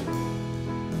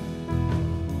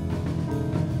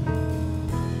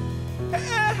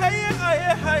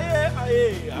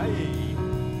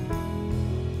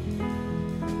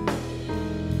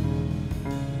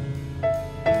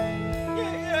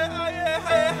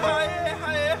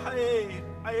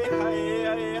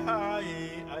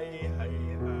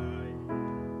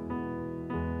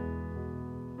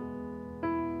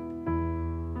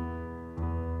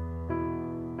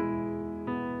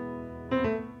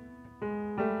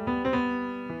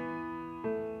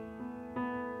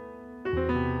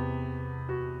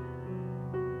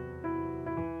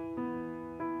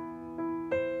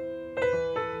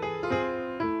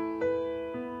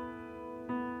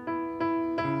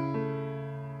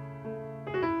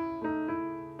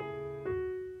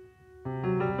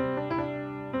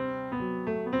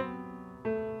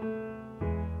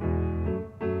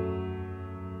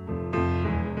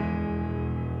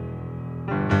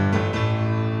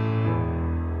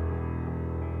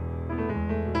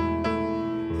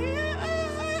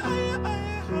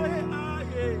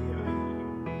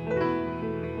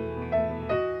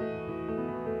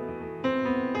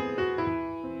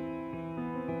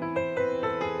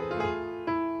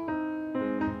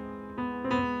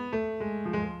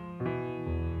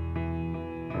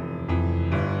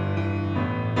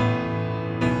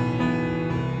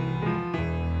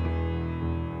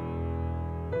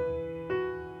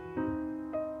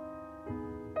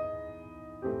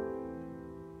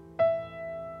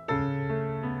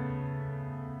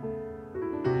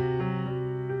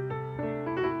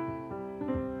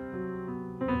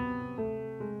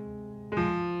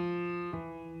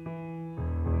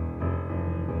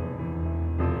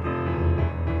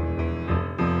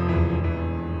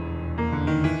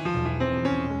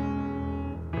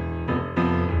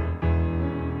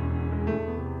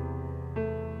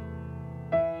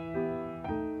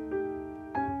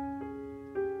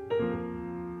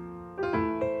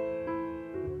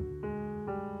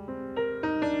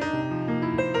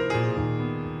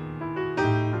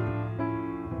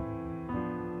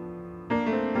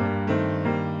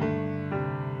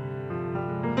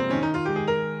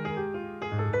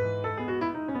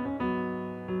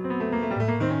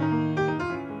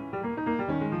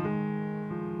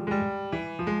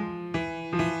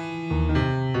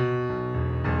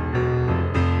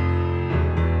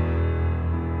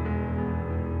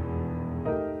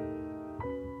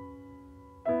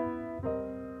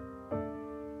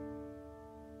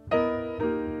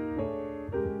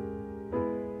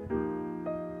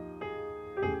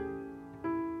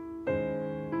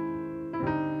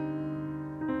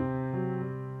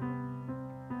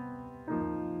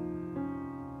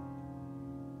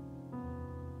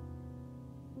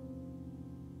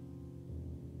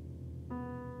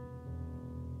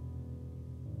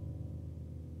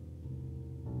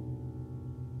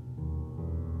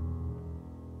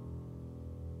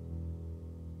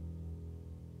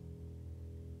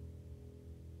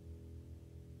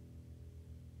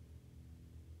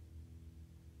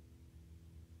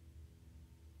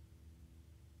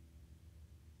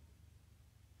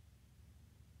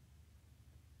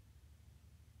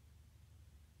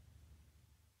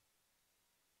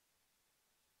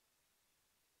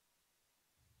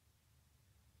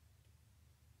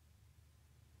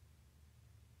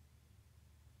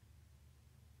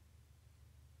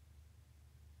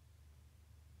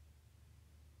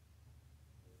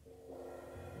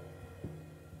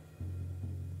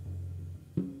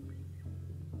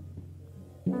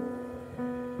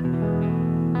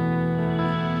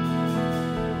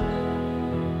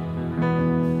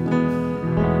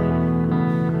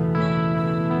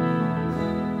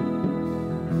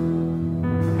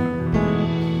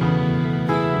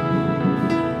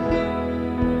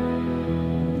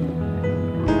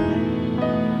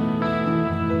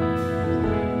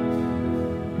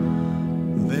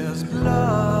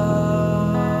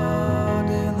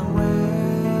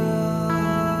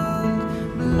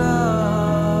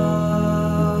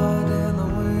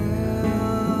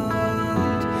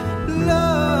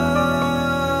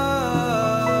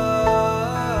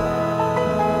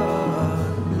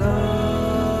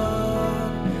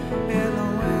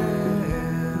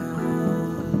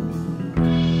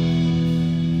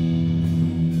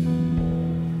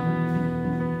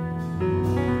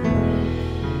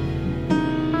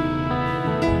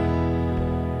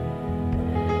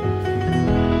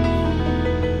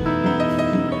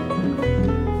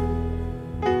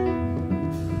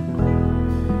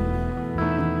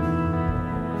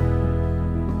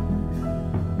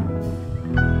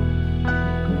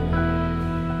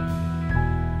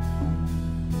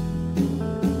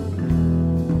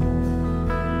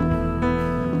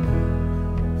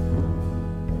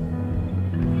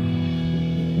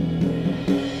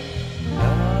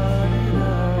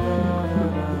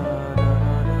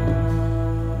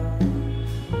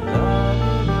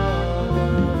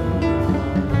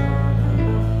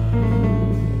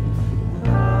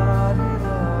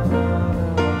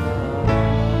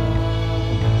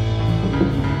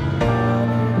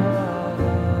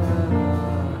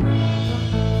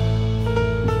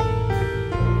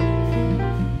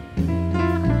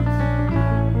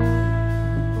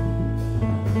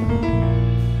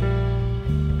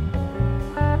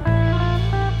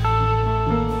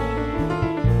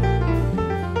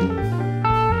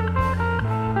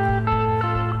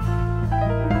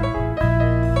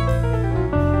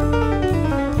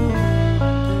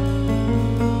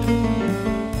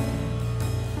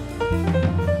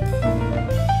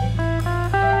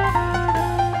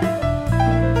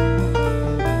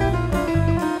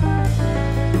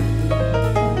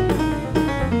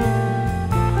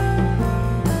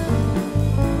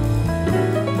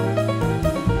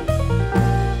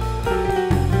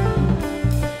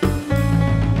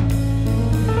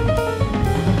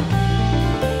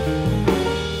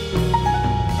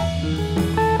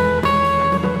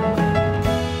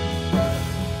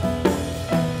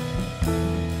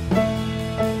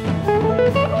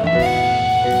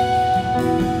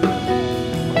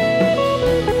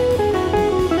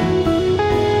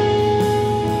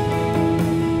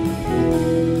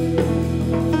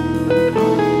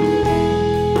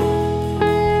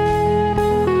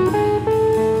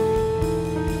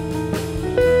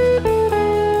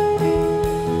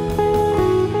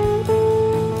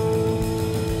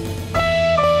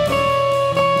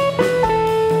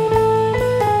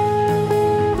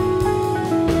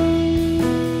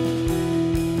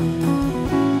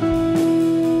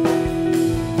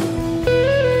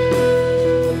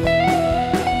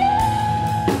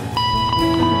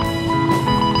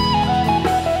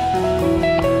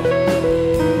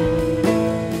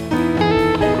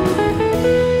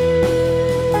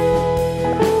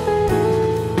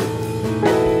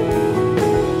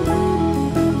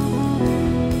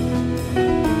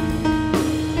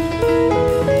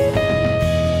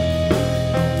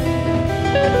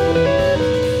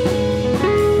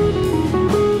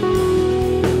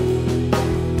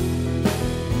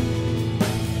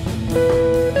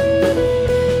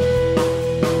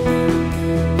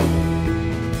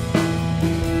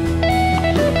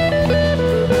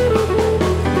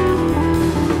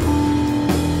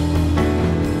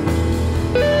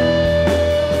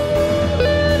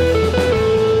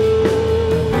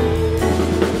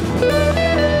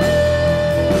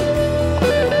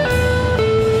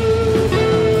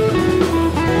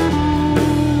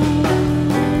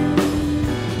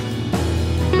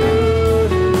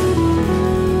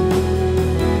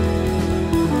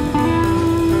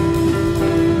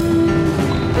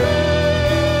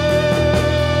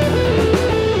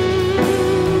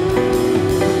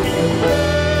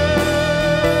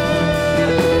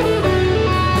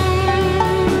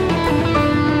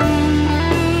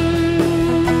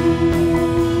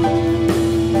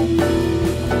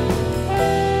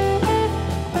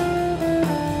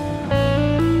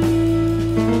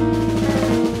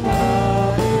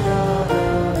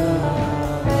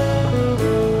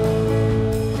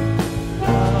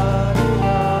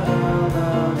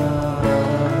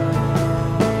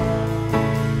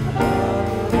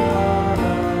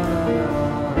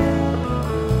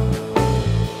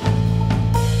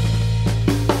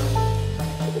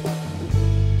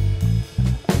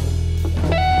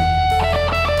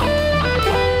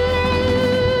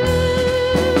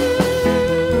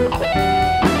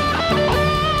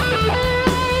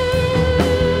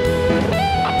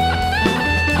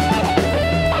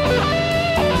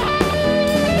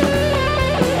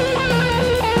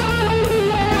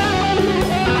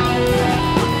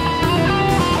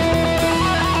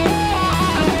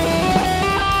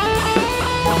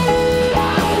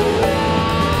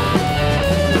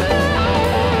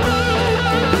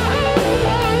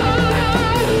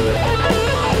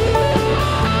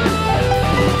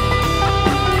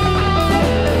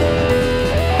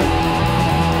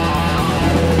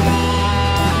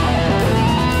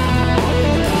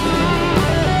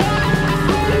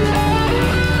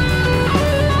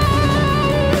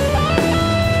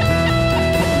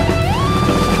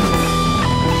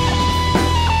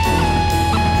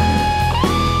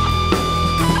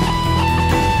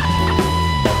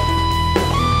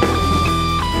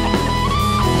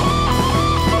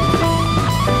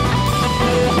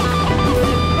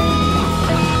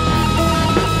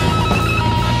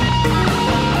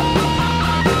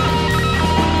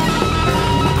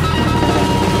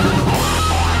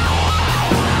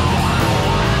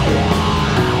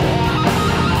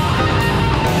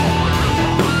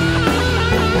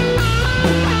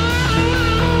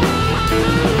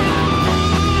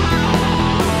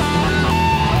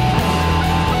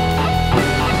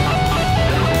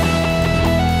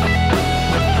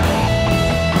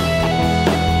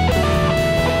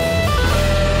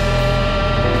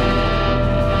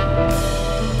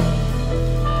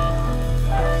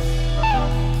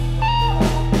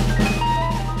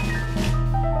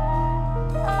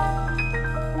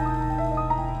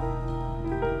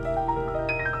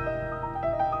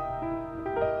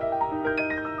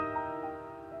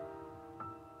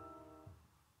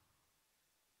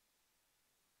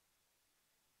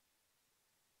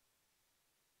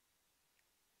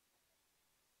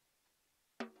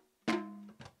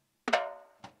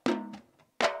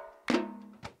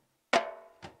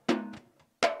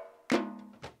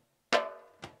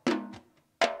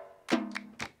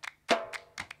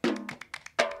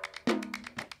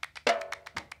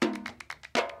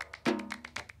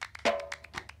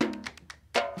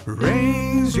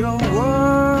 Raise your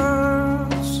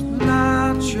words,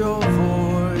 not your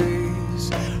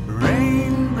voice.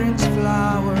 Rain brings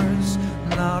flowers,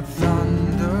 not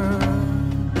thunder.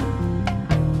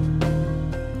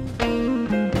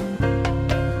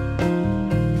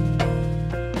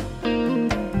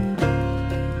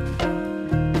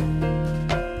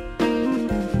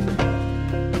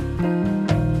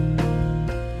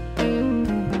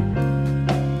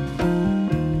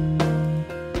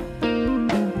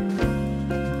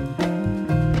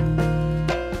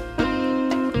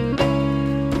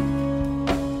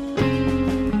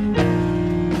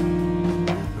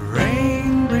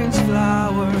 Rain brings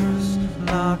flowers,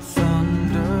 not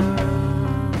thunder.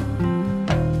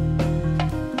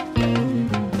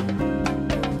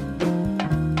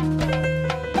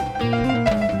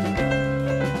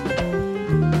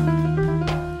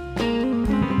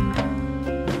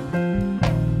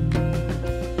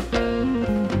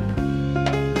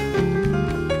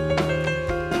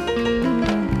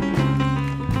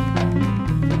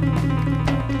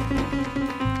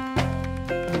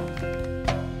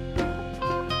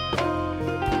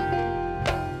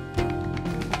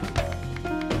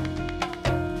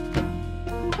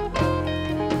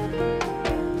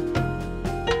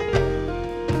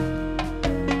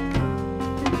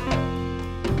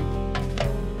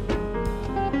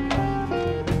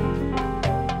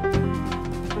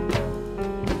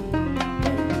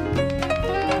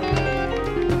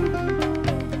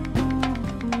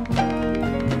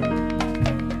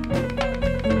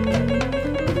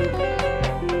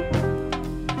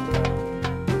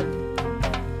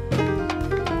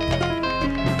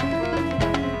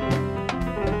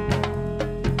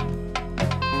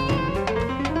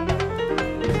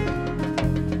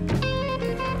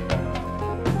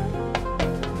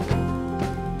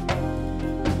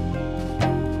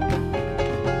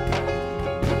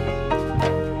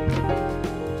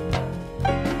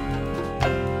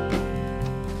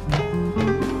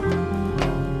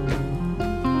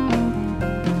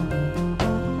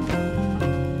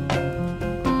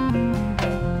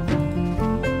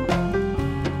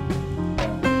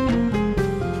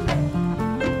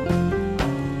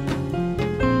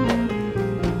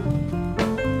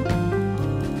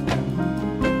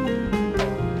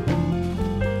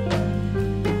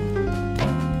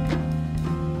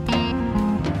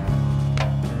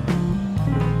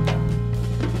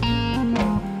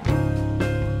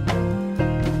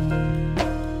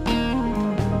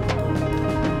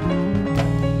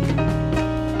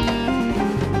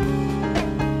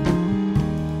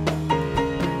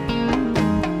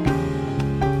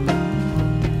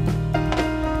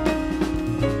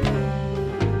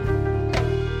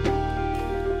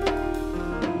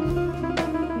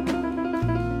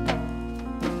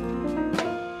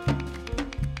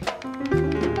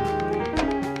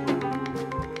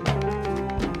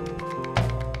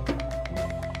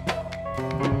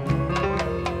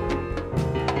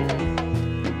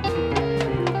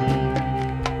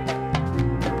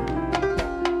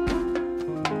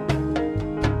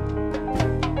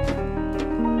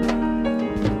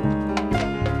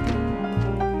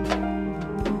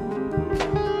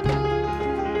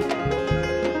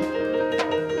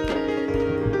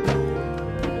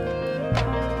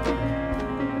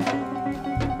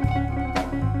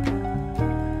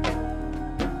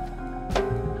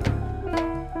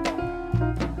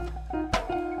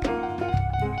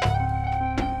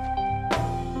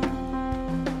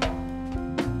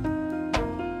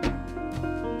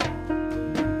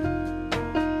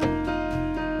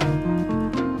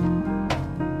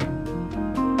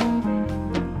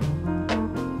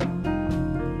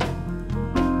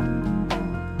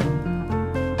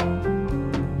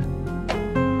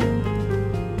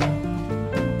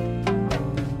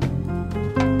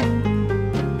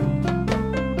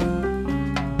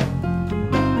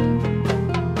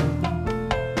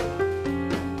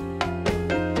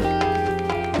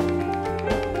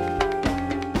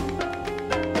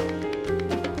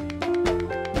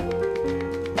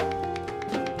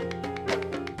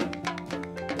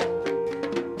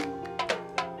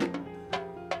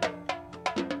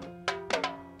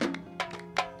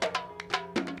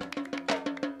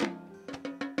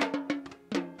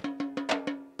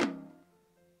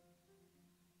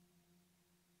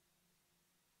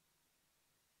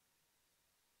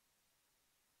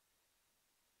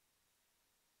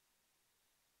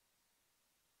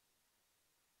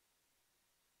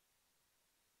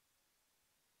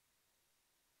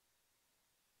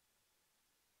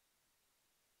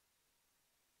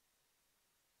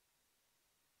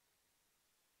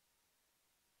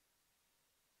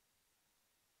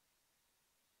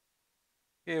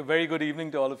 Okay, a very good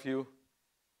evening to all of you.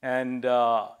 And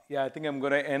yeah, I think I'm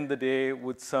going to end the day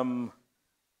with some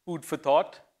food for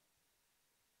thought.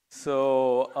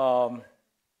 So,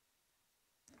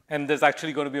 and there's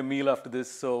actually going to be a meal after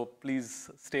this, so please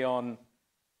stay on.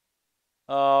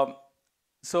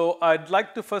 So I'd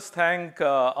like to first thank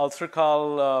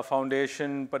Alserkal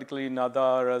Foundation, particularly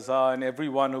Nada, Raza, and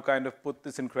everyone who kind of put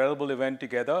this incredible event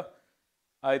together.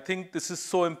 I think this is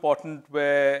so important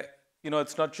where,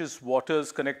 it's not just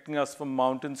waters connecting us from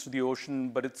mountains to the ocean,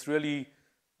 but it's really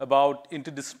about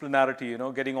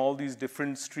interdisciplinarity, getting all these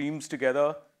different streams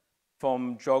together,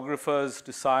 from geographers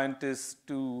to scientists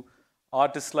to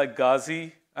artists like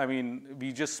Ghazi. I mean,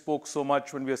 we just spoke so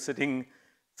much when we were sitting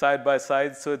side by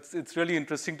side. So it's really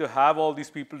interesting to have all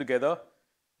these people together,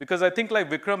 because I think, like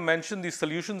Vikram mentioned, these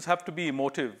solutions have to be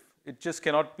emotive. It just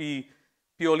cannot be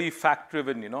purely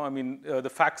fact-driven, I mean, the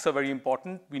facts are very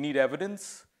important. We need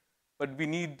evidence, but we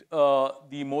need the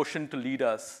emotion to lead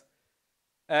us.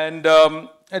 And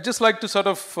I'd just like to sort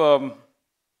of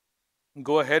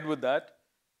go ahead with that.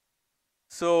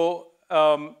 So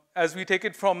as we take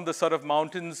it from the sort of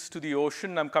mountains to the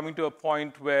ocean, I'm coming to a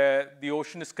point where the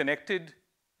ocean is connected,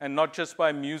 and not just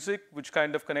by music, which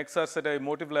kind of connects us at an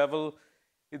emotive level.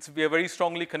 We are very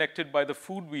strongly connected by the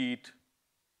food we eat.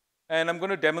 And I'm going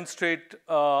to demonstrate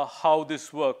how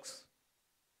this works.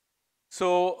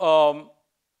 So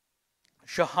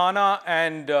Shahana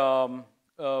and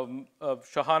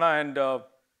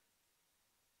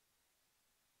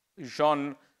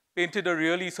Jean painted a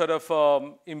really sort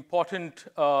of important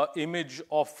image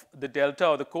of the delta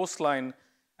or the coastline,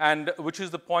 and which is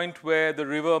the point where the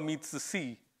river meets the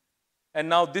sea. And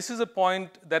now this is a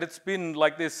point that it's been,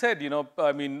 like they said,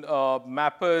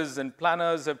 mappers and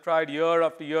planners have tried year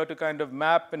after year to kind of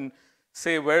map and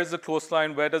say, where is the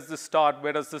coastline, where does this start,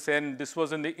 where does this end? This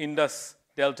was in the Indus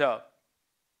Delta.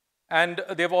 And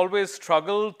they've always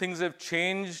struggled, things have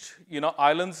changed,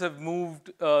 islands have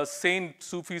moved,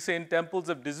 Sufi saint temples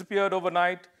have disappeared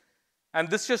overnight. And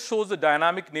this just shows the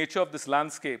dynamic nature of this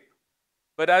landscape.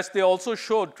 But as they also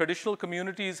showed, traditional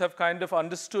communities have kind of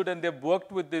understood and they've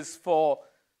worked with this for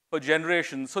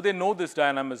generations. So they know this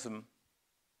dynamism.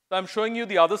 So I'm showing you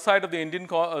the other side of the Indian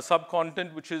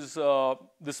subcontinent, which is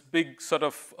this big sort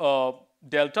of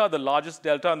delta, the largest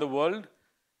delta in the world.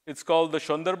 It's called the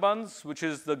Sundarbans, which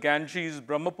is the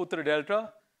Ganges-Brahmaputra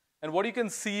delta. And what you can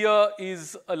see here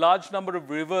is a large number of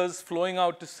rivers flowing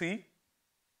out to sea.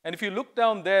 And if you look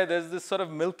down there, there's this sort of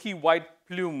milky white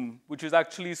plume, which is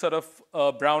actually sort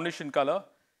of brownish in color.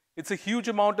 It's a huge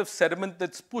amount of sediment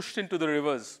that's pushed into the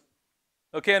rivers.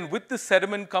 Okay, and with this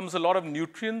sediment comes a lot of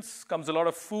nutrients, comes a lot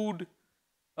of food,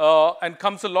 and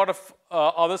comes a lot of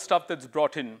other stuff that's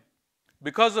brought in.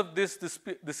 Because of this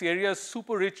area is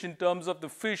super rich in terms of the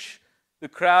fish, the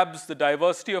crabs, the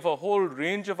diversity of a whole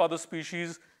range of other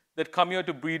species that come here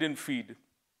to breed and feed.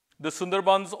 The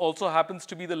Sundarbans also happens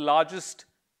to be the largest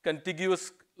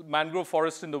contiguous mangrove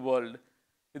forest in the world.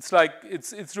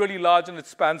 It's really large and it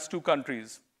spans 2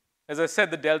 countries. As I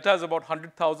said, the delta is about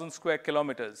 100,000 square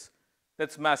kilometers.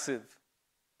 That's massive.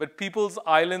 But people's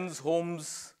islands,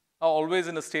 homes are always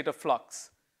in a state of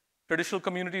flux. Traditional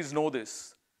communities know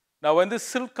this. Now, when this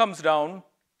silt comes down,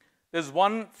 there's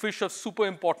one fish of super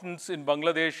importance in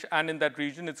Bangladesh and in that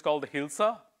region. It's called the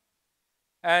hilsa.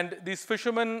 And these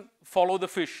fishermen follow the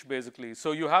fish, basically.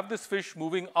 So you have this fish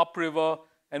moving upriver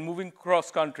and moving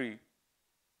cross country.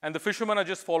 And the fishermen are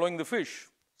just following the fish.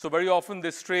 So very often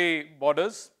they stray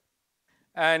borders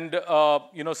and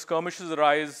skirmishes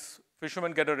arise,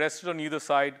 fishermen get arrested on either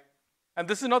side. And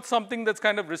this is not something that's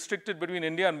kind of restricted between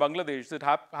India and Bangladesh. It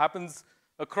happens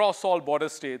across all border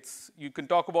states. You can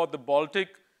talk about the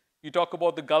Baltic, you talk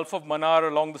about the Gulf of Mannar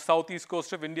along the southeast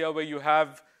coast of India, where you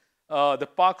have the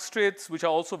Park Straits, which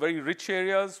are also very rich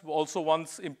areas, also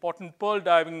once important pearl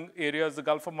diving areas, the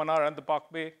Gulf of Mannar and the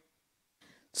Park Bay.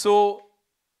 So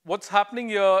what's happening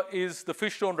here is the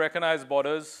fish don't recognize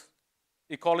borders,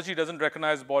 ecology doesn't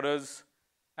recognize borders,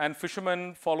 and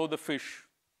fishermen follow the fish.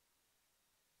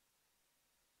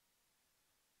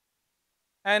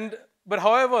 But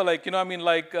however, Shahana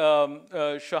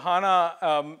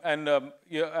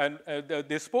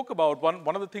they spoke about,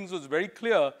 one of the things was very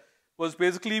clear, was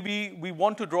basically we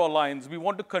want to draw lines. We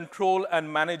want to control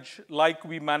and manage like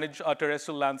we manage our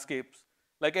terrestrial landscapes.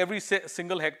 Like every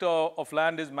single hectare of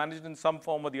land is managed in some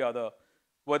form or the other,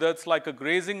 whether it's like a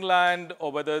grazing land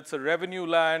or whether it's a revenue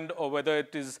land or whether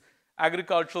it is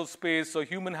agricultural space or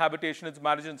human habitation, it's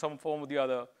managed in some form or the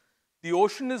other. The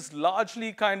ocean is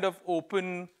largely kind of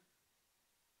open,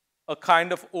 a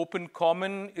kind of open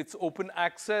common, it's open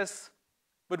access.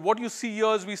 But what you see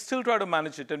here is we still try to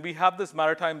manage it, and we have this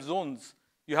maritime zones.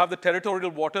 You have the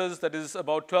territorial waters that is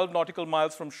about 12 nautical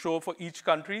miles from shore for each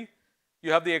country.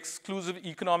 You have the exclusive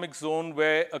economic zone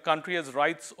where a country has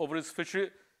rights over its fisheries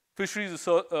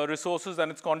resources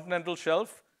and its continental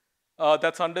shelf.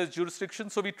 That's under its jurisdiction.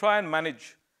 So we try and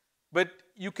manage. But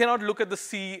you cannot look at the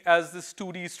sea as this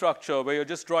 2D structure where you're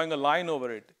just drawing a line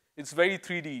over it. It's very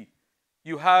 3D.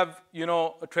 You have,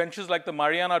 trenches like the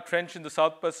Mariana Trench in the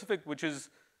South Pacific, which is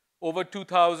over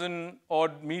 2,000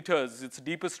 odd meters. It's the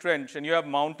deepest trench. And you have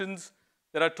mountains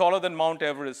that are taller than Mount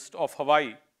Everest of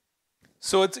Hawaii.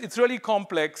 So it's really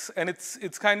complex, and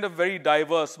it's kind of very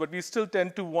diverse, but we still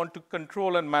tend to want to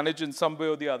control and manage in some way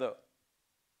or the other.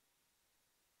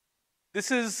 This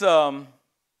is a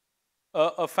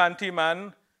Fanti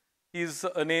man. His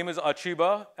name is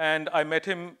Achiba, and I met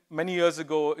him many years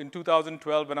ago in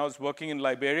 2012 when I was working in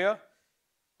Liberia.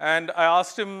 And I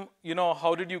asked him,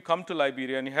 how did you come to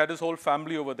Liberia? And he had his whole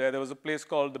family over there. There was a place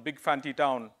called the Big Fanti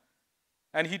Town.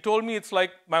 And he told me it's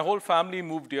like my whole family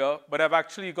moved here, but I've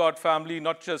actually got family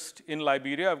not just in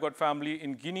Liberia. I've got family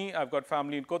in Guinea. I've got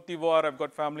family in Cote d'Ivoire. I've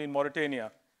got family in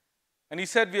Mauritania. And he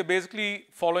said we are basically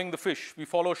following the fish. We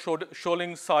follow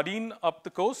shoaling sardine up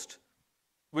the coast,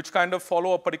 which kind of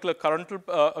follow a particular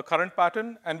current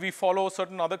pattern, and we follow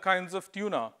certain other kinds of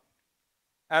tuna.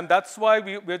 And that's why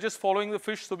we're just following the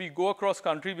fish, so we go across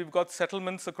country. We've got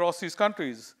settlements across these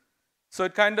countries. So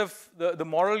it kind of, the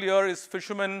moral here is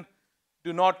fishermen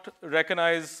do not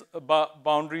recognize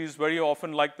boundaries very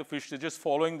often like the fish. They're just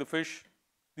following the fish.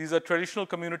 These are traditional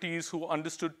communities who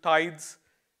understood tides,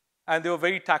 and they were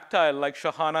very tactile, like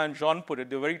Shahana and Jean put it.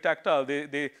 They were very tactile.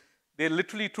 They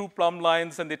literally threw plumb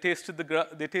lines, and they tasted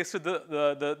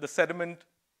the sediment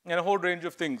and a whole range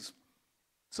of things.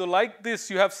 So like this,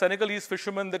 you have Senegalese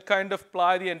fishermen that kind of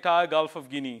ply the entire Gulf of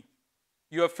Guinea.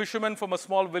 You have fishermen from a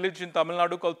small village in Tamil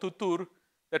Nadu called Tuttur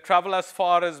that travel as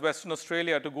far as Western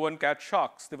Australia to go and catch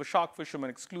sharks. They were shark fishermen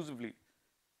exclusively.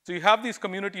 So you have these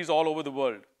communities all over the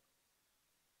world.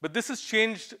 But this has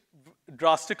changed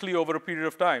drastically over a period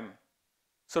of time.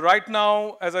 So right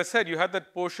now, as I said, you have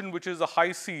that portion which is the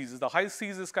high seas. The high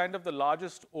seas is kind of the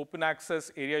largest open access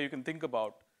area you can think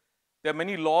about. There are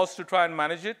many laws to try and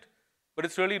manage it, but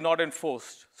it's really not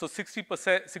enforced. So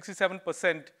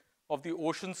 67% of the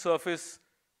ocean surface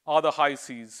are the high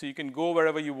seas. So you can go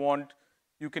wherever you want,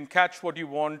 you can catch what you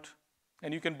want,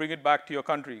 and you can bring it back to your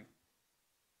country.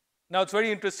 Now, it's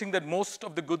very interesting that most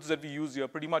of the goods that we use here,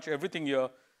 pretty much everything here,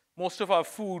 most of our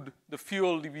food, the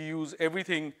fuel we use,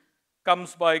 everything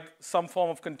comes by some form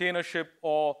of container ship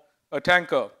or a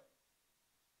tanker.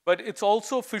 But it's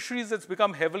also fisheries that's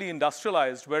become heavily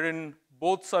industrialized, wherein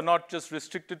boats are not just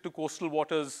restricted to coastal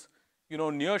waters,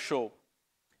 near shore.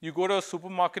 You go to a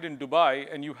supermarket in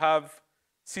Dubai and you have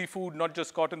seafood not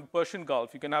just caught in the Persian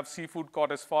Gulf. You can have seafood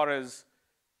caught as far as,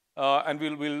 and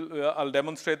I'll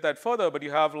demonstrate that further, but you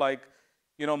have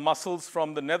mussels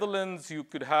from the Netherlands, you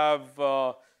could have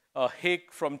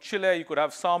hake from Chile, you could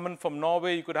have salmon from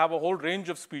Norway, you could have a whole range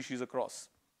of species across.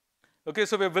 Okay,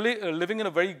 so we're living in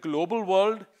a very global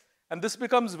world, and this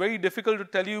becomes very difficult to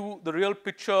tell you the real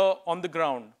picture on the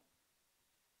ground.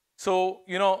 So,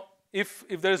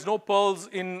 if there's no pearls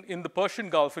in the Persian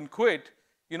Gulf, in Kuwait,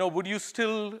 would you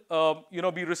still,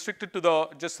 be restricted to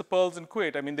just the pearls in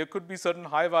Kuwait? I mean, there could be certain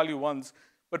high-value ones,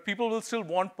 but people will still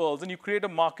want pearls, and you create a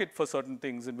market for certain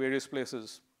things in various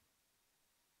places.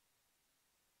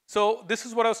 So this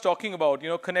is what I was talking about,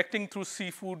 connecting through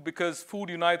seafood, because food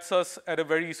unites us at a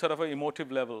very sort of an emotive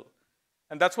level.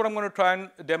 And that's what I'm going to try and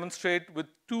demonstrate with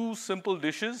two simple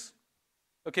dishes.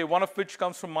 Okay, one of which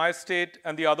comes from my state,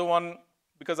 and the other one,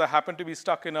 because I happen to be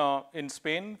stuck in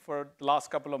Spain for the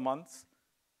last couple of months.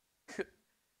 So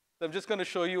I'm just going to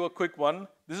show you a quick one.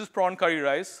 This is prawn curry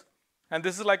rice, and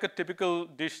this is like a typical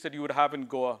dish that you would have in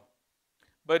Goa.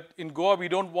 But in Goa, we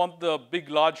don't want the big,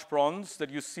 large prawns that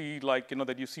you see,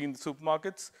 that you see in the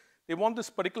supermarkets. They want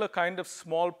this particular kind of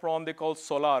small prawn they call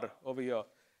solar over here.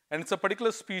 And it's a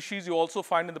particular species you also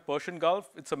find in the Persian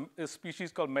Gulf. It's a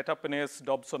species called Metapenes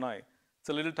dobsoni. It's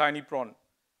a little tiny prawn.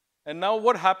 And now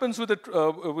what happens with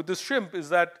this shrimp is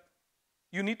that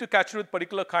you need to catch it with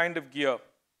particular kind of gear.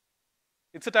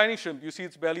 It's a tiny shrimp. You see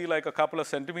it's barely like a couple of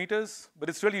centimeters, but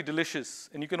it's really delicious.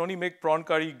 And you can only make prawn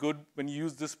curry good when you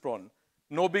use this prawn.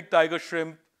 No big tiger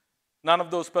shrimp, none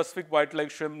of those Pacific white leg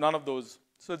shrimp, none of those.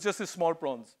 So it's just these small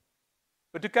prawns.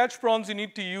 But to catch prawns, you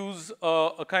need to use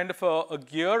a kind of a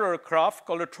gear or a craft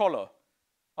called a trawler.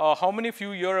 How many of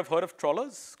you here have heard of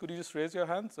trawlers? Could you just raise your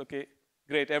hands? Okay,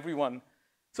 great, everyone.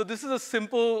 So this is a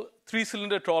simple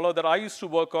 3-cylinder trawler that I used to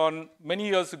work on many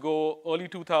years ago, early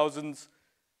 2000s.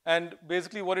 And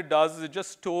basically what it does is it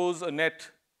just stows a net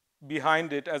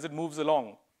behind it as it moves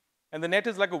along. And the net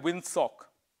is like a windsock.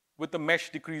 with the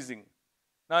mesh decreasing.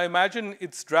 Now imagine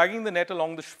it's dragging the net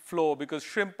along the floor because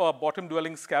shrimp are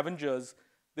bottom-dwelling scavengers.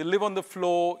 They live on the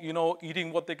floor,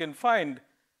 eating what they can find.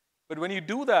 But when you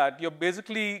do that, you're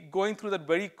basically going through that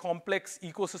very complex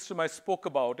ecosystem I spoke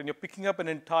about, and you're picking up an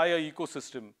entire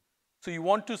ecosystem. So you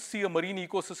want to see a marine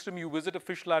ecosystem, you visit a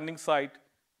fish landing site,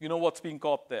 you know what's being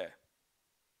caught there.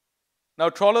 Now,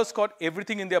 trawlers caught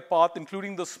everything in their path,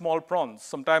 including the small prawns.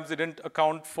 Sometimes they didn't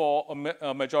account for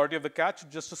a majority of the catch,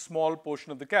 just a small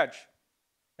portion of the catch.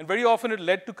 And very often it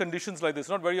led to conditions like this,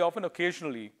 not very often,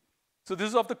 occasionally. So this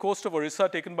is off the coast of Orissa,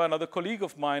 taken by another colleague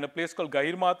of mine, a place called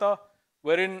Gahirmata,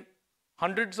 wherein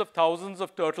hundreds of thousands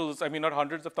of turtles, I mean not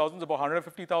hundreds of thousands, about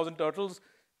 150,000 turtles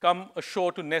come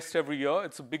ashore to nest every year.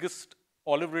 It's the biggest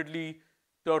olive ridley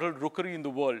turtle rookery in the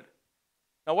world.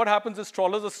 Now what happens is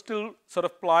trawlers are still sort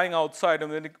of plying outside,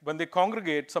 and when they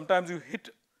congregate, sometimes you hit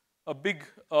a big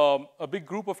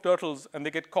group of turtles and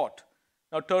they get caught.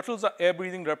 Now turtles are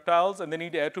air-breathing reptiles and they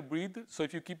need air to breathe, so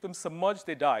if you keep them submerged,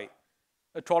 they die.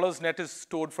 A trawler's net is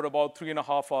stored for about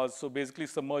 3.5 hours, so basically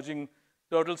submerging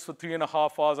turtles for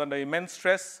 3.5 hours under immense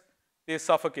stress, they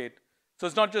suffocate. So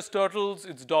it's not just turtles,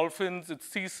 it's dolphins, it's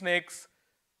sea snakes.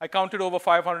 I counted over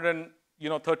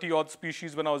 530 odd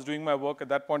species when I was doing my work at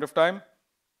that point of time.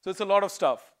 So it's a lot of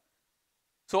stuff.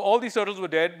 So all these turtles were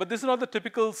dead, but this is not the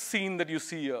typical scene that you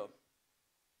see here.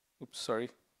 Oops,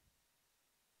 sorry.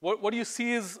 What you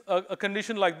see is a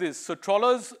condition like this. So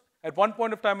trawlers, at one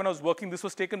point of time when I was working, this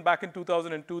was taken back in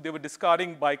 2002, they were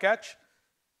discarding bycatch.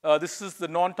 This is the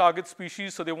non-target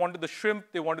species, so they wanted the shrimp,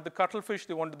 they wanted the cuttlefish,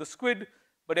 they wanted the squid,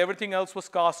 but everything else was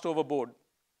cast overboard.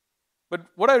 But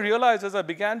what I realized as I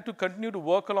began to continue to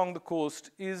work along the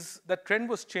coast is that trend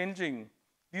was changing.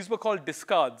 These were called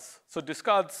discards. So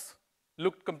discards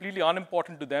looked completely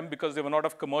unimportant to them because they were not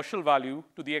of commercial value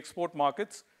to the export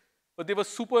markets, but they were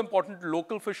super important to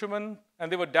local fishermen,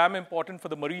 and they were damn important for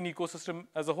the marine ecosystem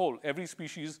as a whole. Every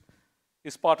species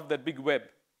is part of that big web.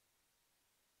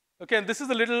 Okay, and this is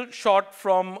a little shot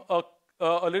from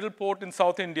a little port in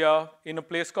South India in a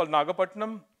place called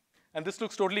Nagapattinam. And this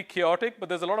looks totally chaotic, but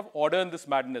there's a lot of order in this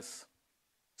madness.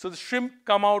 So the shrimp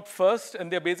come out first,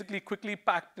 and they're basically quickly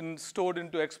packed and stored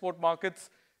into export markets.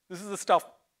 This is the stuff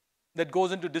that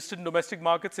goes into distant domestic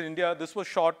markets in India. This was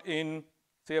shot in,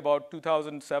 say, about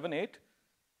 2007-8.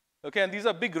 Okay, and these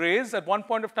are big rays. At one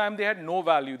point of time, they had no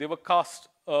value. They were cast,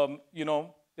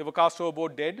 they were cast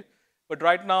overboard dead. But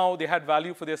right now, they had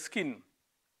value for their skin.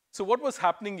 So what was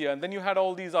happening here? And then you had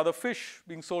all these other fish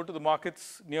being sold to the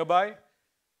markets nearby.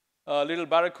 Little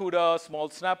barracuda, small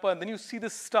snapper, and then you see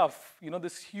this stuff,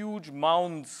 this huge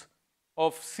mounds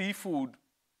of seafood,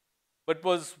 but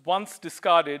was once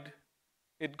discarded.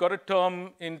 It got a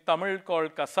term in Tamil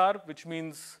called kasar, which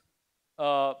means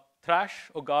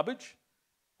trash or garbage.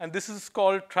 And this is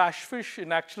called trash fish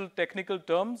in actual technical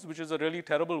terms, which is a really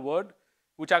terrible word,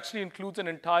 which actually includes an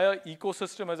entire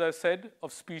ecosystem, as I said,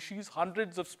 of species,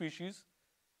 hundreds of species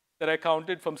that I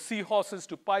counted, from seahorses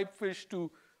to pipefish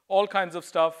to all kinds of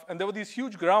stuff. And there were these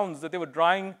huge grounds that they were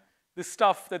drying this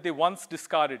stuff that they once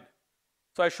discarded.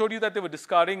 So I showed you that they were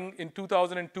discarding in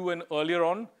 2002 and earlier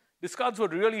on. Discards were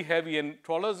really heavy, and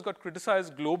trawlers got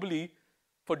criticized globally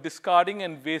for discarding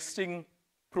and wasting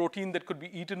protein that could be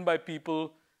eaten by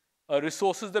people,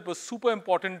 resources that were super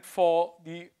important for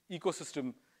the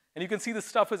ecosystem. And you can see the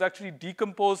stuff is actually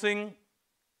decomposing.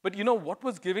 But what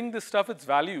was giving this stuff its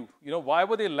value? Why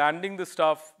were they landing this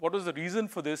stuff? What was the reason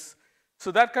for this?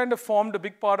 So that kind of formed a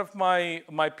big part of my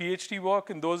PhD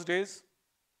work in those days.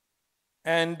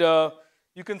 And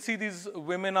you can see these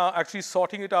women are actually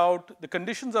sorting it out. The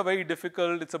conditions are very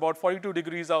difficult. It's about 42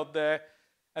 degrees out there.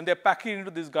 And they're packing it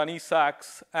into these gunny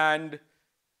sacks. And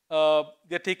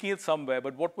they're taking it somewhere.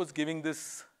 But what was giving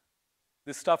this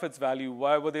stuff its value?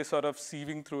 Why were they sort of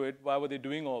sieving through it? Why were they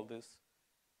doing all this?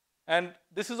 And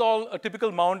this is all a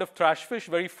typical mound of trash fish,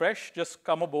 very fresh, just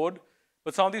come aboard.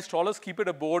 But some of these trawlers keep it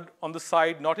aboard on the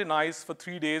side, not in ice, for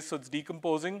 3 days, so it's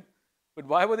decomposing. But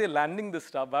why were they landing this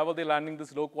stuff? Why were they landing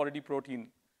this low-quality protein?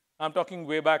 I'm talking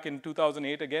way back in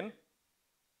 2008 again.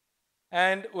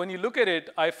 And when you look at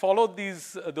it, I followed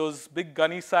those big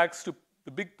gunny sacks to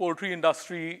the big poultry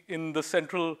industry in the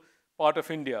central part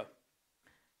of India.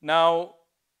 Now,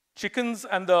 chickens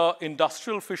and the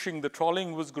industrial fishing, the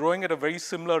trawling, was growing at a very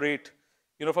similar rate.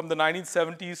 From the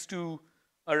 1970s to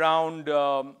around,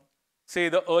 say,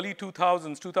 the early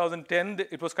 2000s, 2010,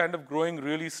 it was kind of growing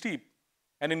really steep.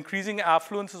 And increasing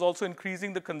affluence is also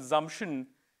increasing the consumption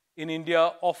in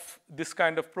India of this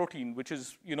kind of protein, which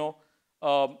is,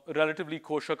 relatively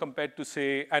kosher compared to,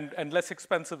 say, and less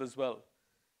expensive as well.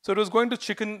 So it was going to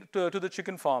the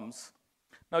chicken farms.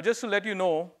 Now, just to let you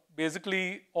know,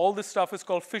 basically, all this stuff is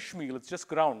called fish meal. It's just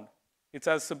ground. It's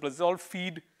as simple. It's all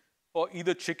feed for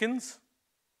either chickens,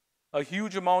 a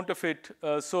huge amount of it.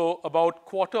 So about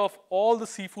quarter of all the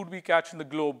seafood we catch in the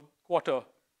globe, quarter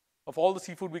of all the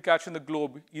seafood we catch in the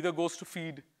globe either goes to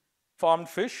feed farmed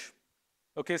fish.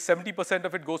 Okay, 70%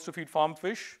 of it goes to feed farmed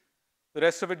fish. The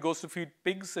rest of it goes to feed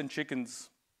pigs and chickens.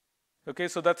 Okay,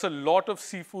 so that's a lot of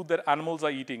seafood that animals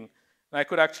are eating. And I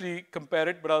could actually compare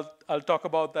it, but I'll talk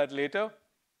about that later.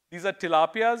 These are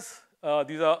tilapias.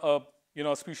 These are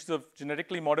a species of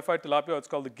genetically modified tilapia. It's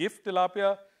called the gift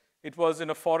tilapia. It was in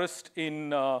a forest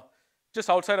in just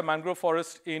outside a mangrove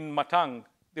forest in Matang.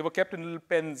 They were kept in little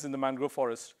pens in the mangrove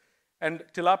forest. And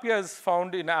tilapia is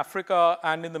found in Africa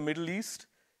and in the Middle East,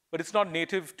 but it's not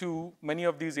native to many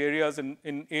of these areas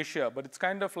in Asia. But it's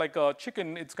kind of like a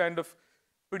chicken. It's kind of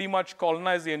pretty much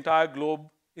colonized the entire globe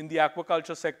in the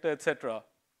aquaculture sector, etc.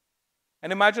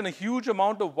 And imagine a huge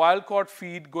amount of wild-caught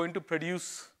feed going to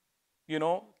produce,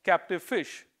 captive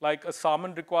fish. Like a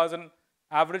salmon requires an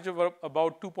average of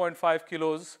about 2.5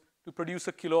 kilos to produce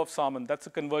a kilo of salmon. That's a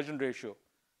conversion ratio.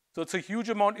 So it's a huge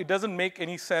amount. It doesn't make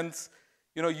any sense,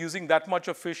 using that much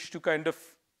of fish to kind of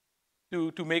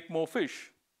to make more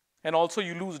fish. And also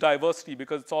you lose diversity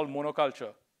because it's all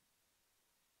monoculture.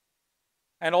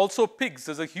 And also pigs.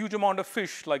 There's a huge amount of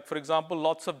fish, like, for example,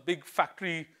 lots of big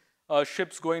factory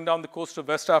ships going down the coast of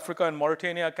West Africa and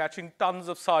Mauritania, catching tons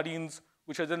of sardines,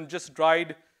 which are then just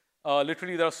dried.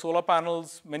 Literally, there are solar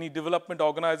panels. Many development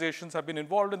organizations have been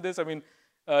involved in this.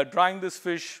 Drying this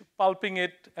fish, pulping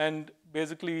it, and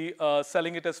basically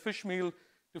selling it as fish meal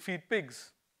to feed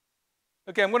pigs.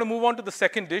 Okay, I'm going to move on to the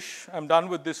second dish. I'm done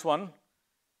with this one.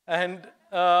 And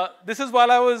this is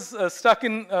while I was stuck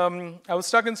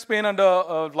in Spain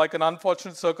under like an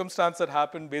unfortunate circumstance that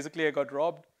happened. Basically, I got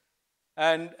robbed.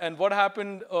 And what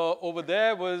happened over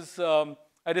there was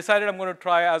I decided I'm going to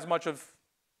try as much of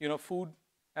food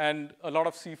and a lot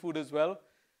of seafood as well.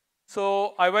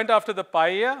 So I went after the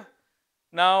paella.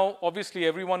 Now, obviously,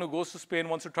 everyone who goes to Spain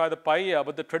wants to try the paella,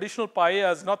 but the traditional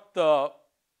paella is not the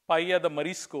paella de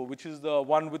marisco, which is the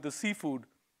one with the seafood.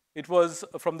 It was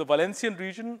from the Valencian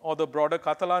region or the broader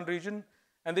Catalan region,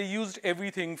 and they used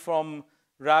everything from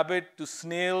rabbit to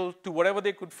snail to whatever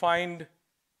they could find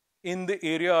in the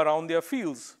area around their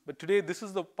fields. But today, this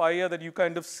is the paella that you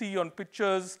kind of see on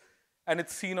pictures, and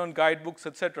it's seen on guidebooks,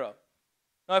 etc.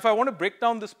 Now, if I want to break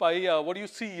down this paella, what you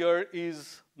see here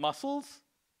is mussels.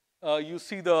 You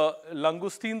see the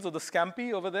langoustines or the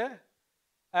scampi over there.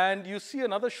 And you see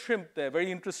another shrimp there,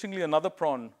 very interestingly, another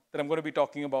prawn that I'm going to be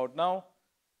talking about now.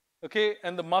 Okay,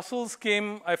 and the mussels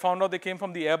I found out they came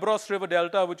from the Ebros River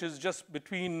Delta, which is just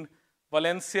between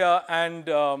Valencia and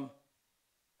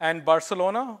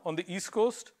Barcelona on the east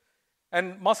coast.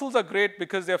 And mussels are great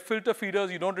because they're filter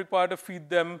feeders. You don't require to feed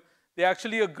them. They're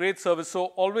actually a great service. So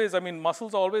always,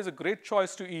 mussels are always a great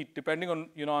choice to eat, depending on,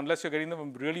 unless you're getting them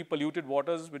from really polluted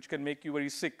waters, which can make you very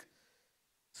sick.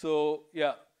 So,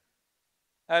 yeah.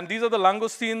 And these are the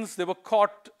langoustines. They were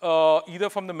caught either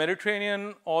from the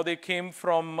Mediterranean or they came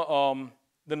from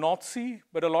the North Sea,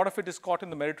 but a lot of it is caught in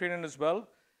the Mediterranean as well.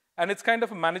 And it's kind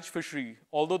of a managed fishery,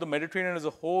 although the Mediterranean as a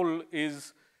whole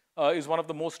is one of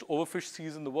the most overfished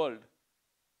seas in the world.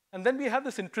 And then we had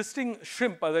this interesting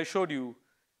shrimp, as I showed you.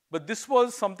 But this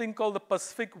was something called the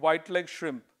Pacific white-leg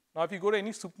shrimp. Now, if you go to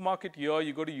any supermarket here,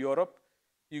 you go to Europe,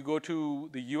 you go to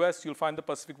the US, you'll find the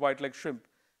Pacific white-leg shrimp.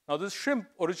 Now, this shrimp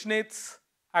originates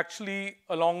actually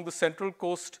along the central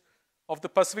coast of the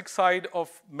Pacific side of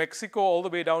Mexico all the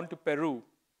way down to Peru.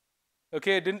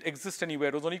 Okay, it didn't exist anywhere.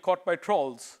 It was only caught by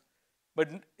trawls. But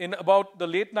in about the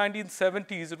late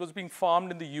 1970s, it was being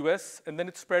farmed in the US, and then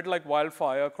it spread like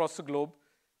wildfire across the globe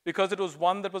because it was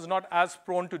one that was not as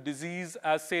prone to disease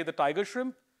as, say, the tiger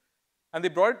shrimp. And they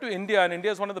brought it to India, and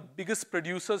India is one of the biggest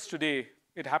producers today.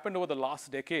 It happened over the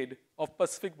last decade of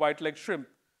Pacific white-leg shrimp,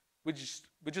 which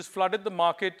has flooded the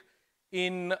market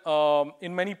in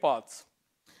many parts.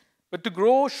 But to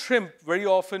grow shrimp, very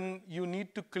often you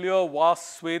need to clear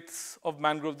vast swathes of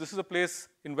mangroves. This is a place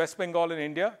in West Bengal in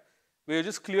India where you're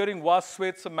just clearing vast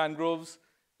swathes of mangroves.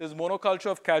 There's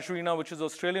monoculture of casuarina, which is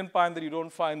Australian pine that you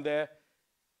don't find there.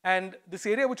 And this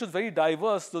area, which was very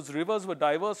diverse, those rivers were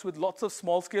diverse with lots of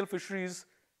small-scale fisheries,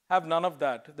 have none of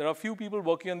that. There are few people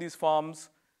working on these farms,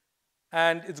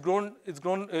 and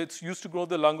it's used to grow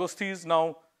the langoustines.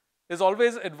 Now, there's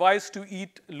always advice to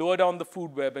eat lower down the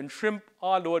food web, and shrimp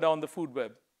are lower down the food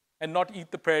web, and not eat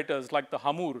the predators like the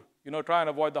hamur. Try and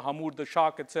avoid the hamur, the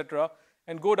shark, etc.,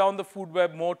 and go down the food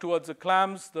web more towards the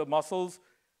clams, the mussels,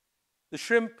 the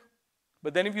shrimp.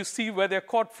 But then if you see where they're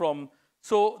caught from,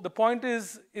 So the point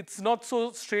is, it's not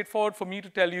so straightforward for me to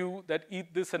tell you that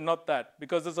eat this and not that,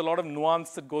 because there's a lot of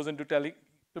nuance that goes into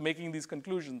making these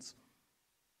conclusions.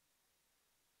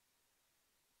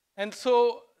 And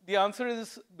so the answer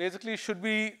is basically, should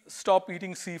we stop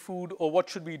eating seafood, or what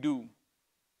should we do?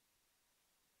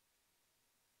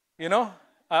 You know,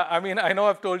 I mean, I know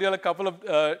I've told you a couple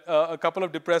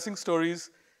of depressing stories,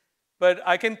 but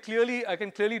I can clearly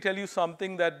tell you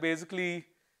something, that basically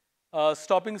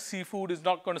stopping seafood is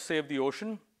not going to save the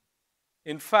ocean.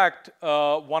 In fact,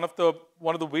 one of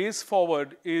the ways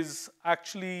forward is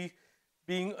actually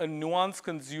being a nuanced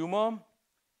consumer,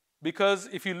 because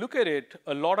if you look at it,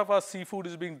 a lot of our seafood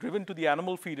is being driven to the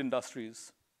animal feed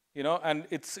industries, you know, and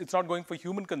it's not going for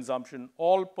human consumption,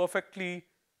 all perfectly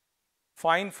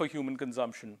fine for human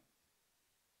consumption.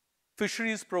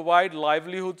 Fisheries provide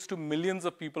livelihoods to millions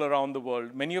of people around the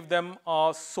world. Many of them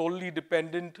are solely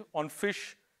dependent on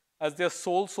fish as their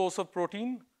sole source of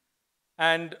protein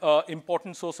and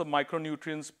important source of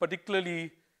micronutrients,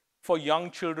 particularly for young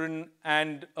children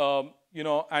and, you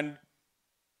know, and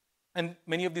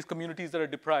many of these communities that are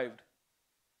deprived.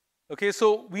 Okay,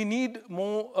 so we need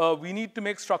more, we need to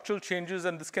make structural changes,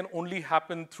 and this can only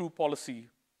happen through policy.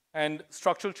 And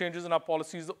structural changes in our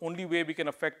policy is the only way we can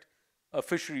affect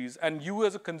fisheries. And you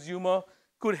as a consumer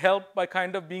could help by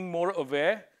kind of being more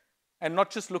aware and not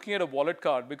just looking at a wallet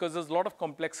card, because there's a lot of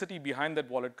complexity behind that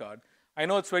wallet card. I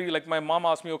know it's very, like my mom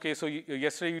asked me, okay, so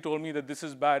yesterday you told me that this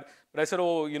is bad, but I said,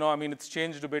 oh, you know, I mean, it's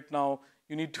changed a bit now.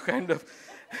 You need to kind of,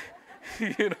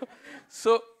 you know.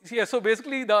 So, yeah, so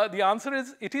basically the answer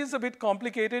is, it is a bit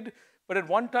complicated, but at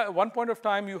one point of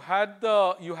time, you had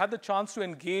the chance to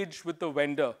engage with the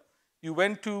vendor. You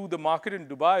went to the market in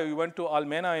Dubai, or you went to Al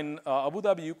Mena in Abu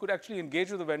Dhabi, you could actually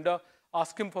engage with the vendor,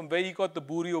 ask him from where he got the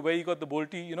buri or where he got the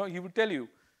bolti, you know, he would tell you.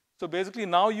 So basically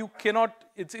now you cannot,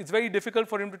 it's very difficult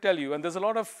for him to tell you, and there's a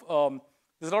lot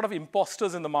of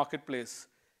imposters in the marketplace.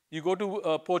 You go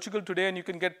to Portugal today and you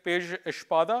can get peixe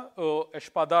espada or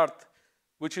espadarte,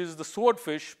 which is the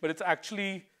swordfish, but it's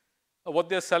actually, what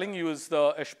they're selling you is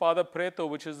the espada preto,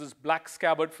 which is this black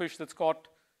scabbard fish that's caught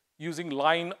using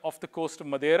line off the coast of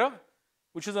Madeira,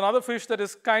 which is another fish that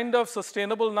is kind of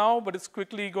sustainable now, but it's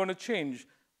quickly going to change.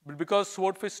 But because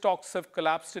swordfish stocks have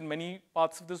collapsed in many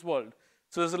parts of this world.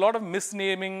 So there's a lot of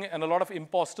misnaming and a lot of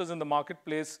imposters in the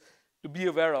marketplace to be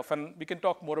aware of, and we can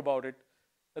talk more about it.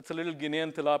 That's a little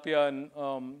Guinean tilapia,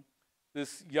 and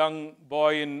this young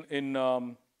boy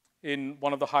in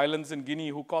one of the highlands in Guinea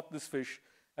who caught this fish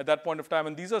at that point of time.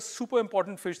 And these are super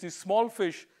important fish, these small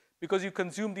fish, because you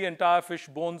consume the entire fish,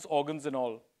 bones, organs, and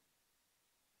all.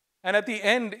 And at the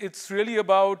end, it's really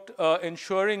about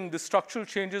ensuring the structural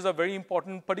changes are very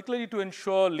important, particularly to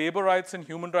ensure labor rights and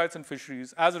human rights in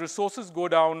fisheries. As resources go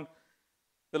down,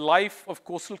 the life of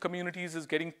coastal communities is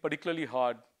getting particularly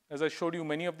hard. As I showed you,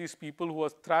 many of these people who are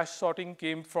thrash sorting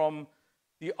came from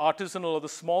the artisanal or the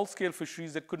small-scale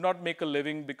fisheries that could not make a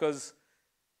living because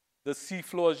the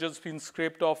seafloor has just been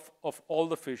scraped off of all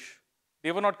the fish.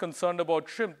 They were not concerned about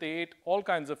shrimp. They ate all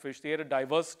kinds of fish. They had a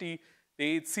diversity. They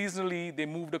ate seasonally. They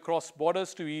moved across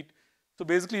borders to eat. So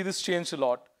basically, this changed a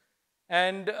lot.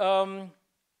 And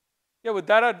yeah, with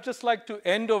that, I'd just like to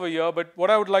end over here. But what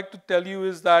I would like to tell you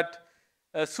is that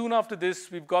soon after this,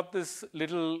 we've got this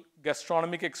little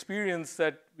gastronomic experience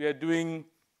that we are doing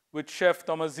with Chef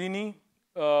Tomazini,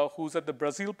 who's at the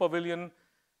Brazil Pavilion.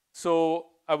 So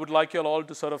I would like you all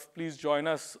to sort of please join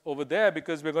us over there,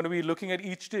 because we're going to be looking at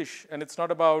each dish. And it's not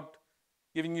about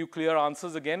giving you clear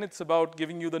answers again. It's about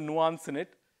giving you the nuance in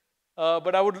it.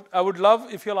 But I would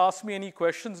love if you'll ask me any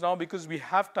questions now, because we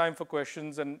have time for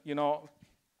questions, and you know,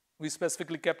 we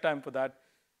specifically kept time for that.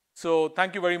 So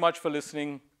thank you very much for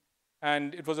listening,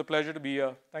 and it was a pleasure to be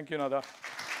here. Thank you, Nada.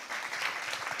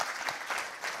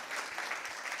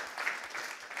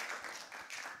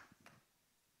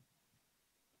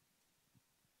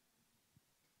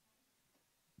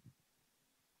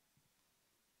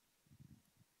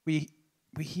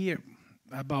 We hear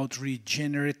about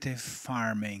regenerative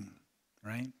farming,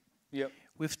 right? Yep.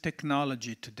 With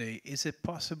technology today, is it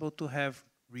possible to have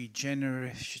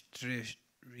regenerative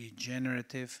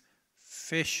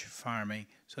fish farming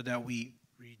so that we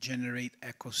regenerate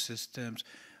ecosystems?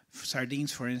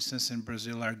 Sardines, for instance, in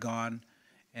Brazil are gone.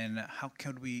 And how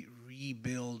can we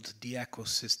rebuild the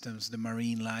ecosystems, the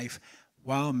marine life,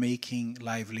 while making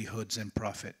livelihoods and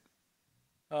profit?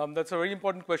 That's a very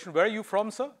important question. Where are you from,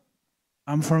 sir?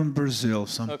 I'm from Brazil,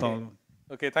 São Paulo.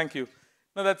 Okay, thank you.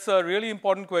 No, that's a really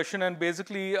important question. And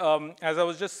basically, as I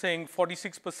was just saying,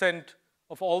 46%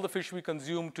 of all the fish we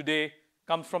consume today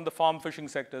comes from the farm fishing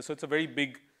sector. So it's a very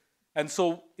big And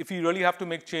so if we really have to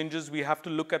make changes, we have to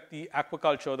look at the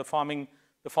aquaculture, the farming,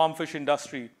 the farm fish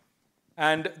industry.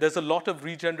 And there's a lot of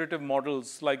regenerative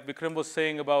models, like Vikram was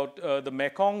saying about the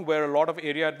Mekong, where a lot of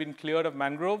area had been cleared of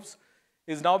mangroves,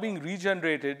 is now being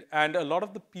regenerated, and a lot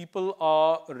of the people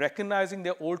are recognizing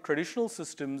their old traditional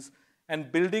systems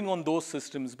and building on those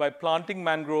systems by planting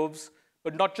mangroves,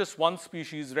 but not just one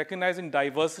species, recognizing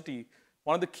diversity.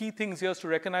 One of the key things here is to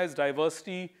recognize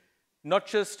diversity, not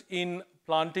just in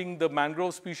planting the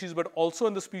mangrove species, but also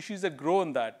in the species that grow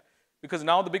in that. Because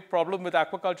now the big problem with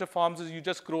aquaculture farms is you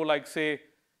just grow, like, say,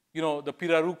 you know, the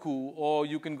pirarucu, or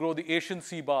you can grow the Asian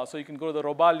sea bass, or you can grow the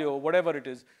robalio, whatever it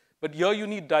is. But here you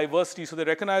need diversity. So they're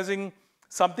recognizing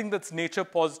something that's nature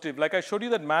positive. Like I showed you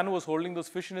that man who was holding those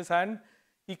fish in his hand,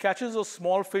 he catches those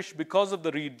small fish because of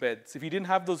the reed beds. If he didn't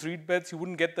have those reed beds, he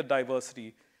wouldn't get the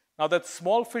diversity. Now that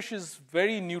small fish is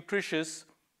very nutritious,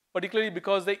 particularly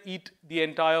because they eat the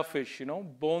entire fish, you know,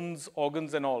 bones,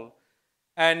 organs, and all.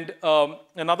 And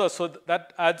so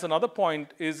that adds another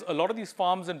point, is a lot of these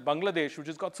farms in Bangladesh, which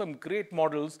has got some great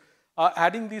models, are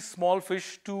adding these small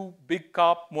fish to big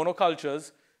carp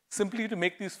monocultures simply to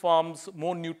make these farms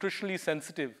more nutritionally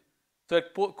sensitive, so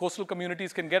that coastal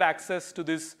communities can get access to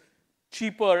this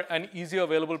cheaper and easier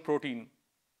available protein.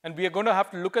 And we are going to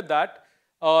have to look at that.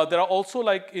 There are also,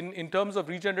 like in terms of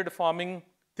regenerative farming,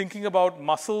 thinking about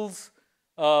mussels,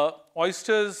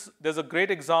 oysters. There's a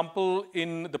great example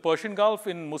in the Persian Gulf,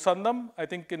 in Musandam, I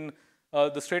think in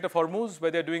the Strait of Hormuz, where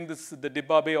they're doing this, the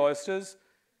Dibba Bay oysters.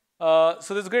 So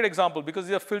there's a great example, because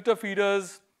they are filter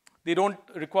feeders, they don't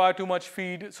require too much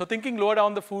feed. So thinking lower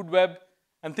down the food web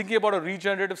and thinking about a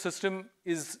regenerative system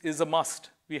is a must.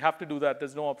 We have to do that,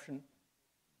 there's no option.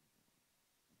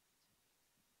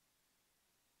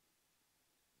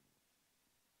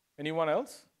 Anyone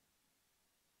else?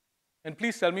 And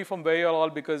please tell me from where you're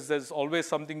all, because there's always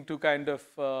something to kind of,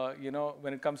 you know,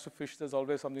 when it comes to fish, there's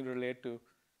always something to relate to.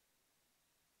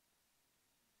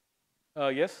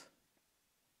 Yes?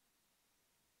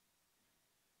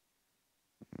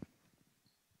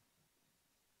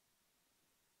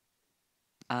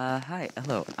 Hi,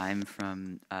 hello. I'm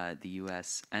from the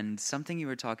US, and something you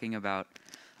were talking about,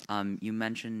 you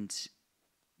mentioned,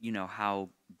 you know, how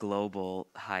global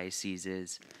high seas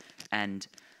is, and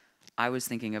I was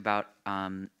thinking about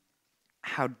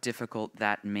how difficult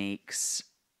that makes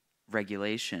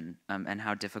regulation, and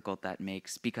how difficult that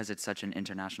makes, because it's such an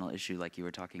international issue, like you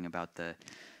were talking about the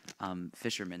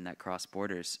fishermen that cross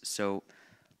borders. So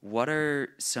what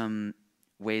are some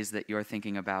ways that you're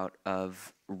thinking about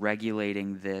of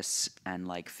regulating this, and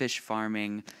like fish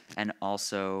farming and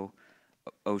also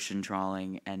ocean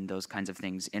trawling and those kinds of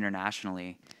things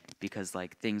internationally? Because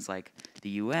like things like the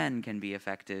UN can be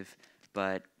effective,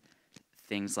 but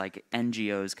things like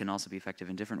NGOs can also be effective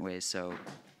in different ways. So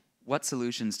what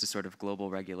solutions to sort of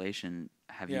global regulation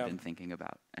have you been thinking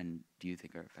about, and do you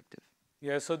think are effective?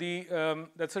 Yeah, so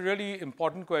that's a really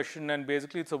important question, and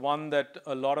basically it's a one that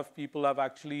a lot of people have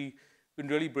actually been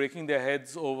really breaking their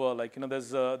heads over. Like, you know,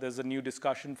 there's a new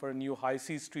discussion for a new high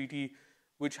seas treaty,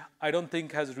 which I don't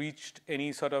think has reached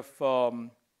any sort of,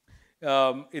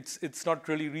 it's not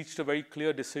really reached a very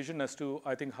clear decision as to,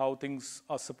 I think, how things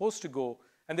are supposed to go.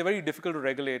 And they're very difficult to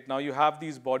regulate. Now you have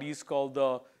these bodies called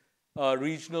the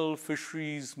Regional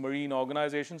Fisheries Marine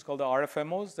Organizations, called the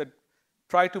RFMOs, that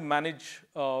try to manage,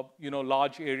 you know,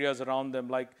 large areas around them.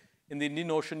 Like in the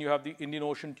Indian Ocean, you have the Indian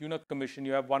Ocean Tuna Commission,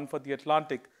 you have one for the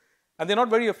Atlantic. And they're not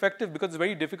very effective because it's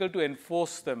very difficult to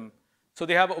enforce them. So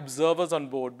they have observers on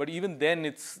board, but even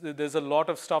then there's a lot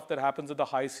of stuff that happens at the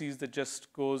high seas that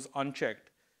just goes unchecked.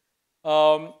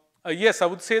 Yes, I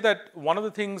would say that one of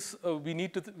the things we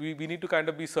need to kind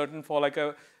of be certain for, like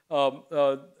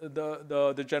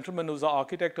the gentleman who's the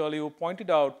architect earlier who pointed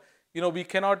out, you know, we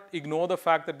cannot ignore the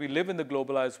fact that we live in the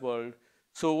globalized world.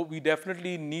 So we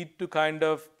definitely need to kind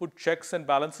of put checks and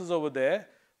balances over there,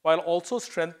 while also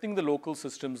strengthening the local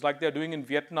systems, like they're doing in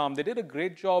Vietnam. They did a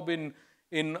great job in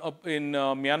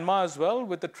Myanmar as well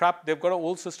with the trap. They've got an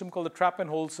old system called the trap and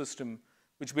hold system,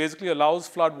 which basically allows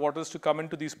flood waters to come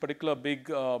into these particular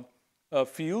big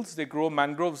fields. They grow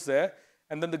mangroves there,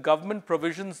 and then the government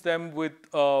provisions them with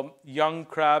young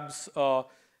crabs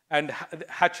and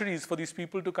hatcheries for these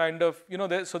people to kind of, you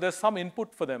know, so there's some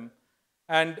input for them.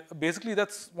 And basically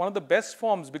that's one of the best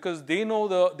forms, because they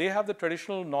know they have the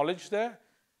traditional knowledge there,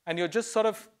 and you're just sort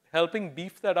of helping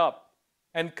beef that up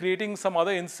and creating some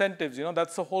other incentives. You know,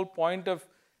 that's the whole point of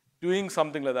doing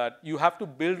something like that. You have to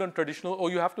build on traditional,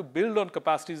 or you have to build on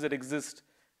capacities that exist,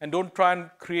 and don't try and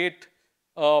create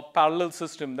a parallel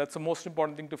system. That's the most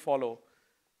important thing to follow.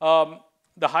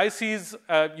 The high seas,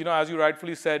 you know, as you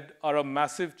rightfully said, are a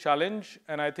massive challenge,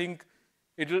 and I think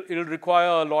it'll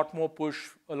require a lot more push,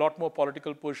 a lot more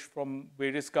political push from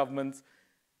various governments.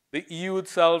 The EU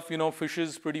itself,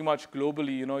 fishes pretty much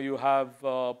globally. You have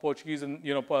Portuguese and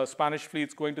Spanish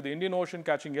fleets going to the Indian Ocean,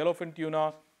 catching yellowfin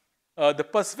tuna. The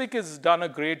Pacific has done a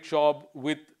great job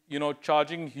with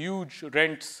charging huge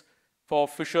rents for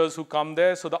fishers who come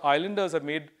there. So the islanders have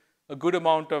made a good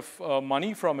amount of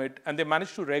money from it, and they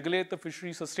managed to regulate the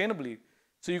fishery sustainably.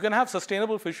 So you can have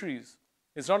sustainable fisheries.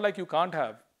 It's not like you can't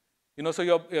have. So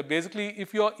you're basically,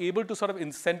 if you're able to sort of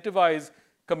incentivize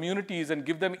communities and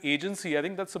give them agency, I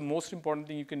think that's the most important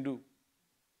thing you can do.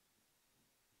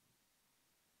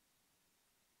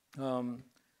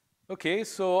 Okay,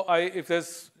 so if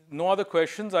there's no other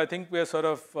questions, I think we're sort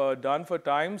of done for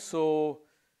time. So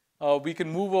we can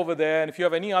move over there. And if you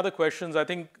have any other questions, I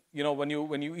think when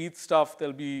you eat stuff,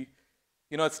 there'll be,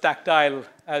 it's tactile,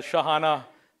 as Shahana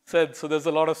said. So there's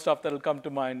a lot of stuff that'll come to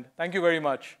mind. Thank you very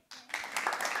much.